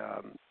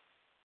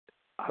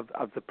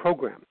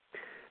program.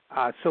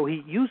 So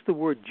he used the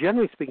word.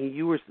 Generally speaking, he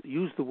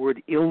used the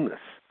word illness.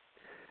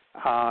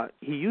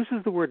 He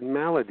uses the word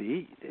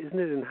malady, isn't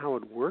it, in how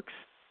it works,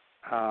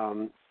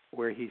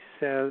 where it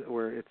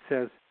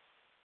says.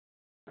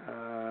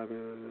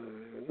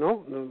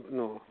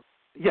 No.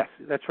 Yes,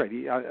 that's right.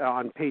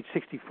 On page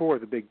 64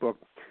 of the big book,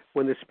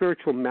 when the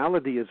spiritual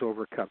malady is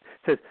overcome,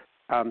 it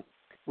says,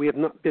 we have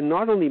been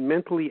not only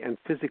mentally and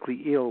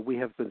physically ill, we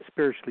have been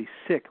spiritually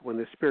sick. When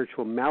the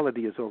spiritual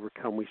malady is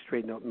overcome, we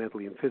straighten out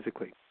mentally and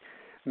physically.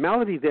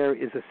 Malady there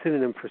is a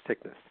synonym for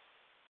sickness,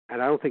 and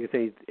I don't think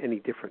it's any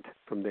different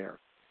from there.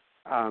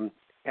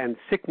 And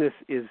sickness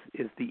is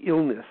the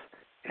illness,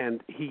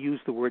 and he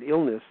used the word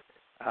illness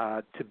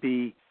to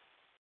be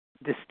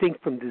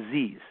distinct from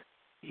disease.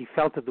 He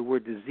felt that the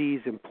word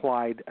disease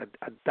implied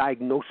a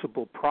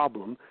diagnosable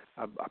problem,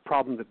 a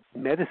problem that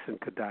medicine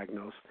could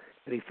diagnose,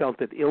 and he felt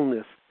that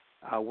illness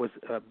was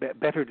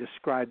better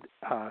described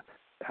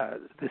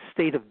the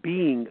state of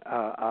being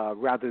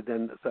rather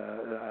than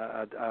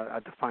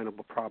a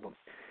definable problem.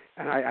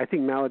 And I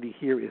think malady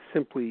here is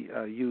simply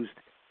used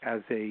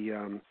as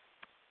a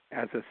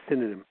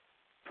synonym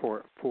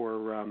for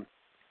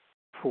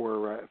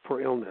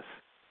illness.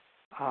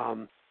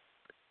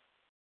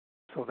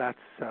 So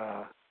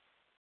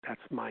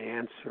that's my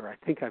answer. I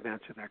think I've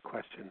answered that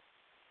question.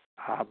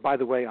 By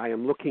the way, I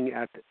am looking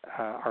at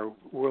our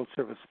World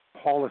Service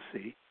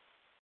policy,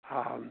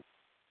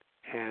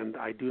 and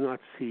I do not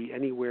see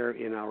anywhere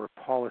in our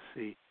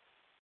policy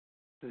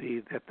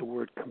that the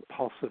word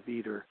compulsive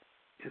eater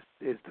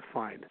is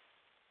defined.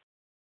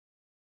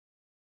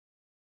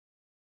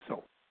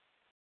 So,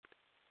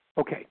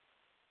 okay.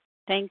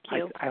 Thank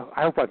you.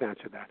 I hope I've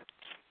answered that.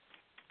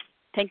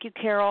 Thank you,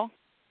 Carol.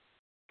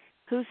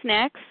 Who's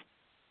next?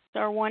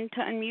 *1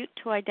 to unmute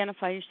to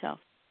identify yourself.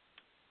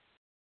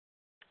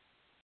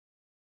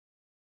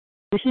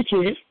 This is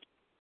Judith.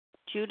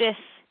 Judith.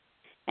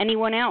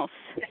 Anyone else?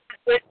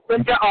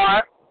 Linda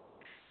R.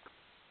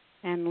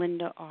 And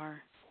Linda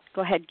R.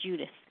 Go ahead,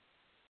 Judith.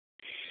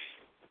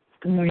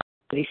 Good morning,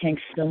 everybody.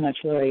 Thanks so much,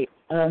 Lawrie.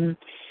 I'm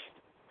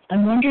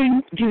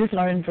wondering, Judith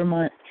R. in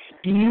Vermont,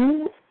 Do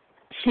you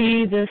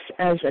see this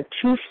as a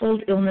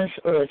twofold illness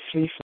or a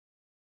threefold?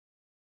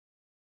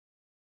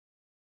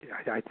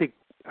 I think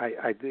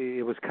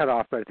it was cut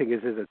off, but I think is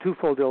it a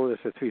twofold illness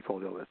or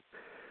threefold illness?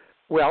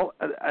 Well,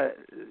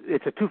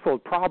 it's a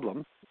twofold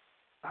problem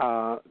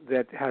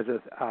that has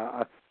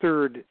a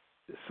third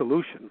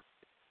solution.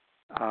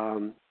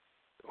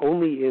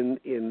 Only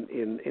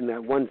in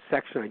that one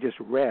section I just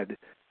read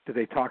do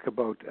they talk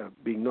about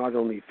being not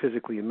only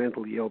physically and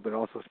mentally ill, but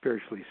also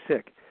spiritually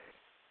sick.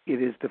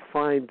 It is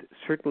defined,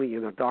 certainly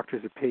in a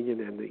doctor's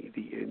opinion and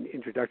the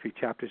introductory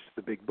chapters to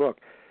the big book,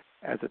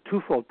 as a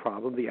twofold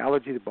problem: the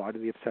allergy of the body,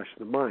 the obsession of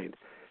the mind,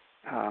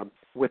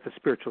 with a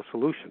spiritual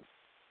solution.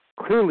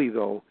 Clearly,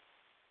 though,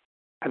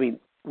 I mean,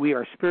 we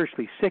are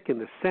spiritually sick in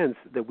the sense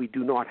that we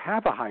do not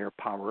have a higher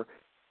power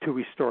to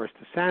restore us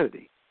to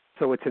sanity.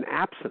 So it's an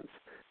absence.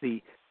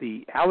 The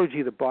allergy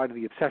of the body,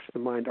 the obsession of the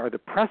mind are the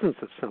presence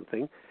of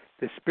something.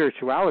 The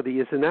spirituality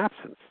is an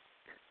absence.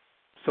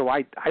 So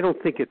I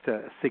don't think it's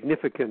a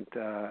significant.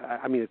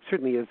 I mean, it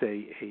certainly is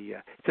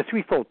it's a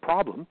threefold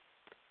problem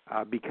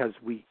because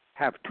we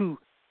have two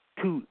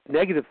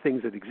negative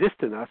things that exist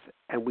in us,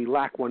 and we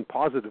lack one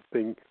positive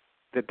thing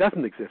that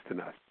doesn't exist in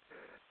us.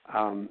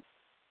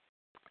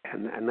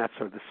 And that's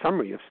sort of the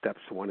summary of steps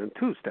 1 and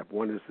 2. Step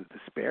 1 is the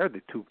despair,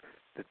 the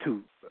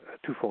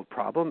twofold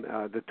problem,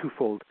 the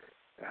twofold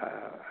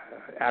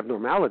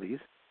abnormalities,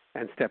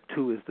 and step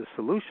 2 is the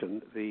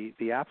solution,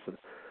 the absence.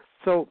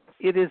 So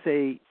it is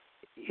in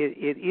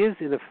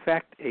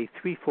effect a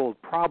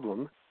threefold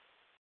problem.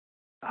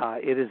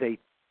 It is a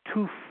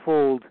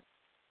twofold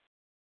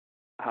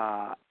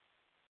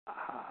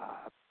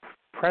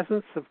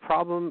presence of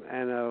problem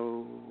and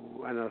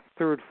a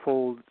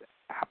thirdfold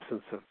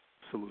absence of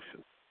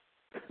solution.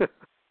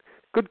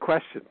 Good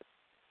question.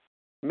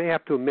 May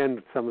have to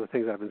amend some of the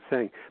things I've been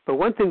saying. But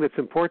one thing that's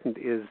important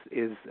is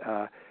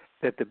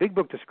that the big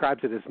book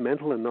describes it as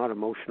mental and not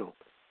emotional.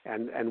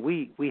 And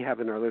we have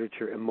in our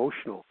literature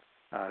emotional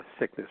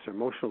sickness or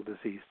emotional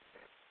disease.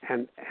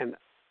 And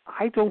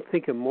I don't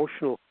think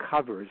emotional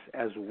covers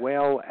as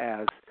well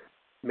as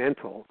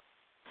mental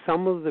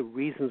some of the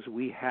reasons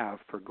we have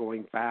for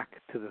going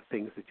back to the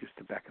things that used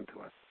to beckon to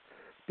us.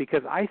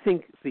 Because I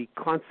think the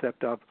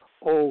concept of,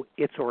 oh,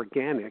 it's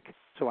organic,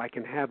 so I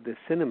can have this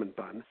cinnamon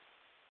bun,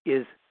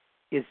 is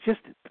just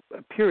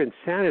pure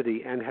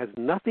insanity and has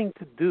nothing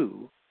to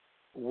do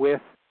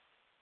with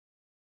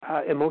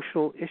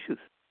emotional issues.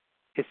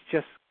 It's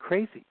just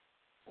crazy.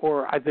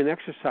 Or I've been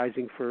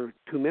exercising for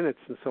 2 minutes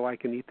and so I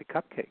can eat the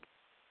cupcake.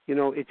 You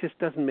know, it just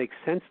doesn't make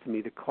sense to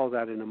me to call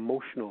that an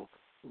emotional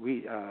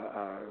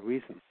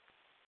reason.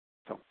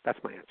 So that's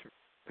my answer.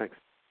 Thanks.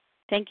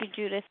 Thank you,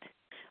 Judith.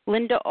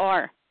 Linda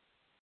R.,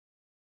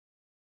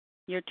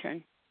 your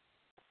turn.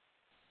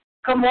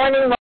 Good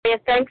morning, Lawrie,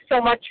 and thanks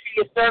so much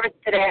for your service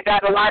today. I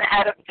got a lot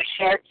out of the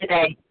share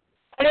today.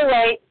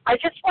 Anyway, I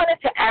just wanted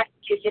to ask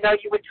you,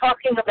 you were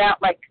talking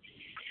about, like,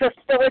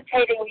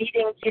 facilitating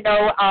meetings, you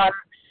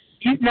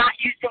not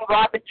using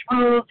Robert's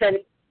rules and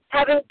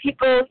having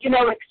people,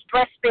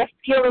 express their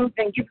feelings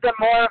and give them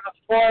more of a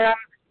forum.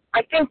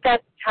 I think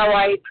that's how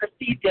I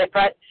perceived it.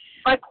 But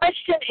my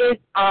question is,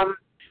 I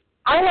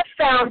have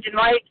found in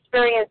my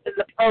experience in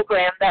the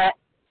program that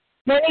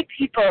many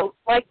people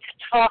like to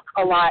talk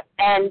a lot,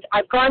 and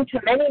I've gone to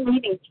many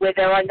meetings where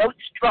there are no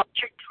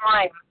structured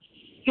time,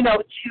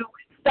 to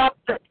stop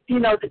the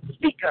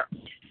speaker.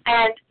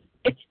 And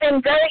it's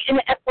been very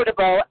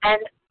inequitable,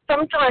 and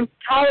sometimes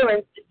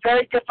tolerance is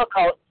very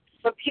difficult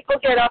when people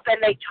get up and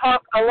they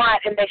talk a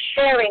lot and they're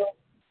sharing,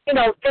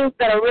 things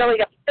that are really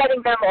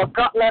upsetting them or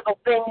gut-level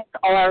things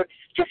or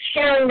just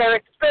sharing their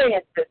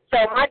experiences. So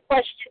my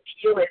question to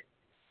you is,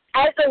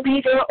 as a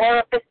leader or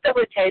a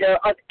facilitator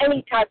of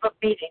any type of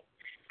meeting,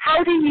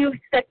 how do you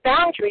set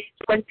boundaries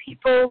when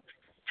people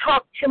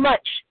talk too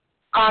much?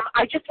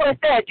 I just want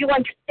to say, I do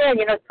understand,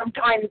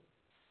 sometimes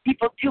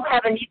people do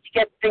have a need to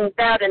get things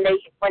out, and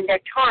when they're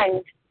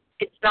timed,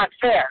 it's not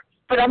fair.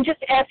 But I'm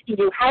just asking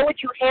you, how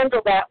would you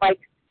handle that, like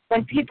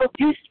when people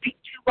do speak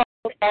too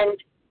long, and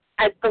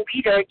as the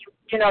leader,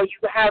 you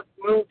have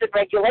rules and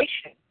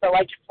regulations. So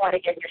I just want to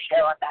get your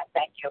share on that.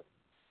 Thank you.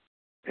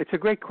 It's a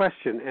great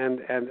question,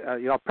 and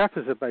I'll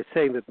preface it by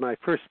saying that my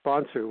first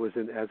sponsor was,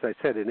 as I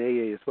said, in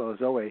AA as well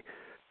as OA,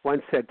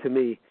 once said to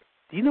me,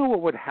 do you know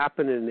what would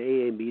happen in an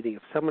AA meeting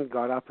if someone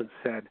got up and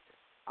said,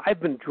 I've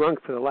been drunk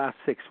for the last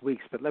 6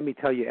 weeks, but let me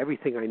tell you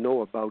everything I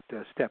know about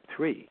step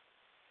 3.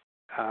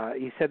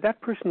 He said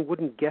that person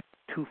wouldn't get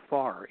too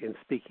far in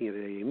speaking at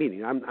an AA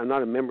meeting. I'm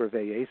not a member of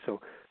AA,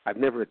 so I've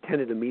never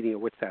attended a meeting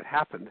at which that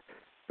happened.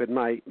 But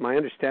my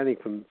understanding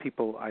from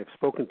people I've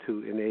spoken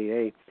to in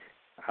AA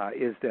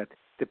is that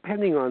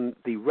depending on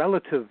the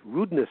relative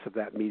rudeness of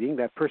that meeting,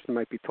 that person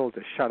might be told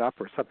to shut up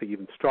or something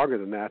even stronger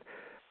than that,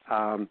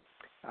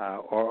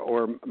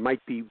 or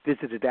might be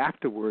visited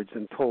afterwards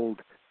and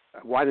told,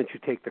 why don't you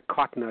take the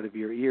cotton out of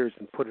your ears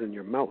and put it in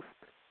your mouth?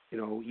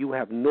 You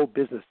have no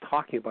business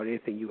talking about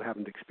anything you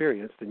haven't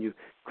experienced, and you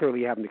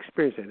clearly haven't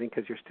experienced anything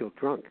because you're still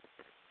drunk.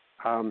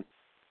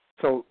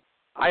 So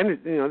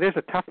there's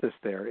a toughness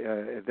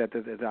there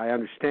that I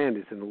understand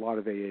is in a lot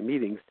of AA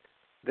meetings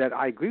that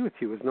I agree with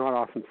you is not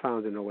often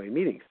found in OA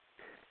meetings.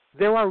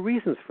 There are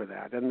reasons for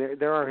that, and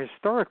there are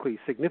historically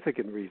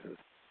significant reasons.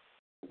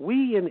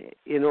 We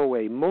in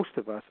OA, most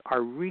of us,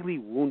 are really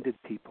wounded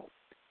people,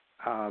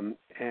 and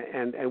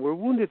we're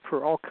wounded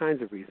for all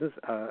kinds of reasons.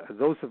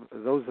 Those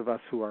of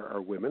us who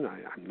are women,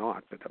 I'm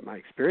not, but my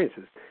experience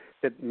is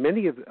that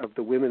many of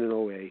the women in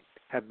OA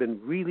have been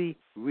really,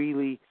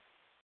 really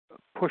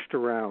pushed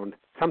around,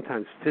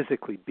 sometimes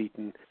physically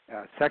beaten,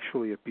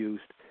 sexually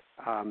abused,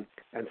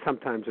 and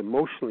sometimes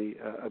emotionally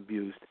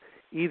abused,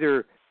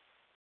 either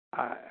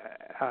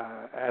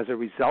as a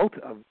result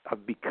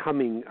of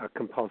becoming a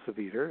compulsive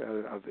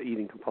eater, of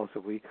eating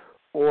compulsively,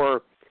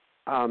 or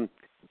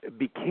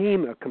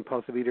became a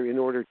compulsive eater in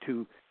order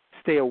to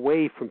stay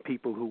away from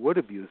people who would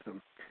abuse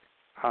them.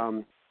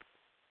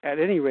 At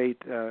any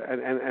rate,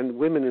 and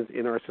women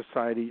in our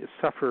society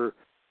suffer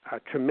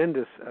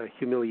tremendous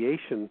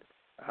humiliation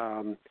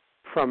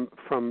from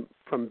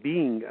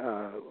being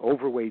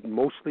overweight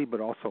mostly,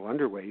 but also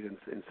underweight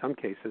in some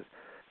cases,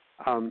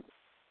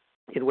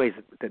 in ways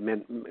that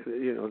men,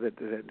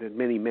 that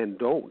many men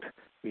don't.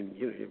 I mean,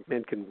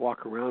 men can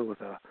walk around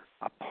with a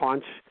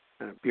paunch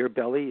and a beer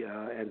belly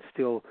and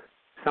still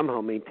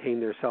somehow maintain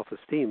their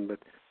self-esteem, but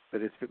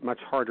it's much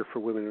harder for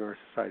women in our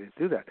society to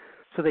do that.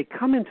 So they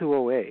come into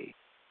OA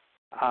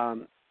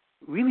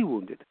really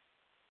wounded,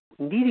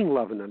 needing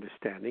love and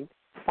understanding,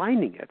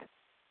 finding it,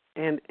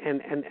 and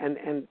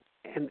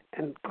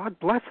God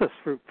bless us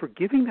for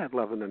giving that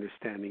love and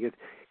understanding.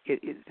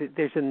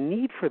 There's a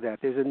need for that.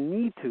 There's a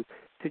need to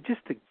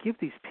give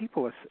these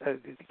people, to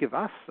give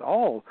us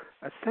all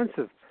a sense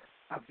of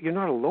you're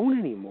not alone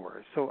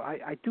anymore. So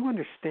I do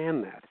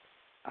understand that,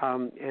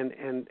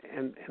 and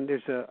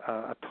there's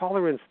a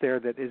tolerance there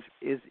that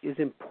is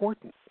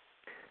important.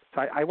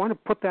 So I want to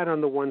put that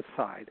on the one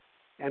side,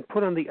 and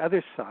put on the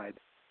other side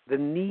the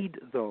need,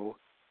 though,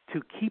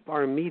 to keep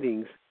our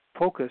meetings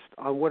focused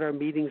on what our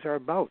meetings are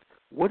about.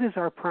 What is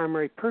our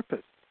primary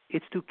purpose?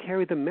 It's to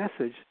carry the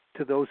message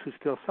to those who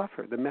still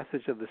suffer, the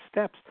message of the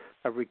steps,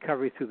 of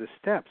recovery through the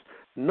steps,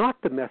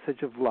 not the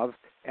message of love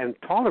and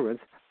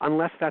tolerance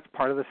unless that's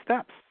part of the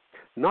steps,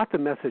 not the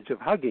message of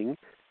hugging,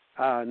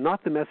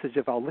 not the message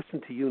of I'll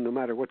listen to you no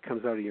matter what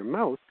comes out of your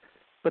mouth,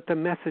 but the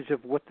message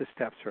of what the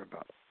steps are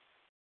about.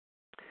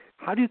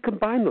 How do you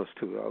combine those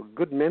two? A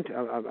good mentor,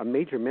 a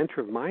major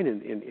mentor of mine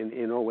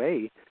in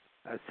OA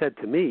said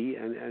to me,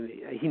 and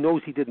he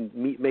knows he didn't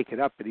make it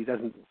up, but he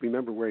doesn't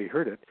remember where he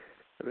heard it,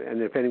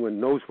 and if anyone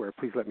knows where,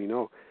 please let me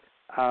know.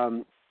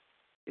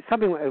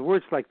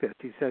 Words like this.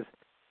 He says,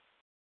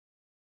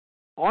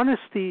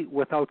 honesty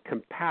without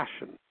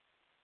compassion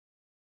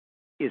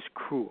is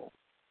cruel.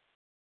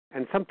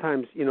 And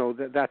sometimes,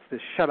 that's the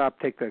shut up,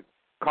 take the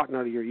cotton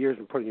out of your ears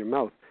and put it in your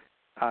mouth.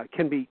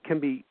 Can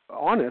be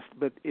honest,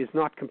 but is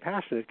not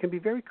compassionate. It can be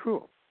very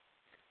cruel.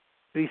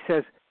 But he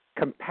says,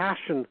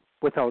 compassion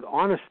without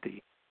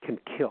honesty can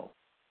kill.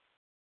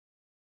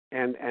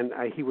 And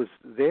he was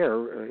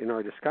there in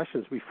our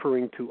discussions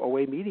referring to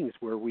OA meetings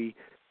where we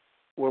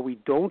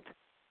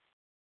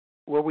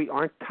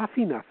aren't tough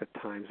enough at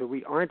times, where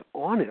we aren't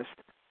honest,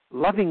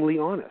 lovingly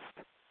honest.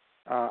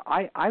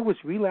 I was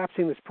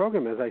relapsing this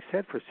program, as I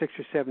said, for 6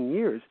 or 7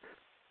 years.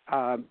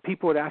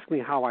 People would ask me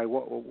how I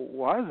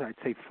was. I'd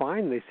say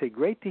fine. They say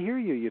great to hear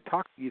you. You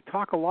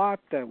talk a lot.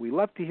 We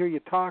love to hear you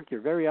talk.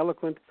 You're very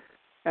eloquent.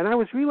 And I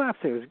was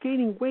relapsing. I was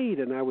gaining weight,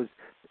 and I was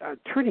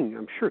turning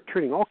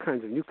all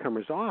kinds of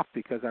newcomers off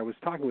because I was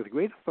talking with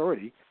great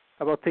authority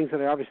about things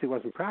that I obviously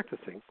wasn't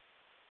practicing.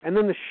 And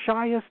then the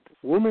shyest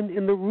woman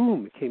in the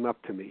room came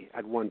up to me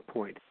at one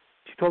point.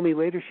 She told me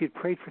later she had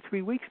prayed for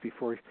 3 weeks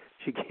before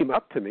she came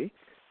up to me.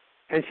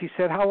 And she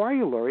said, how are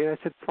you, Lawrie? And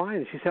I said, fine.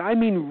 And she said, I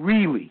mean,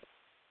 really?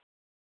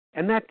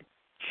 And that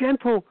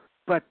gentle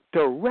but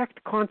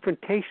direct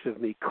confrontation of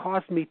me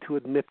caused me to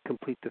admit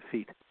complete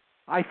defeat.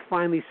 I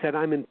finally said,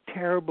 I'm in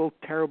terrible,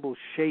 terrible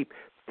shape.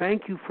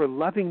 Thank you for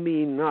loving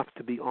me enough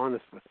to be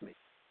honest with me.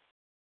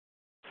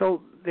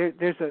 So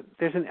there's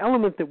an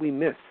element that we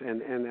miss,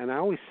 and I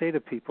always say to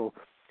people,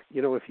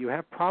 if you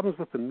have problems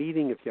with the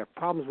meeting, if you have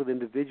problems with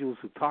individuals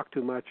who talk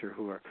too much or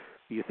who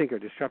you think are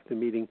disrupting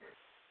the meeting,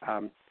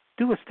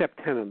 do a step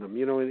 10 on them.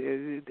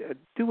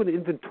 Do an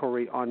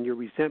inventory on your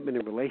resentment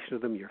in relation to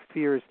them, your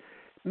fears.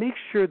 Make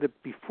sure that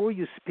before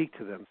you speak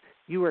to them,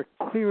 you are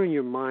clear in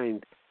your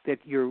mind that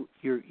you're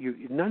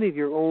none of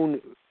your own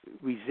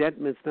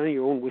resentments, none of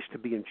your own wish to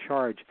be in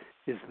charge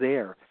is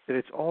there. That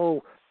it's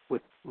all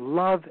with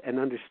love and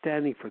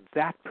understanding for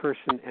that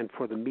person and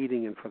for the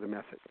meeting and for the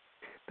message.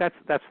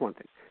 That's one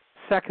thing.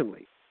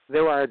 Secondly,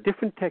 there are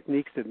different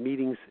techniques that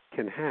meetings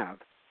can have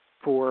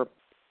for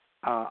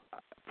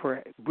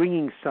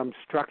bringing some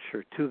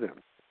structure to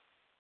them.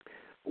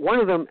 One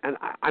of them, and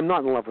I'm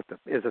not in love with them,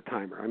 is a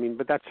timer.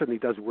 But that certainly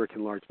does work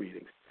in large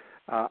meetings.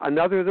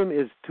 Another of them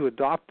is to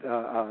adopt,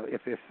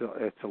 if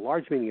it's a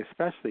large meeting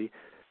especially,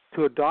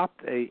 to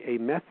adopt a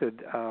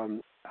method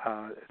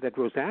that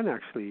Roseanne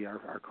actually,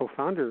 our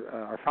co-founder,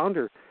 our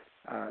founder,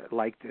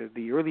 like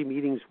the early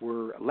meetings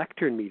were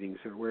lectern meetings,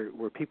 or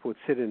where people would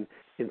sit in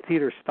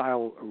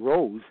theater-style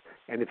rows,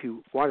 and if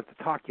you wanted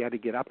to talk, you had to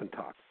get up and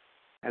talk.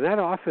 And that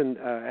often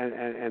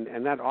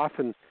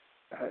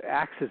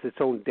acts as its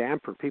own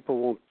damper. People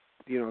won't,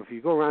 if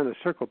you go around in a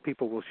circle,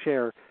 people will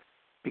share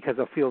because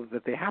they'll feel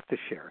that they have to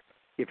share.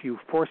 If you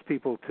force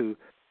people to,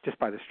 just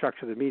by the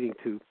structure of the meeting,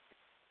 to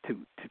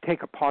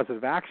take a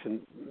positive action,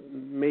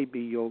 maybe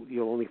you'll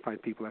only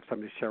find people have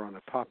something to share on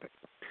a topic.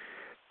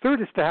 Third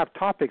is to have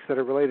topics that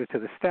are related to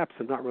the steps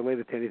and not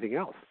related to anything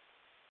else.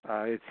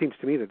 It seems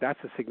to me that that's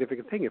a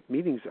significant thing. If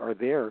meetings are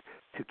there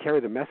to carry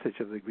the message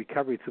of the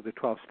recovery through the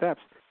 12 steps,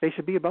 they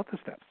should be about the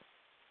steps,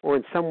 or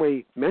in some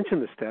way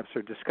mention the steps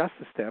or discuss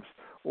the steps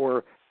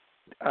or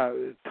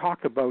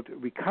talk about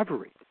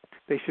recovery.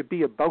 They should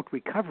be about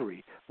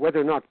recovery. Whether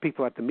or not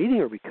people at the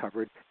meeting are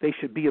recovered, they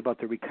should be about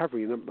the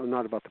recovery and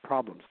not about the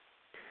problems.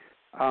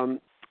 And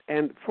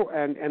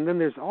then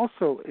there's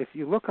also, if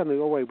you look on the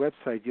OA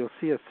website, you'll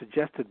see a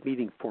suggested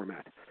meeting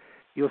format.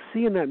 You'll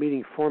see in that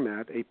meeting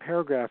format a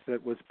paragraph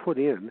that was put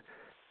in,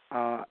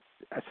 a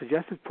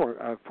suggested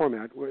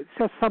format where it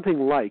says something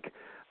like,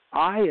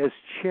 I, as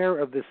chair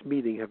of this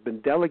meeting, have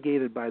been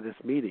delegated by this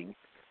meeting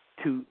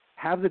to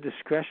have the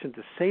discretion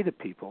to say to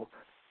people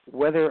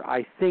whether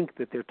I think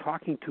that they're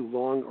talking too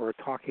long or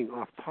talking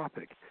off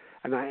topic.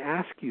 And I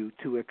ask you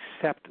to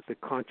accept the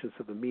conscience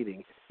of the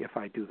meeting if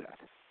I do that.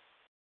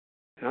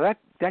 Now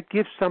that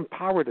gives some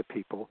power to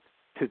people,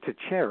 to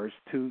chairs,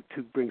 to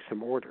bring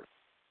some order.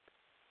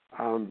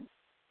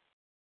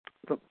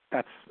 But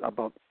that's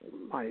about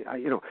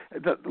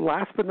the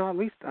last but not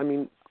least,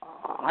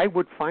 I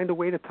would find a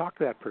way to talk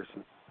to that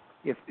person.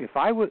 If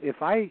I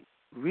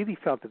really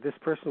felt that this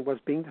person was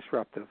being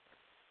disruptive,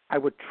 I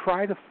would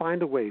try to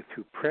find a way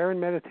through prayer and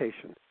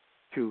meditation,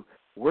 through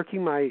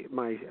working my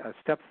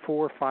step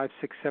 4, 5,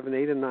 6, 7,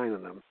 8, and 9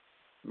 of them.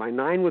 My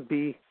 9 would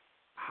be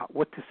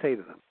what to say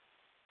to them.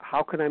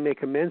 How can I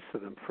make amends to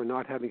them for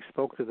not having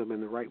spoken to them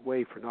in the right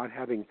way, for not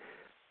having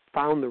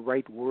found the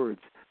right words?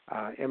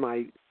 Am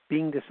I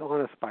being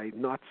dishonest by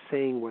not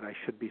saying what I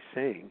should be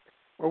saying?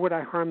 Or would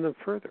I harm them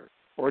further?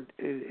 Or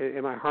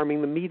am I harming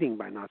the meeting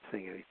by not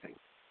saying anything?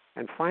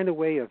 And find a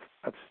way of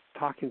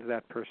talking to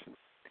that person.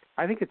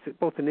 I think it's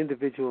both an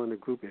individual and a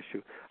group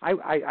issue.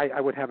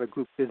 I would have a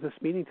group business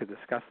meeting to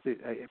discuss the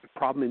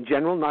problem in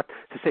general, not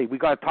to say we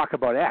got to talk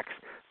about X,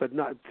 but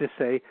not to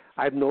say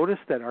I've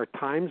noticed that our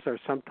times are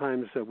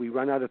sometimes we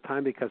run out of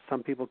time because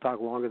some people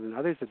talk longer than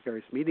others at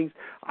various meetings.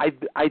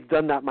 I've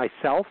done that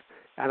myself,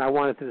 and I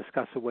wanted to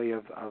discuss a way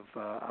of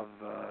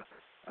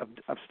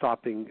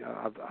stopping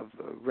of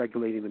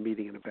regulating the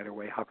meeting in a better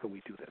way. How can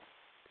we do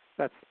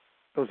this?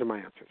 Those are my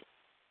answers.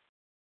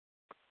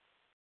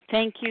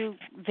 Thank you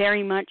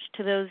very much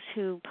to those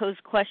who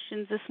posed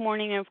questions this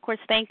morning. And, of course,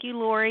 thank you,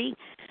 Lawrie,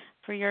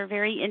 for your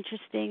very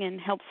interesting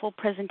and helpful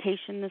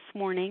presentation this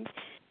morning.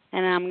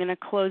 And I'm going to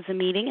close the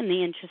meeting in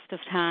the interest of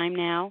time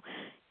now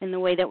in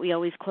the way that we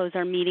always close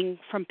our meeting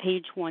from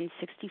page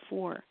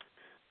 164.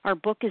 Our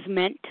book is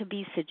meant to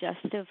be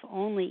suggestive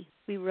only.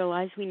 We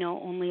realize we know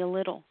only a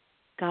little.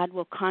 God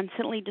will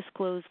constantly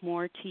disclose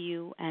more to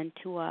you and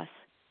to us.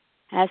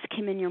 Ask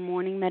him in your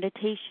morning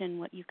meditation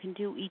what you can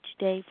do each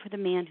day for the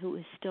man who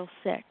is still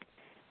sick.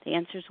 The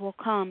answers will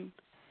come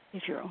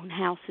if your own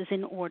house is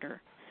in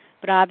order.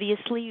 But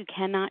obviously you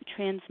cannot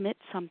transmit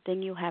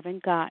something you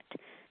haven't got.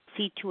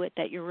 See to it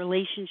that your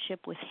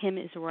relationship with him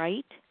is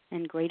right,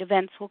 and great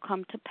events will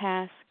come to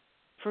pass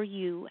for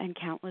you and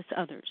countless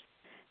others.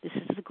 This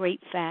is the great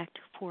fact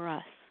for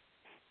us.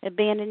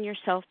 Abandon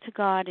yourself to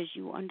God as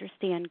you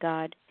understand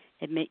God.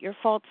 Admit your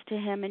faults to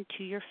him and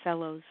to your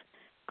fellows.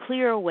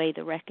 Clear away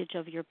the wreckage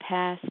of your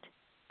past.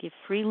 Give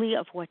freely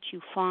of what you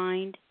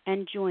find,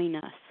 and join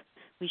us.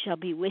 We shall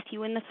be with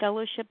you in the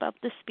fellowship of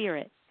the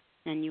Spirit,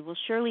 and you will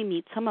surely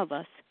meet some of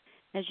us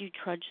as you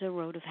trudge the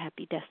road of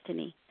happy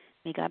destiny.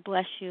 May God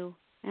bless you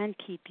and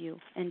keep you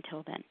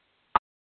until then.